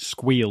Roger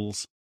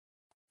Squeals.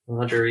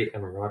 Marjorie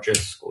and Roger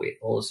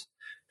Squeals.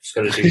 Just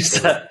got to do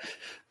Is that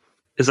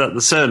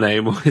the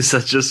surname, or is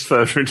that just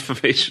further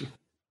information?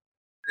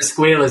 The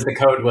squeal is the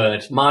code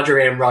word.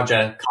 Marjorie and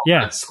Roger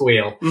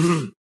squeal.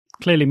 Mm-hmm.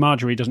 Clearly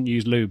Marjorie doesn't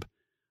use lube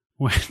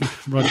when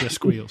Roger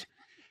squeals.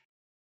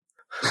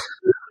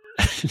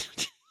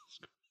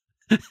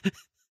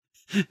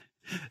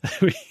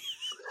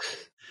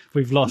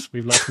 We've lost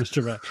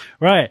Mr. Ray.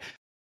 Right.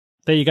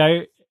 There you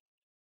go.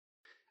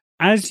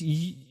 As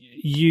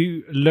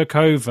you look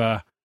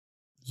over,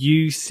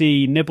 you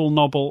see Nibble,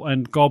 Nobble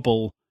and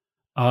Gobble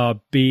are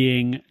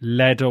being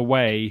led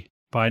away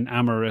by an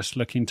amorous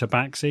looking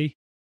tabaxi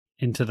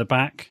into the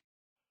back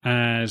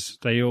as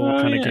they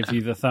all kind of give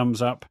you the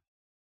thumbs up.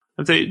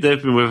 They've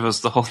been with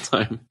us the whole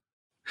time.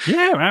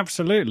 Yeah,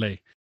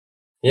 absolutely.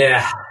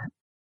 Yeah.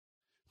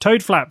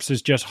 Toad Flaps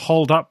is just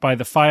holed up by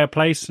the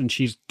fireplace and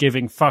she's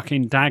giving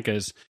fucking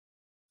daggers.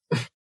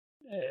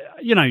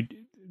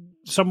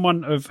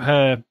 Someone of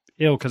her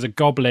ill because a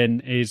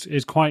goblin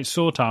is quite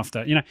sought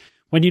after. You know,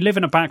 when you live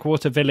in a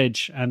backwater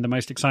village and the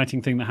most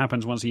exciting thing that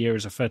happens once a year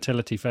is a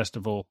fertility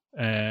festival,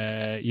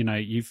 you know,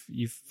 you've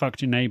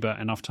fucked your neighbor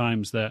enough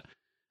times that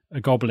a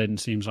goblin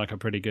seems like a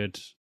pretty good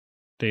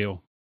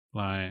deal.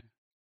 Like,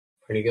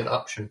 pretty good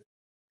option.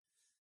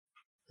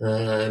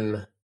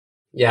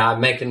 Yeah, I'd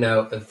make a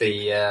note of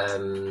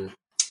the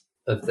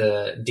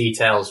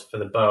details for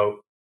the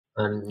boat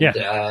and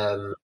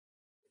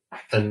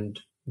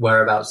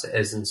whereabouts it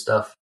is and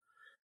stuff.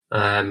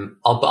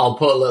 I'll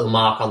put a little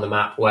mark on the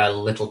map where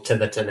Little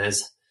Tiverton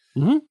is.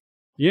 Mm-hmm.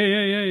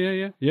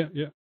 Yeah.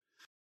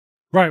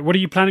 Right, what are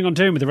you planning on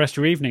doing with the rest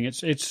of your evening?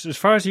 It's as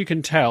far as you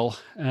can tell,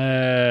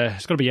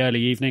 it's got to be early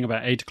evening,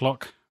 about 8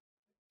 o'clock,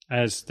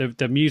 as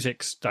the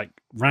music's like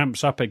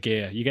ramps up a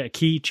gear. You get a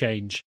key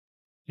change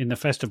in the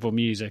festival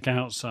music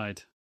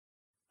outside.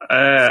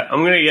 I'm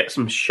going to get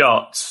some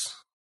shots,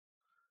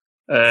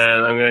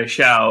 and I'm going to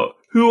shout,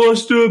 "Who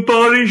wants to do a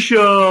body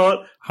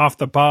shot?" Half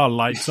the bar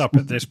lights up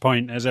at this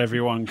point as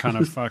everyone kind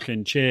of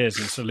fucking cheers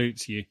and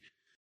salutes you.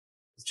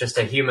 It's just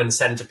a human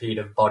centipede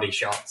of body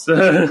shots.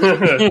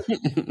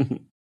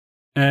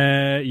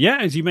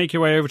 As you make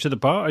your way over to the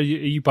bar, are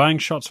you buying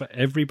shots for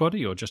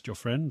everybody or just your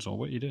friends, or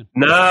what are you doing?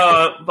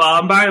 No, but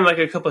I'm buying like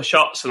a couple of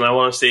shots, and I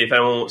want to see if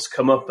anyone wants to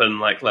come up and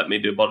like let me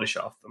do a body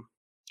shot of them.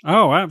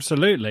 Oh,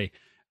 absolutely.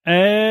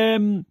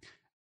 As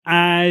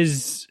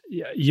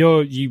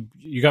you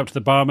go up to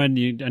the barman,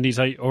 and he's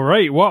like, "All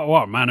right,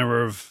 what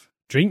manner of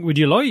drink would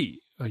you like?"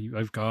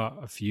 I've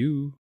got a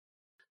few.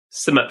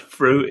 Something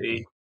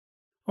fruity.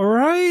 All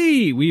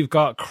right, we've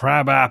got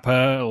crab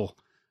apple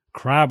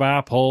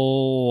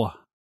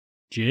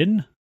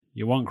gin.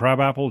 You want crab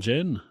apple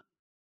gin?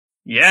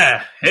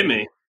 Yeah, hit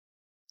me.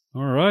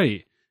 All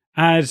right.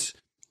 As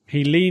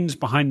he leans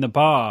behind the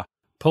bar,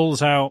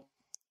 pulls out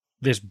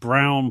this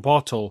brown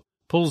bottle,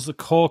 pulls the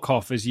cork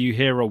off as you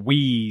hear a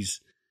wheeze,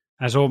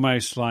 as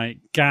almost like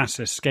gas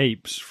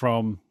escapes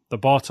from the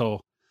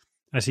bottle,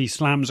 as he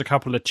slams a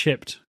couple of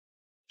chipped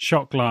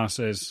shot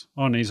glasses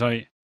on. He's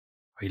like,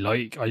 I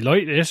like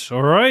this.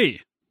 All right.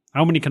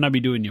 How many can I be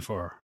doing you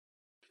for?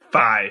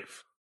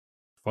 5.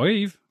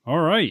 5? All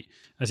right.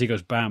 As he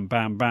goes bam,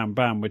 bam, bam,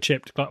 bam with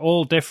chipped,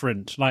 all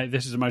different. Like,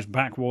 this is the most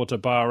backwater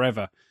bar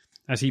ever.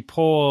 As he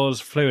pours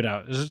fluid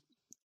out, there's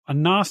a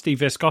nasty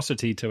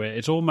viscosity to it.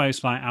 It's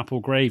almost like apple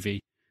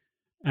gravy.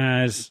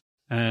 As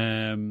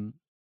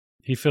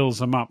he fills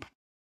them up.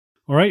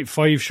 All right,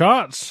 5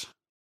 shots.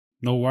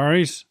 No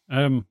worries.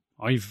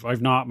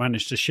 I've not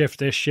managed to shift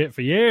this shit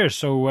for years,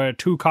 so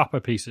 2 copper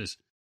pieces.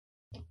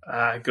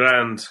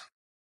 Grand.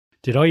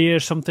 Did I hear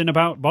something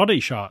about body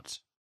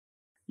shots?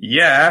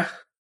 Yeah.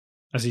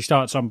 As he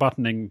starts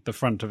unbuttoning the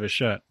front of his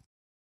shirt.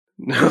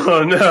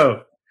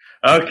 No.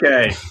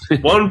 Okay.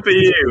 1 for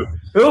you.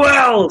 Who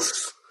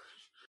else?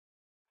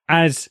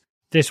 As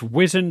this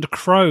wizened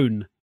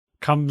crone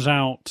comes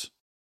out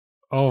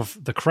of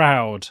the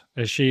crowd,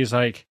 as she's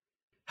like,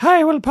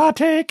 I will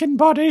partake in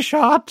body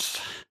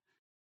shots.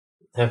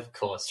 Of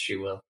course she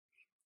will.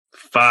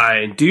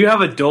 Fine. Do you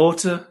have a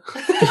daughter?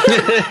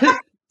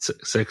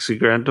 Sexy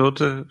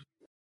granddaughter?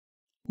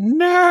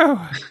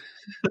 No.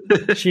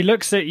 She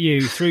looks at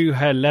you through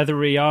her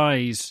leathery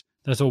eyes.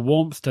 There's a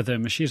warmth to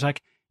them. She's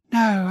like,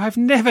 no, I've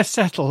never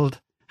settled.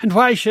 And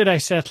why should I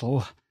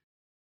settle?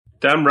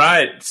 Damn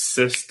right,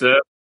 sister.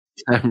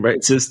 Damn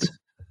right, sister.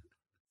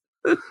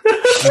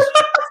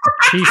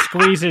 She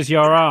squeezes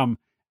your arm.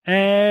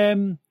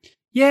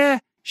 Yeah,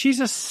 she's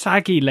a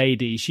saggy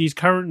lady. She's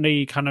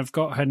currently kind of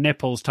got her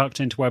nipples tucked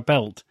into her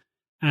belt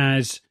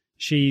as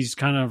she's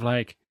kind of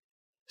like,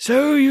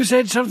 so you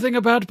said something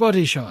about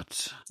body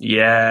shots?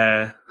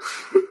 Yeah.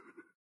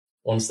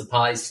 Once the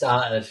party's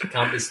started,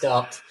 can't be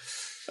stopped.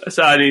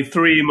 So I need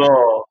 3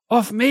 more.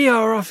 Off me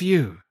or off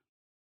you?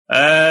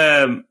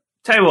 Tell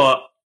you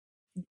what,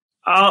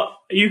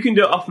 you can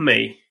do it off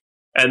me,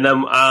 and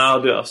then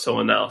I'll do it off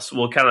someone else.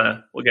 We'll get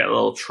a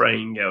little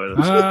train going.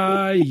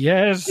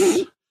 Yes.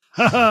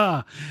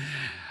 Oh,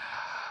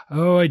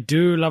 I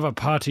do love a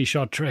party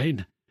shot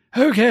train.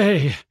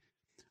 Okay,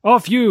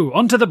 off you,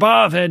 onto the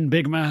bar then,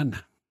 big man.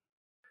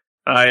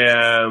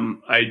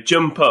 I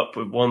jump up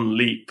with 1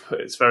 leap.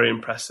 It's very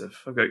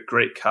impressive. I've got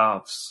great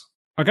calves.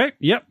 Okay,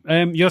 yep.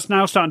 You're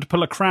now starting to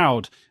pull a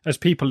crowd as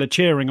people are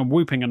cheering and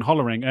whooping and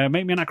hollering.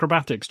 Make me an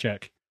acrobatics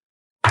check.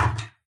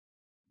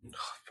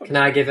 Can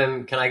I give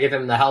him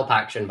the help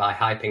action by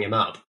hyping him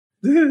up?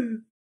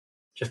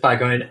 Just by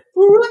going,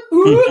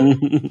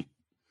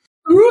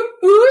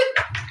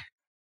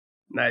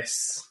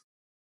 Nice.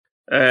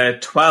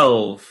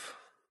 12.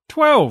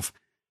 12.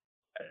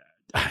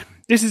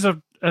 This is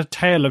a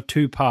tale of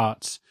 2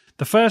 parts.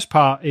 The first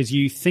part is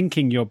you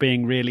thinking you're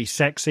being really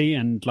sexy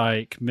and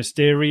like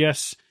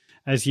mysterious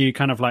as you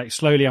kind of like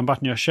slowly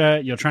unbutton your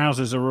shirt. Your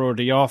trousers are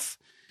already off.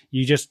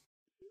 You just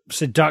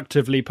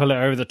seductively pull it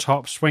over the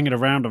top, swing it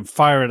around and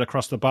fire it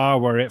across the bar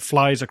where it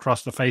flies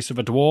across the face of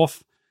a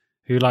dwarf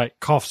who like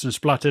coughs and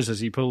splutters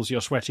as he pulls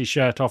your sweaty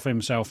shirt off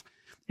himself.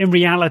 In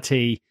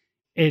reality,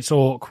 it's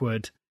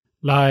awkward.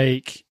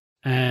 Like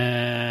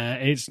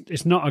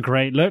It's not a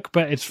great look,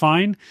 but it's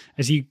fine.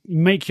 As you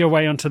make your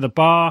way onto the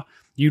bar,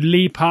 you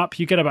leap up.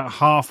 You get about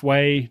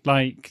halfway,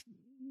 like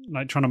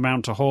trying to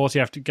mount a horse.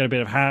 You have to get a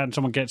bit of hand.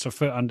 Someone gets a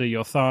foot under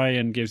your thigh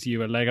and gives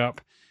you a leg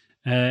up.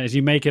 As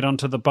you make it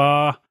onto the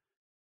bar,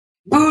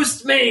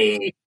 boost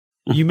me.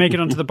 You make it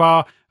onto the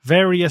bar.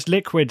 Various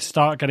liquids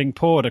start getting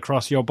poured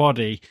across your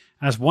body.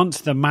 As once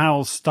the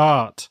mouths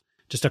start,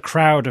 just a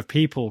crowd of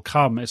people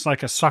come. It's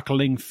like a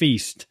suckling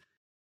feast.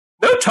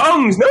 No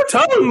tongues! No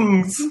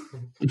tongues!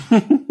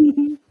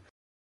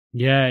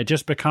 Yeah, it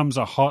just becomes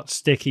a hot,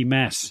 sticky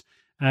mess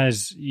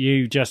as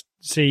you just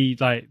see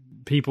like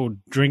people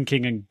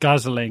drinking and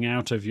guzzling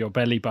out of your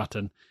belly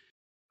button.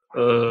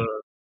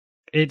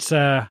 It's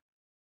a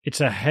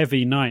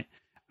heavy night.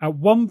 At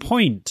one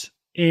point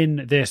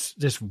in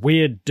this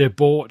weird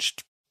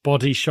debauched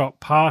body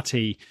shop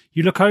party,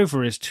 you look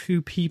over as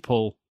two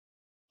people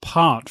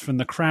part from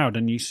the crowd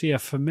and you see a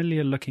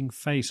familiar looking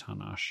face,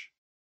 Hanash.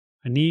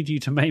 I need you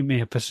to make me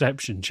a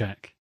perception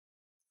check.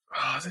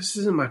 Oh, this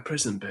isn't my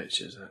prison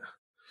bitch, is it?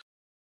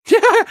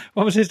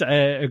 What was his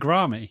name?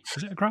 Agrami?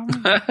 Is it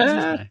Agrami? What was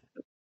his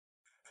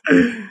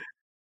name?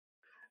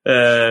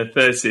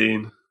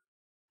 13.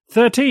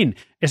 13.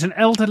 It's an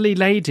elderly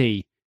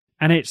lady,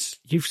 and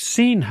you've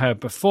seen her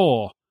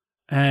before.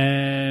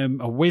 A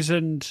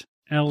wizened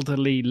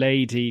elderly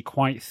lady,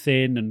 quite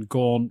thin and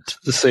gaunt.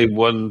 The same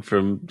one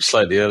from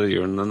slightly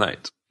earlier in the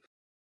night.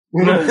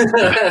 No,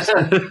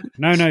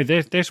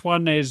 this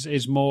one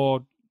is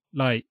more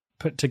like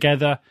put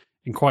together,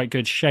 in quite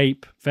good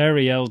shape,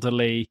 very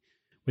elderly,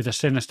 with a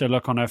sinister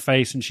look on her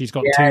face, and she's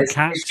got two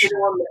cats. Is she the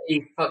one that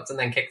he fucked and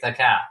then kicked her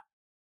cat?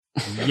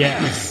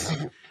 Yes.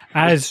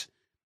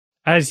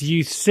 As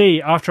you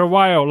see, after a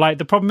while, like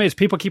the problem is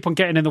people keep on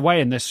getting in the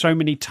way and there's so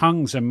many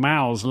tongues and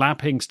mouths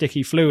lapping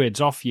sticky fluids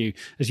off you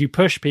as you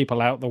push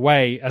people out the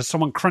way. As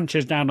someone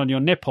crunches down on your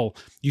nipple,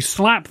 you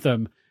slap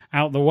them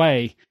out the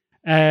way.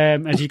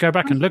 As you go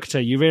back and look at her,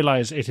 you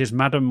realise it is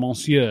Madame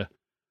Monsieur,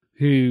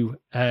 who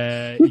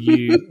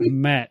you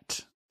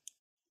met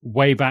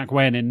way back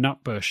when in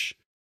Nutbush.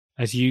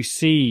 As you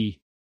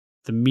see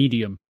the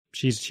medium,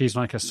 she's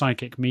like a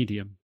psychic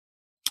medium,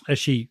 as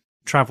she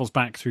travels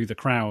back through the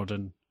crowd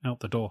and out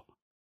the door.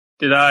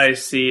 Did I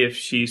see if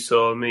she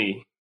saw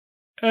me?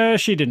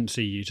 She didn't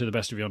see you, to the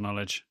best of your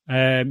knowledge.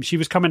 She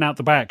was coming out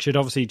the back. She'd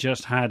obviously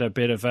just had a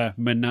bit of a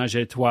ménage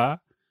à trois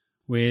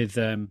with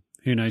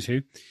who knows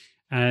who.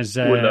 As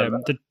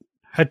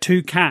her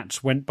two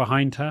cats went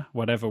behind her,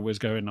 whatever was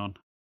going on,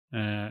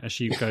 as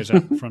she goes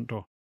out the front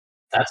door.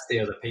 That's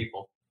the other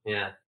people.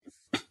 Yeah.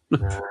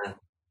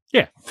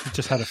 Yeah,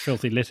 just had a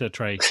filthy litter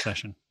tray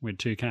session with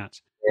two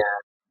cats.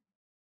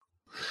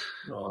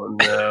 Yeah. Oh,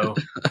 no.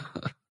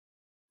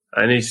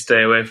 I need to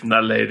stay away from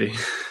that lady.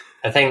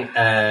 I think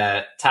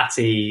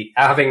Tati,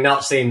 having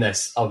not seen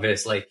this,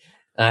 obviously,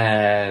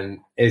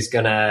 is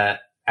going to,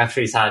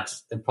 after he's had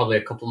probably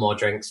a couple more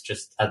drinks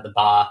just at the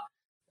bar,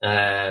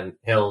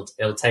 he'll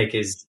take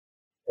his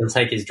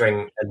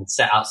drink and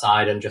sit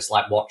outside and just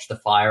like watch the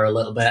fire a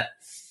little bit.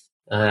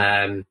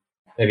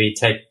 Maybe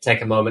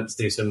take a moment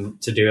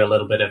to do a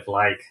little bit of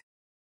like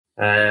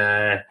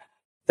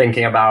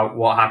thinking about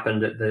what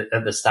happened at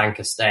the Stank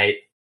estate.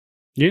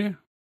 Yeah.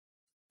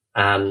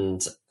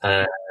 And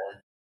I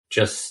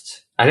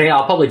think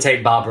I'll probably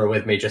take Barbara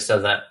with me just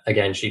so that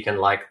again she can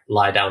like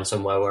lie down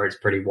somewhere where it's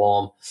pretty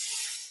warm.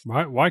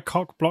 Why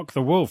cock block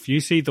the wolf? You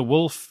see the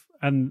wolf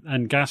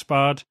and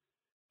Gaspard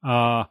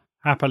are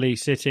happily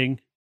sitting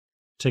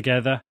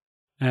together.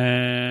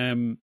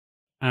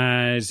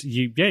 As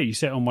you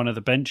sit on one of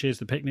the benches,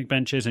 the picnic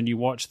benches, and you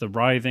watch the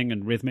writhing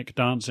and rhythmic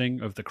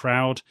dancing of the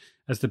crowd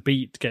as the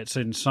beat gets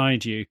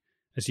inside you,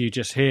 as you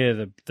just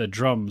hear the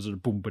drums,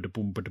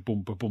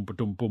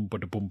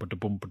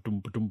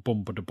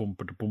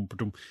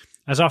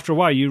 as after a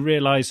while you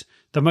realise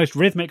the most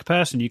rhythmic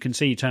person you can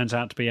see turns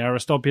out to be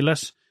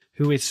Aristobulus,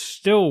 who is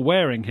still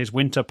wearing his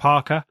winter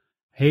parka.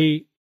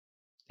 He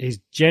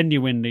is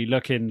genuinely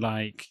looking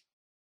like,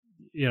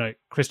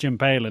 Christian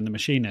Bale in The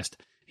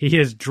Machinist. He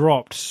has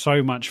dropped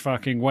so much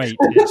fucking weight.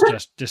 It's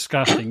just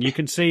disgusting. You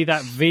can see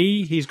that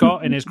V he's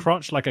got in his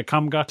crotch like a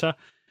cum gutter.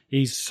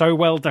 He's so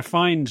well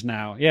defined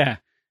now. Yeah.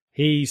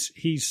 He's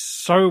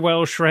so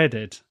well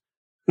shredded.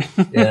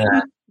 Yeah.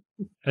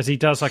 As he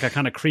does like a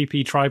kind of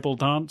creepy tribal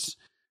dance,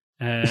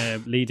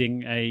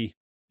 leading a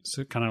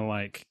kind of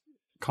like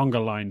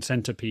conga line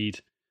centipede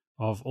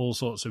of all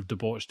sorts of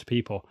debauched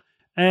people.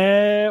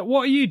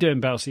 What are you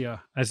doing, Belsiar,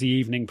 as the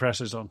evening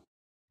presses on?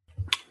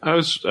 I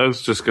was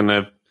just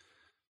gonna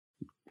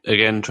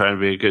again try and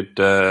be a good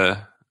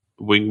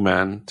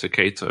wingman to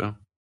Cato,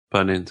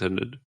 pun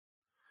intended,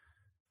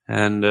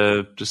 and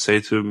just say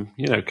to him,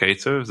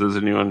 Cato, if there's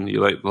anyone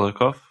you like the look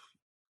of,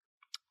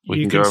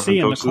 you can see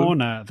in the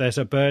corner there's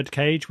a bird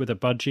cage with a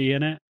budgie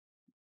in it.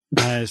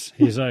 As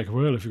he's like,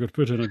 well, if you could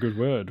put in a good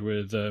word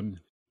with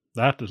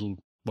that little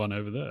one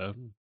over there.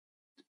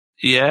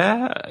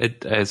 Yeah, I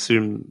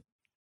assume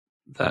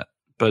that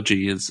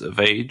budgie is of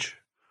age.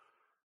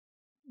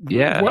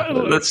 Yeah, well,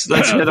 let's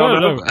head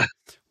on over.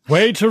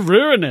 way to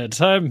ruin it.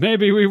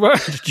 Maybe we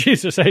won't.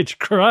 Jesus H.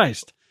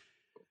 Christ.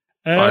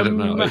 I don't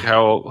know. Like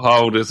how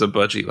old is a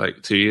budgie?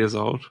 Like 2 years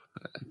old?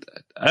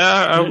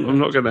 I'm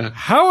not going to...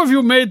 How have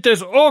you made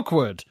this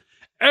awkward?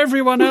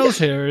 Everyone else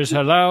here is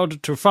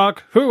allowed to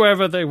fuck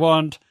whoever they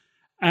want,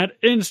 and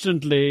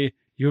instantly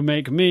you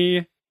make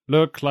me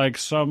look like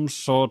some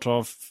sort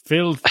of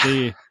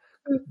filthy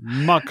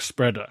muck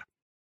spreader.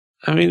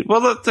 I mean,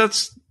 well,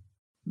 that's...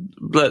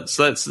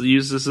 Let's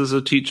use this as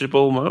a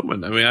teachable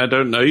moment. I mean, I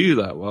don't know you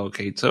that well,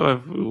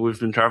 Kato. We've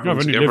been traveling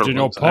together. I've only lived in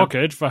your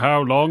pocket for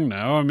how long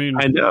now? I mean,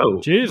 I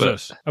know.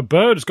 Jesus, a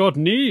bird's got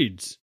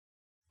needs.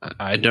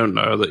 I don't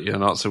know that you're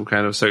not some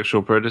kind of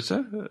sexual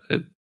predator.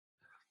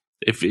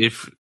 If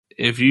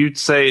you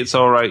say it's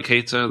all right,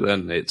 Kato,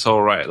 then it's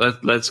all right.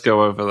 Let's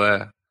go over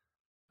there.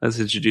 Let's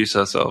introduce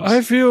ourselves.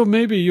 I feel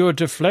maybe you're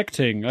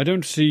deflecting. I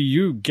don't see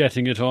you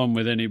getting it on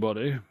with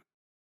anybody.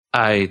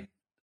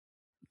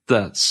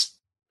 That's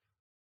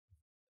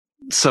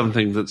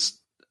something that's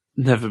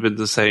never been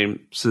the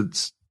same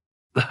since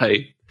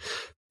I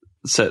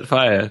set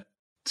fire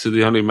to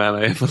the only man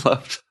I ever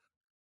loved.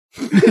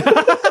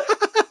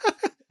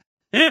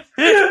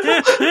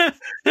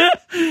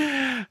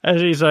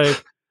 As he's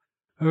like,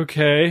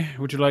 okay,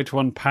 would you like to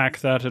unpack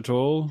that at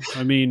all?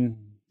 I mean,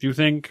 do you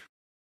think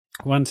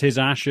once his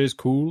ashes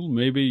cool,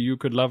 maybe you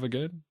could love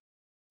again?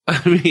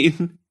 I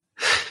mean,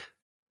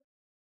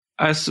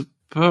 I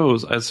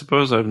suppose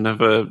I've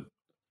never...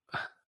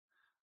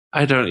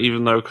 I don't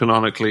even know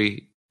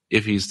canonically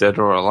if he's dead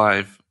or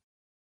alive.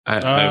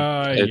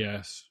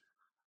 Yes.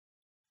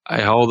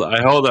 I hold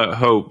out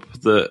hope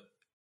that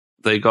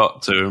they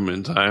got to him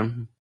in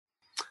time.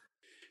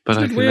 But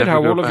Isn't it weird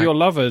how all of your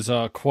lovers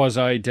are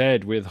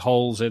quasi-dead with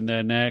holes in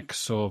their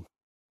necks or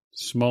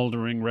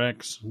smouldering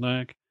wrecks?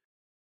 Like,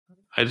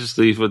 I just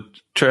leave a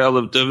trail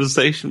of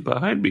devastation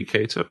behind me,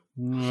 Kato.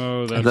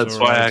 No, that's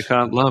why I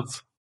can't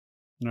love.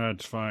 No,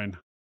 it's fine.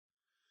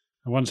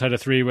 I once had a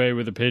 3-way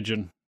with a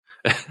pigeon.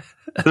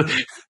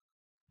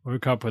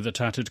 Woke up with a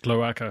tattered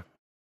cloaca.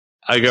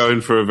 I go in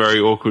for a very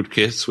awkward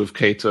kiss with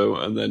Kato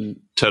and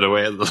then turn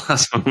away at the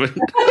last moment.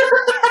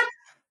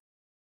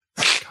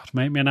 God,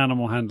 make me an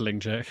animal handling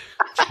check.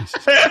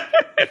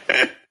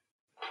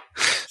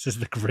 This is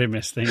the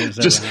grimmest thing that's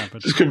ever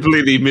happened. Just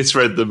completely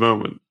misread the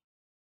moment.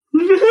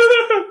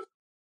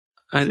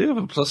 I do have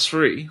a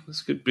 +3.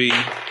 This could be...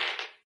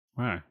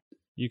 Wow.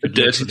 You could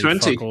a dirty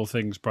 20. Fuck all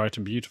things bright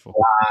and beautiful.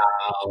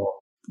 Wow.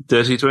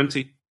 Dirty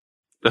 20.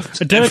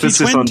 A dirty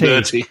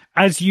 20,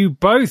 as you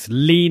both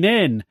lean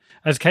in,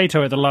 as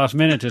Kato at the last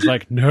minute is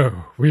like,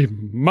 no, we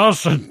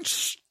mustn't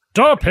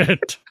stop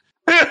it.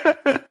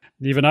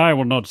 Even I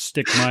will not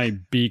stick my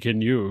beak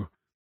in you,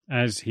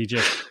 as he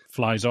just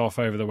flies off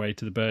over the way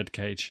to the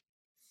birdcage.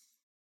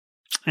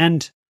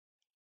 And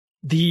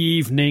the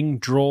evening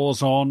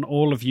draws on,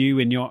 all of you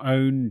in your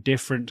own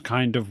different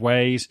kind of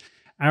ways.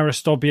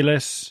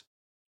 Aristobulus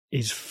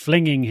is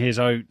flinging his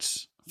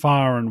oats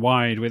far and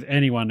wide with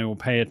anyone who will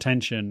pay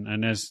attention,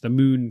 and as the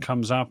moon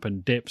comes up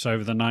and dips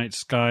over the night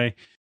sky,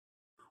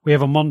 we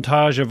have a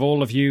montage of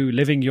all of you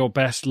living your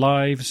best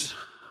lives.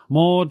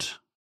 Maud,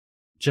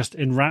 just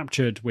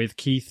enraptured with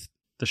Keith,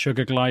 the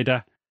sugar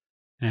glider,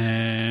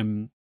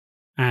 and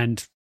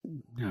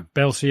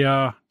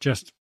Belciar,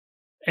 just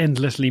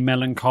endlessly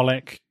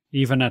melancholic.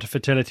 Even at a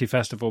fertility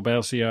festival,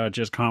 Belciar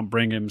just can't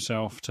bring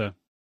himself to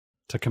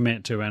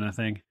commit to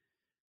anything.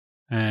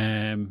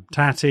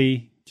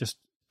 Tatty, just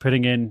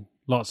putting in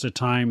lots of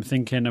time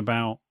thinking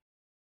about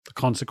the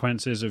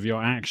consequences of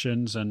your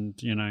actions and,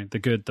 you know, the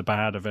good, the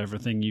bad of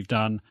everything you've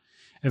done.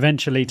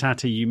 Eventually,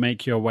 Tatty, you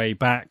make your way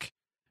back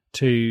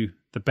to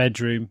the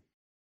bedroom.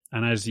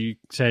 And as you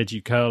said,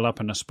 you curl up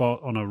in a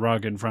spot on a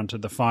rug in front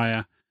of the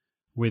fire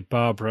with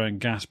Barbara and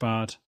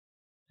Gaspard.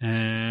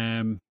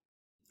 Hanash,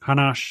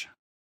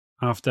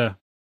 after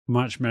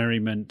much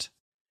merriment,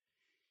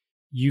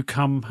 you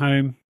come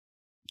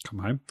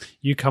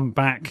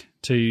back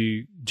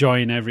to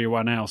join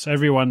everyone else.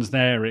 Everyone's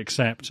there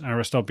except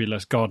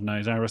Aristobulus. God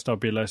knows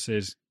Aristobulus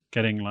is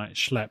getting like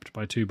schlepped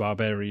by 2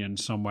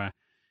 barbarians somewhere.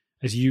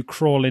 As you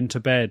crawl into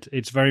bed,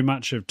 it's very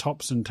much of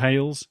tops and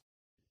tails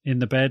in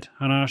the bed,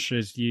 Hanash,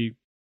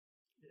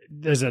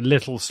 there's a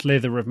little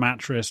slither of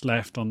mattress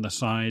left on the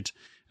side.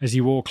 As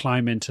you all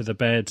climb into the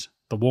bed,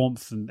 the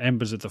warmth and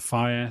embers of the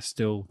fire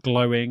still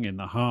glowing in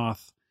the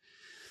hearth.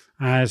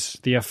 As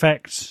the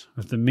effects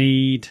of the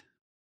mead,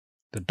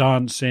 the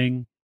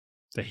dancing,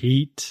 the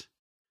heat,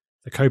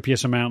 the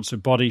copious amounts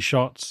of body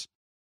shots.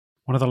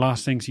 One of the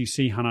last things you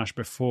see, Hanash,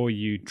 before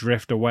you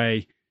drift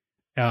away,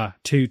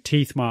 2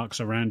 teeth marks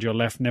around your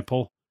left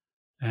nipple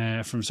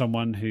from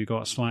someone who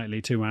got slightly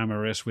too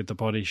amorous with the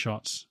body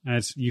shots.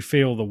 As you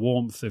feel the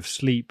warmth of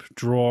sleep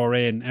draw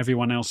in,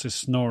 everyone else is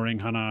snoring,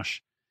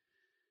 Hanash.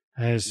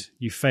 As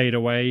you fade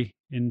away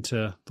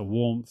into the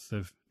warmth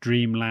of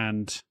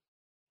dreamland,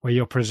 where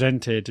you're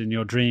presented in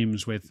your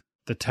dreams with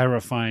the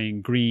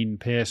terrifying green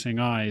piercing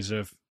eyes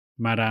of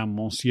Madame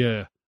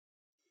Monsieur,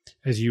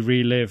 as you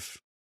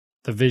relive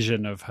the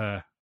vision of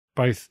her,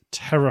 both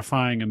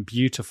terrifying and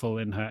beautiful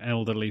in her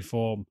elderly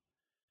form,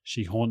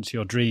 She haunts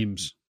your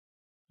dreams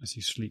as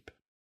you sleep.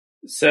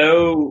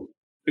 So,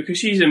 because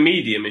she's a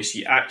medium, is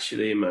she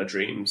actually in my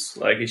dreams?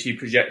 Like, is she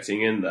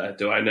projecting in there?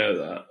 Do I know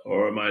that?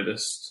 Or am I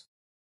just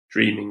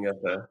dreaming of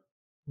her?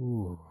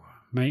 Ooh,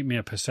 make me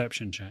a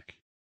perception check.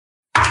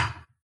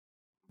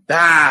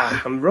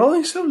 I'm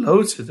rolling so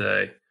low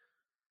today.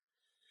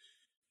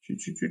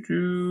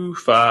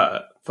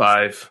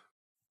 5.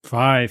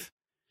 5.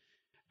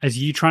 As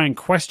you try and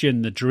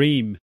question the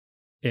dream,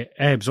 it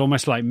ebbs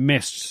almost like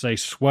mists. They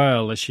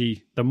swirl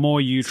the more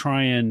you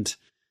try and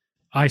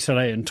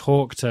isolate and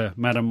talk to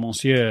Madame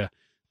Monsieur,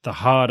 the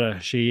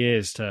harder she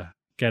is to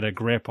get a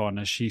grip on.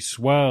 As she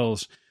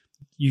swirls,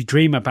 you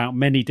dream about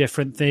many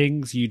different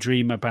things. You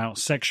dream about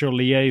sexual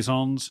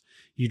liaisons.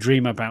 You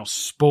dream about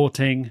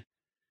sporting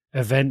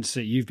events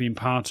that you've been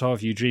part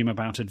of. You dream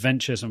about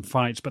adventures and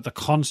fights, but the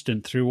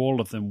constant through all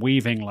of them,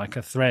 weaving like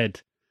a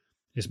thread,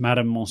 is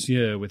Madame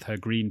Monsieur with her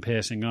green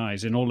piercing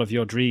eyes. In all of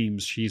your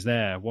dreams, she's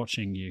there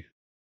watching you.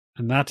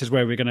 And that is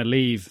where we're going to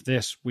leave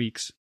this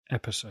week's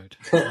episode.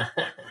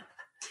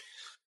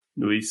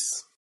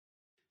 Nice.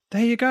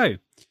 There you go.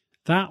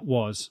 That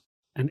was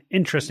an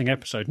interesting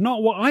episode.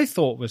 Not what I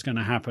thought was going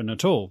to happen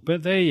at all,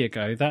 but there you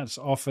go. That's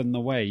often the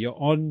way.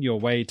 You're on your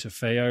way to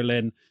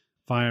Feolin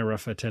via a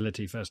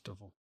fertility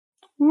festival.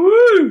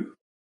 Woo!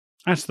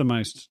 That's the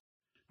most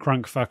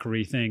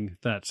crunkfuckery thing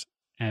that's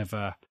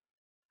ever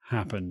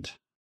happened.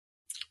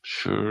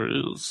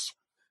 Sure is.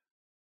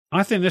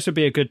 I think this would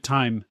be a good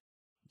time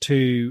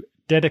to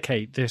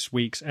dedicate this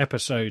week's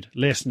episode,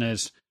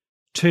 listeners,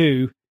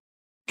 to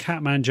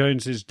Catman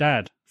Jones's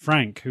dad,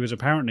 Frank, who is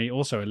apparently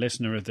also a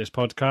listener of this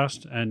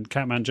podcast. And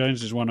Catman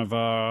Jones is one of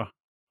our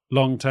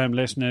long-term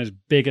listeners,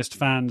 biggest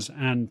fans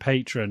and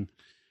patron.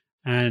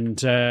 And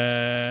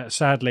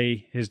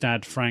sadly, his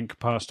dad, Frank,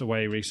 passed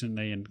away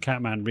recently, and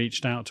Catman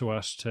reached out to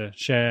us to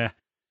share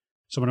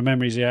some of the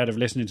memories he had of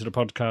listening to the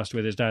podcast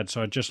with his dad.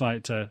 So I'd just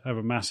like to have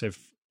a massive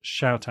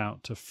shout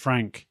out to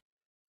Frank,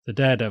 the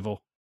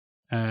Daredevil,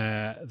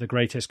 the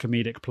greatest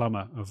comedic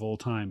plumber of all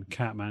time,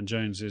 Catman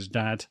Jones's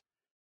dad,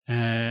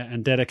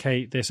 and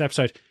dedicate this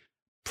episode.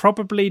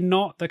 Probably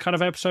not the kind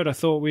of episode I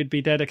thought we'd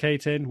be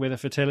dedicating with a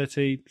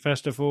fertility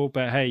festival,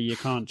 but hey, you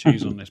can't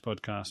choose on this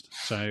podcast.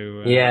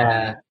 So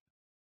yeah.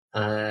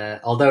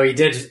 Although he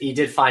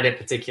did find it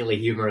particularly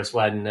humorous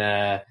when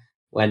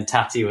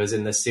Tatty was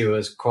in the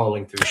sewers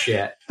crawling through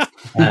shit.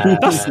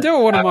 That's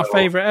still one of my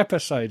favourite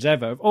episodes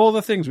ever, of all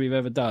the things we've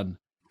ever done.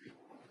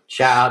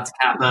 Shout out to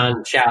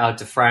Catman, shout out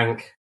to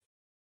Frank.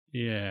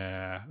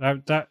 Yeah,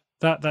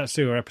 that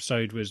sewer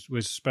episode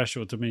was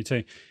special to me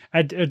too.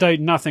 I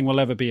don't, nothing will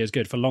ever be as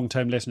good for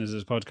long-term listeners of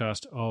this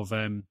podcast of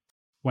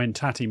when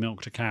Tatty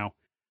milked a cow.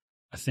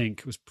 I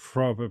think was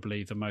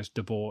probably the most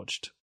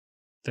debauched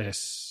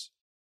this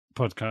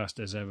podcast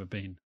has ever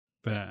been.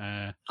 But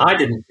I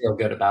didn't feel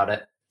good about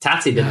it.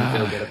 Tatty didn't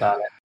feel good about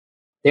it.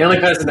 The only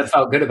person that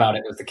felt good about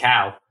it was the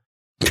cow.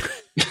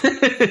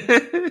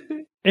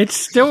 It's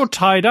still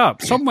tied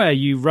up. Somewhere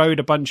you rode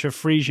a bunch of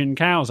Frisian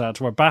cows out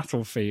to a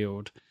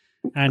battlefield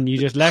and you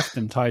just left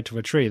them tied to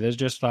a tree. There's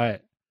just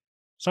like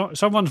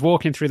someone's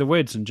walking through the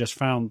woods and just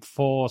found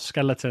 4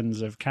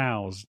 skeletons of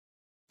cows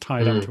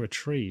tied up to a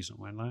tree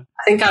somewhere like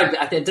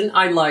that. I think didn't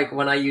I like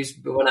when I was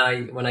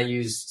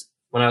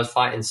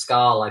fighting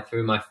Scarl, I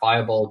threw my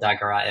fireball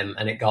dagger at him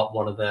and it got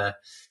one of the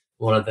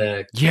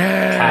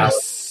yes!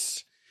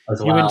 cows as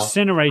You well.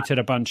 incinerated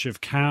a bunch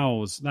of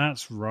cows.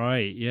 That's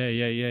right.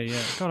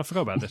 Yeah. God, I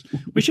forgot about this.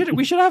 We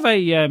should have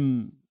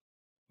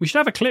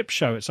a clip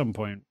show at some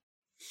point.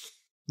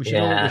 We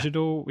should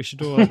all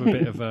have a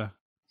bit of a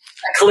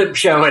clip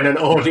show in an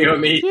audio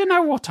meet. You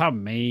know what I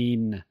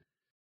mean.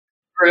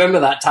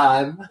 Remember that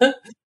time?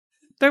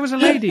 There was a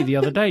lady the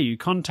other day who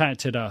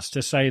contacted us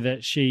to say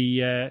that she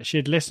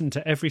had listened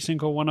to every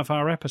single one of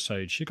our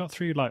episodes. She got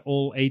through like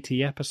all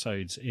 80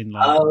 episodes in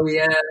like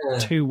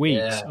 2 weeks.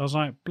 Yeah. I was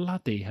like,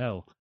 bloody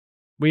hell.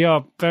 We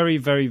are very,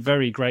 very,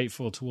 very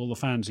grateful to all the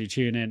fans who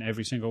tune in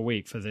every single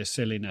week for this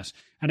silliness.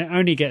 And it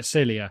only gets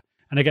sillier.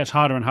 And it gets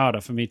harder and harder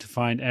for me to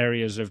find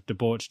areas of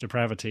debauched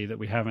depravity that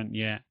we haven't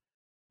yet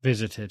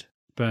visited.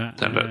 But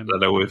that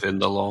are within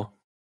the law.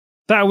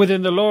 That are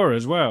within the law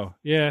as well.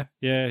 Yeah.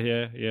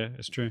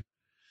 It's true.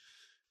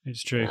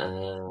 It's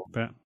true.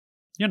 But,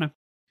 you know,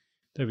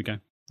 there we go.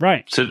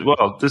 Right. So,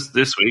 well,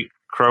 this week,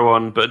 Crow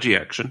on Budgie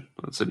action.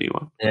 That's a new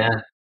one.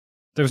 Yeah.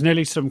 There was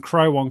nearly some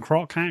Crow on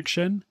Croc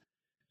action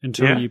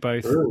until you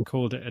both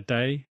called it a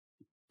day.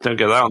 Don't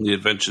get that on the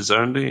Adventure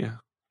Zone, do you?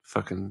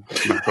 Fucking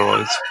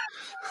McCoys.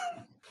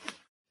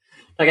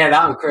 Okay,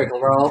 that on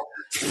Critical Role.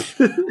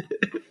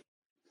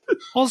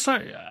 Also,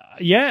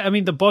 I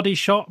mean, the body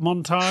shot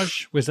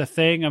montage was a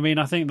thing. I mean,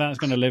 I think that's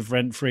going to live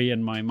rent-free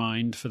in my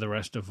mind for the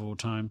rest of all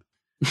time.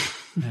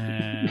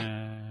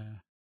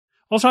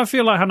 Also, I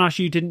feel like, Hanash,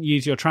 you didn't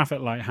use your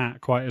traffic light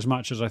hat quite as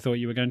much as I thought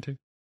you were going to.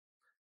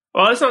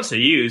 Well, it's not to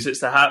use,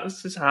 it's to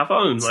have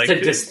on. It's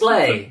to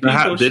display. The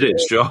hat did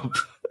its job.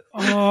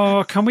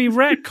 Oh, can we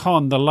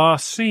retcon the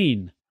last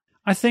scene?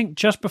 I think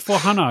just before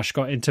Hanash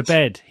got into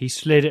bed, he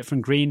slid it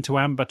from green to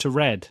amber to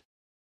red.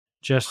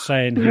 just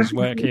saying his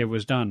work here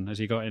was done as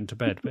he got into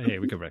bed. But here,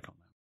 we could wreck on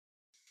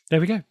that. There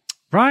we go.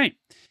 Right.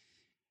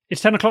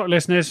 It's 10 o'clock,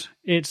 listeners.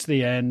 It's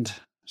the end.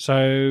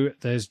 So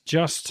there's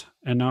just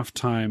enough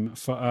time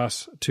for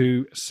us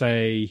to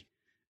say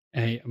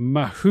a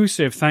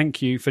mahoosive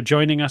thank you for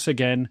joining us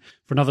again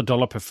for another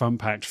dollop of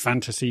fun-packed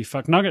fantasy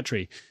fuck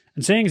nuggetry.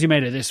 And seeing as you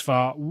made it this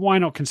far, why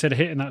not consider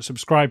hitting that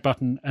subscribe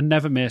button and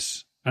never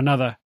miss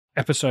another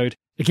episode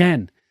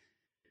again?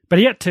 But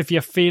yet, if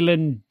you're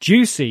feeling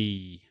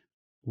juicy,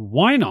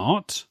 why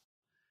not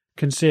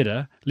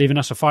consider leaving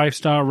us a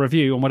 5-star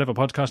review on whatever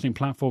podcasting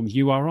platform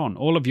you are on?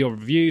 All of your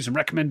reviews and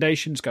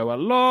recommendations go a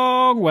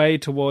long way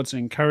towards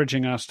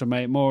encouraging us to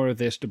make more of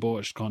this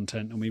debauched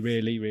content, and we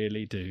really,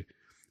 really do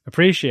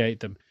appreciate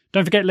them.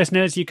 Don't forget,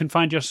 listeners, you can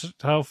find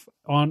yourself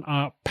on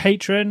our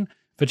Patreon.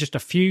 For just a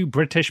few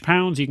British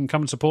pounds, you can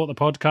come and support the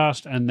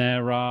podcast, and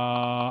there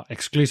are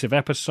exclusive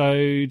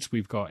episodes.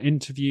 We've got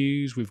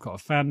interviews. We've got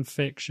fan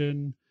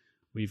fiction.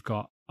 We've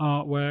got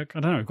artwork. I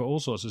don't know. We've got all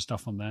sorts of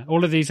stuff on there.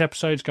 All of these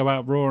episodes go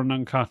out raw and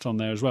uncut on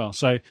there as well.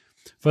 So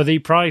for the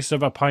price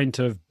of a pint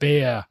of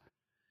beer,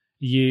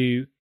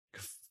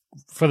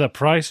 for the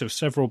price of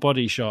several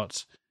body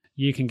shots,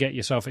 you can get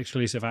yourself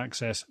exclusive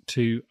access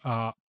to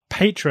our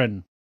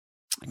Patreon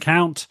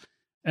account.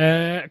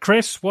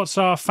 Chris, what's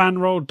our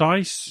FanRoll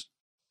Dice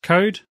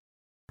code?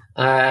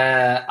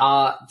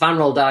 Our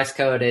FanRoll Dice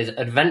code is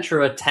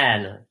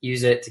Adventurer10.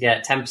 Use it to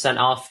get 10%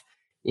 off.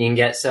 You can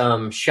get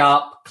some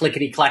sharp,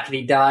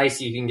 clickety-clackety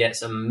dice. You can get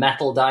some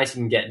metal dice.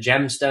 You can get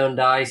gemstone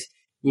dice.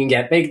 You can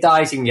get big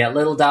dice. You can get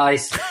little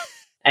dice.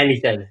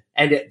 Anything.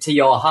 And to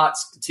your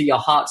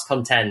heart's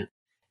content.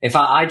 In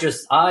fact, I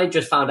just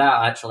found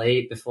out,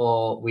 actually,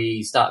 before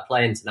we started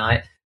playing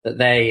tonight, that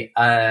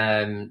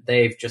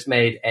they've just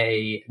made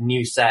a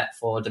new set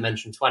for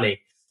Dimension 20.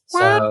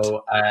 What?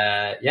 So,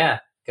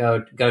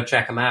 go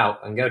check them out,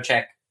 and go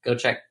check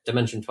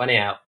Dimension 20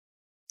 out.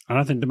 I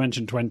don't think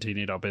Dimension 20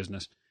 need our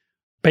business.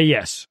 But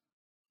yes.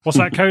 What's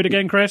that code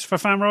again, Chris, for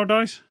FanRoll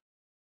Dice?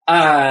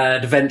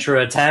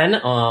 Adventurer 10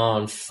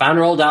 on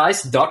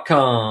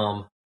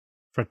fanrolldice.com.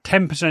 For a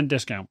 10%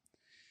 discount.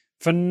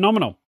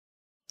 Phenomenal.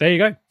 There you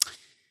go.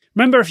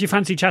 Remember, if you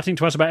fancy chatting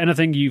to us about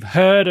anything you've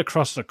heard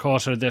across the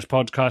course of this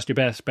podcast, your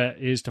best bet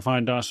is to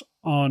find us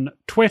on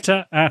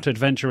Twitter at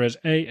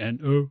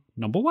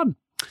AdventurersANO1.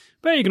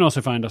 But you can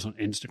also find us on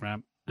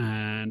Instagram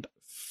and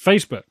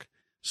Facebook.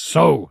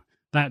 So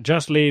that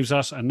just leaves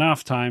us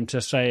enough time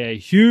to say a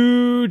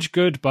huge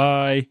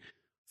goodbye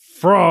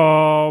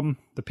from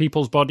the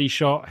People's Body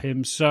Shot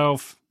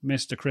himself,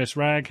 Mr. Chris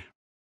Ragg.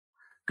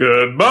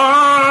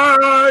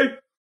 Goodbye!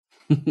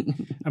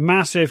 A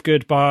massive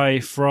goodbye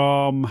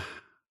from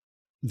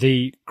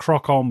the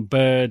croc-on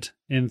bird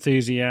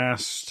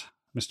enthusiast,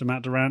 Mr.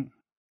 Matt Durant.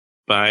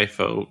 Bye,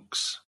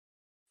 folks.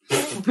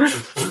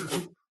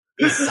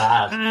 It's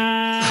sad.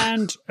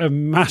 And a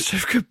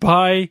massive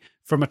goodbye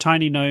from a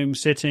tiny gnome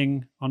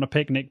sitting on a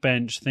picnic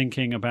bench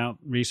thinking about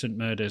recent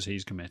murders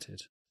he's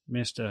committed,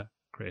 Mr.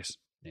 Chris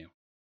Neal.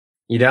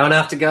 You don't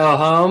have to go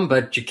home,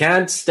 but you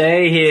can't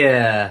stay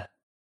here.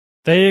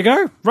 There you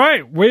go.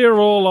 Right, we're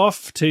all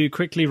off to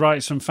quickly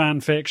write some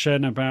fan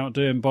fiction about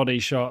doing body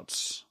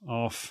shots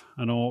off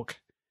an orc.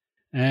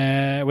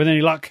 With any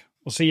luck,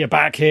 we'll see you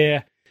back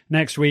here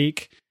next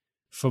week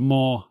for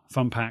more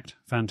fun-packed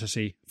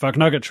fantasy fuck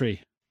nuggetry.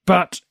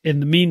 But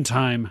in the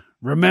meantime,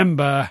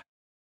 remember...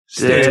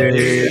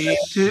 Stay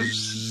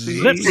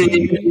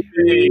slippery.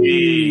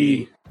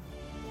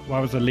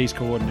 What was the least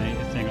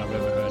coordinated thing I've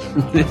ever heard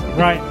of?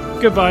 Right,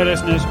 goodbye,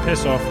 listeners.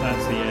 Piss off.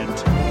 That's the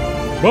end.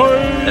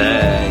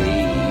 Bye.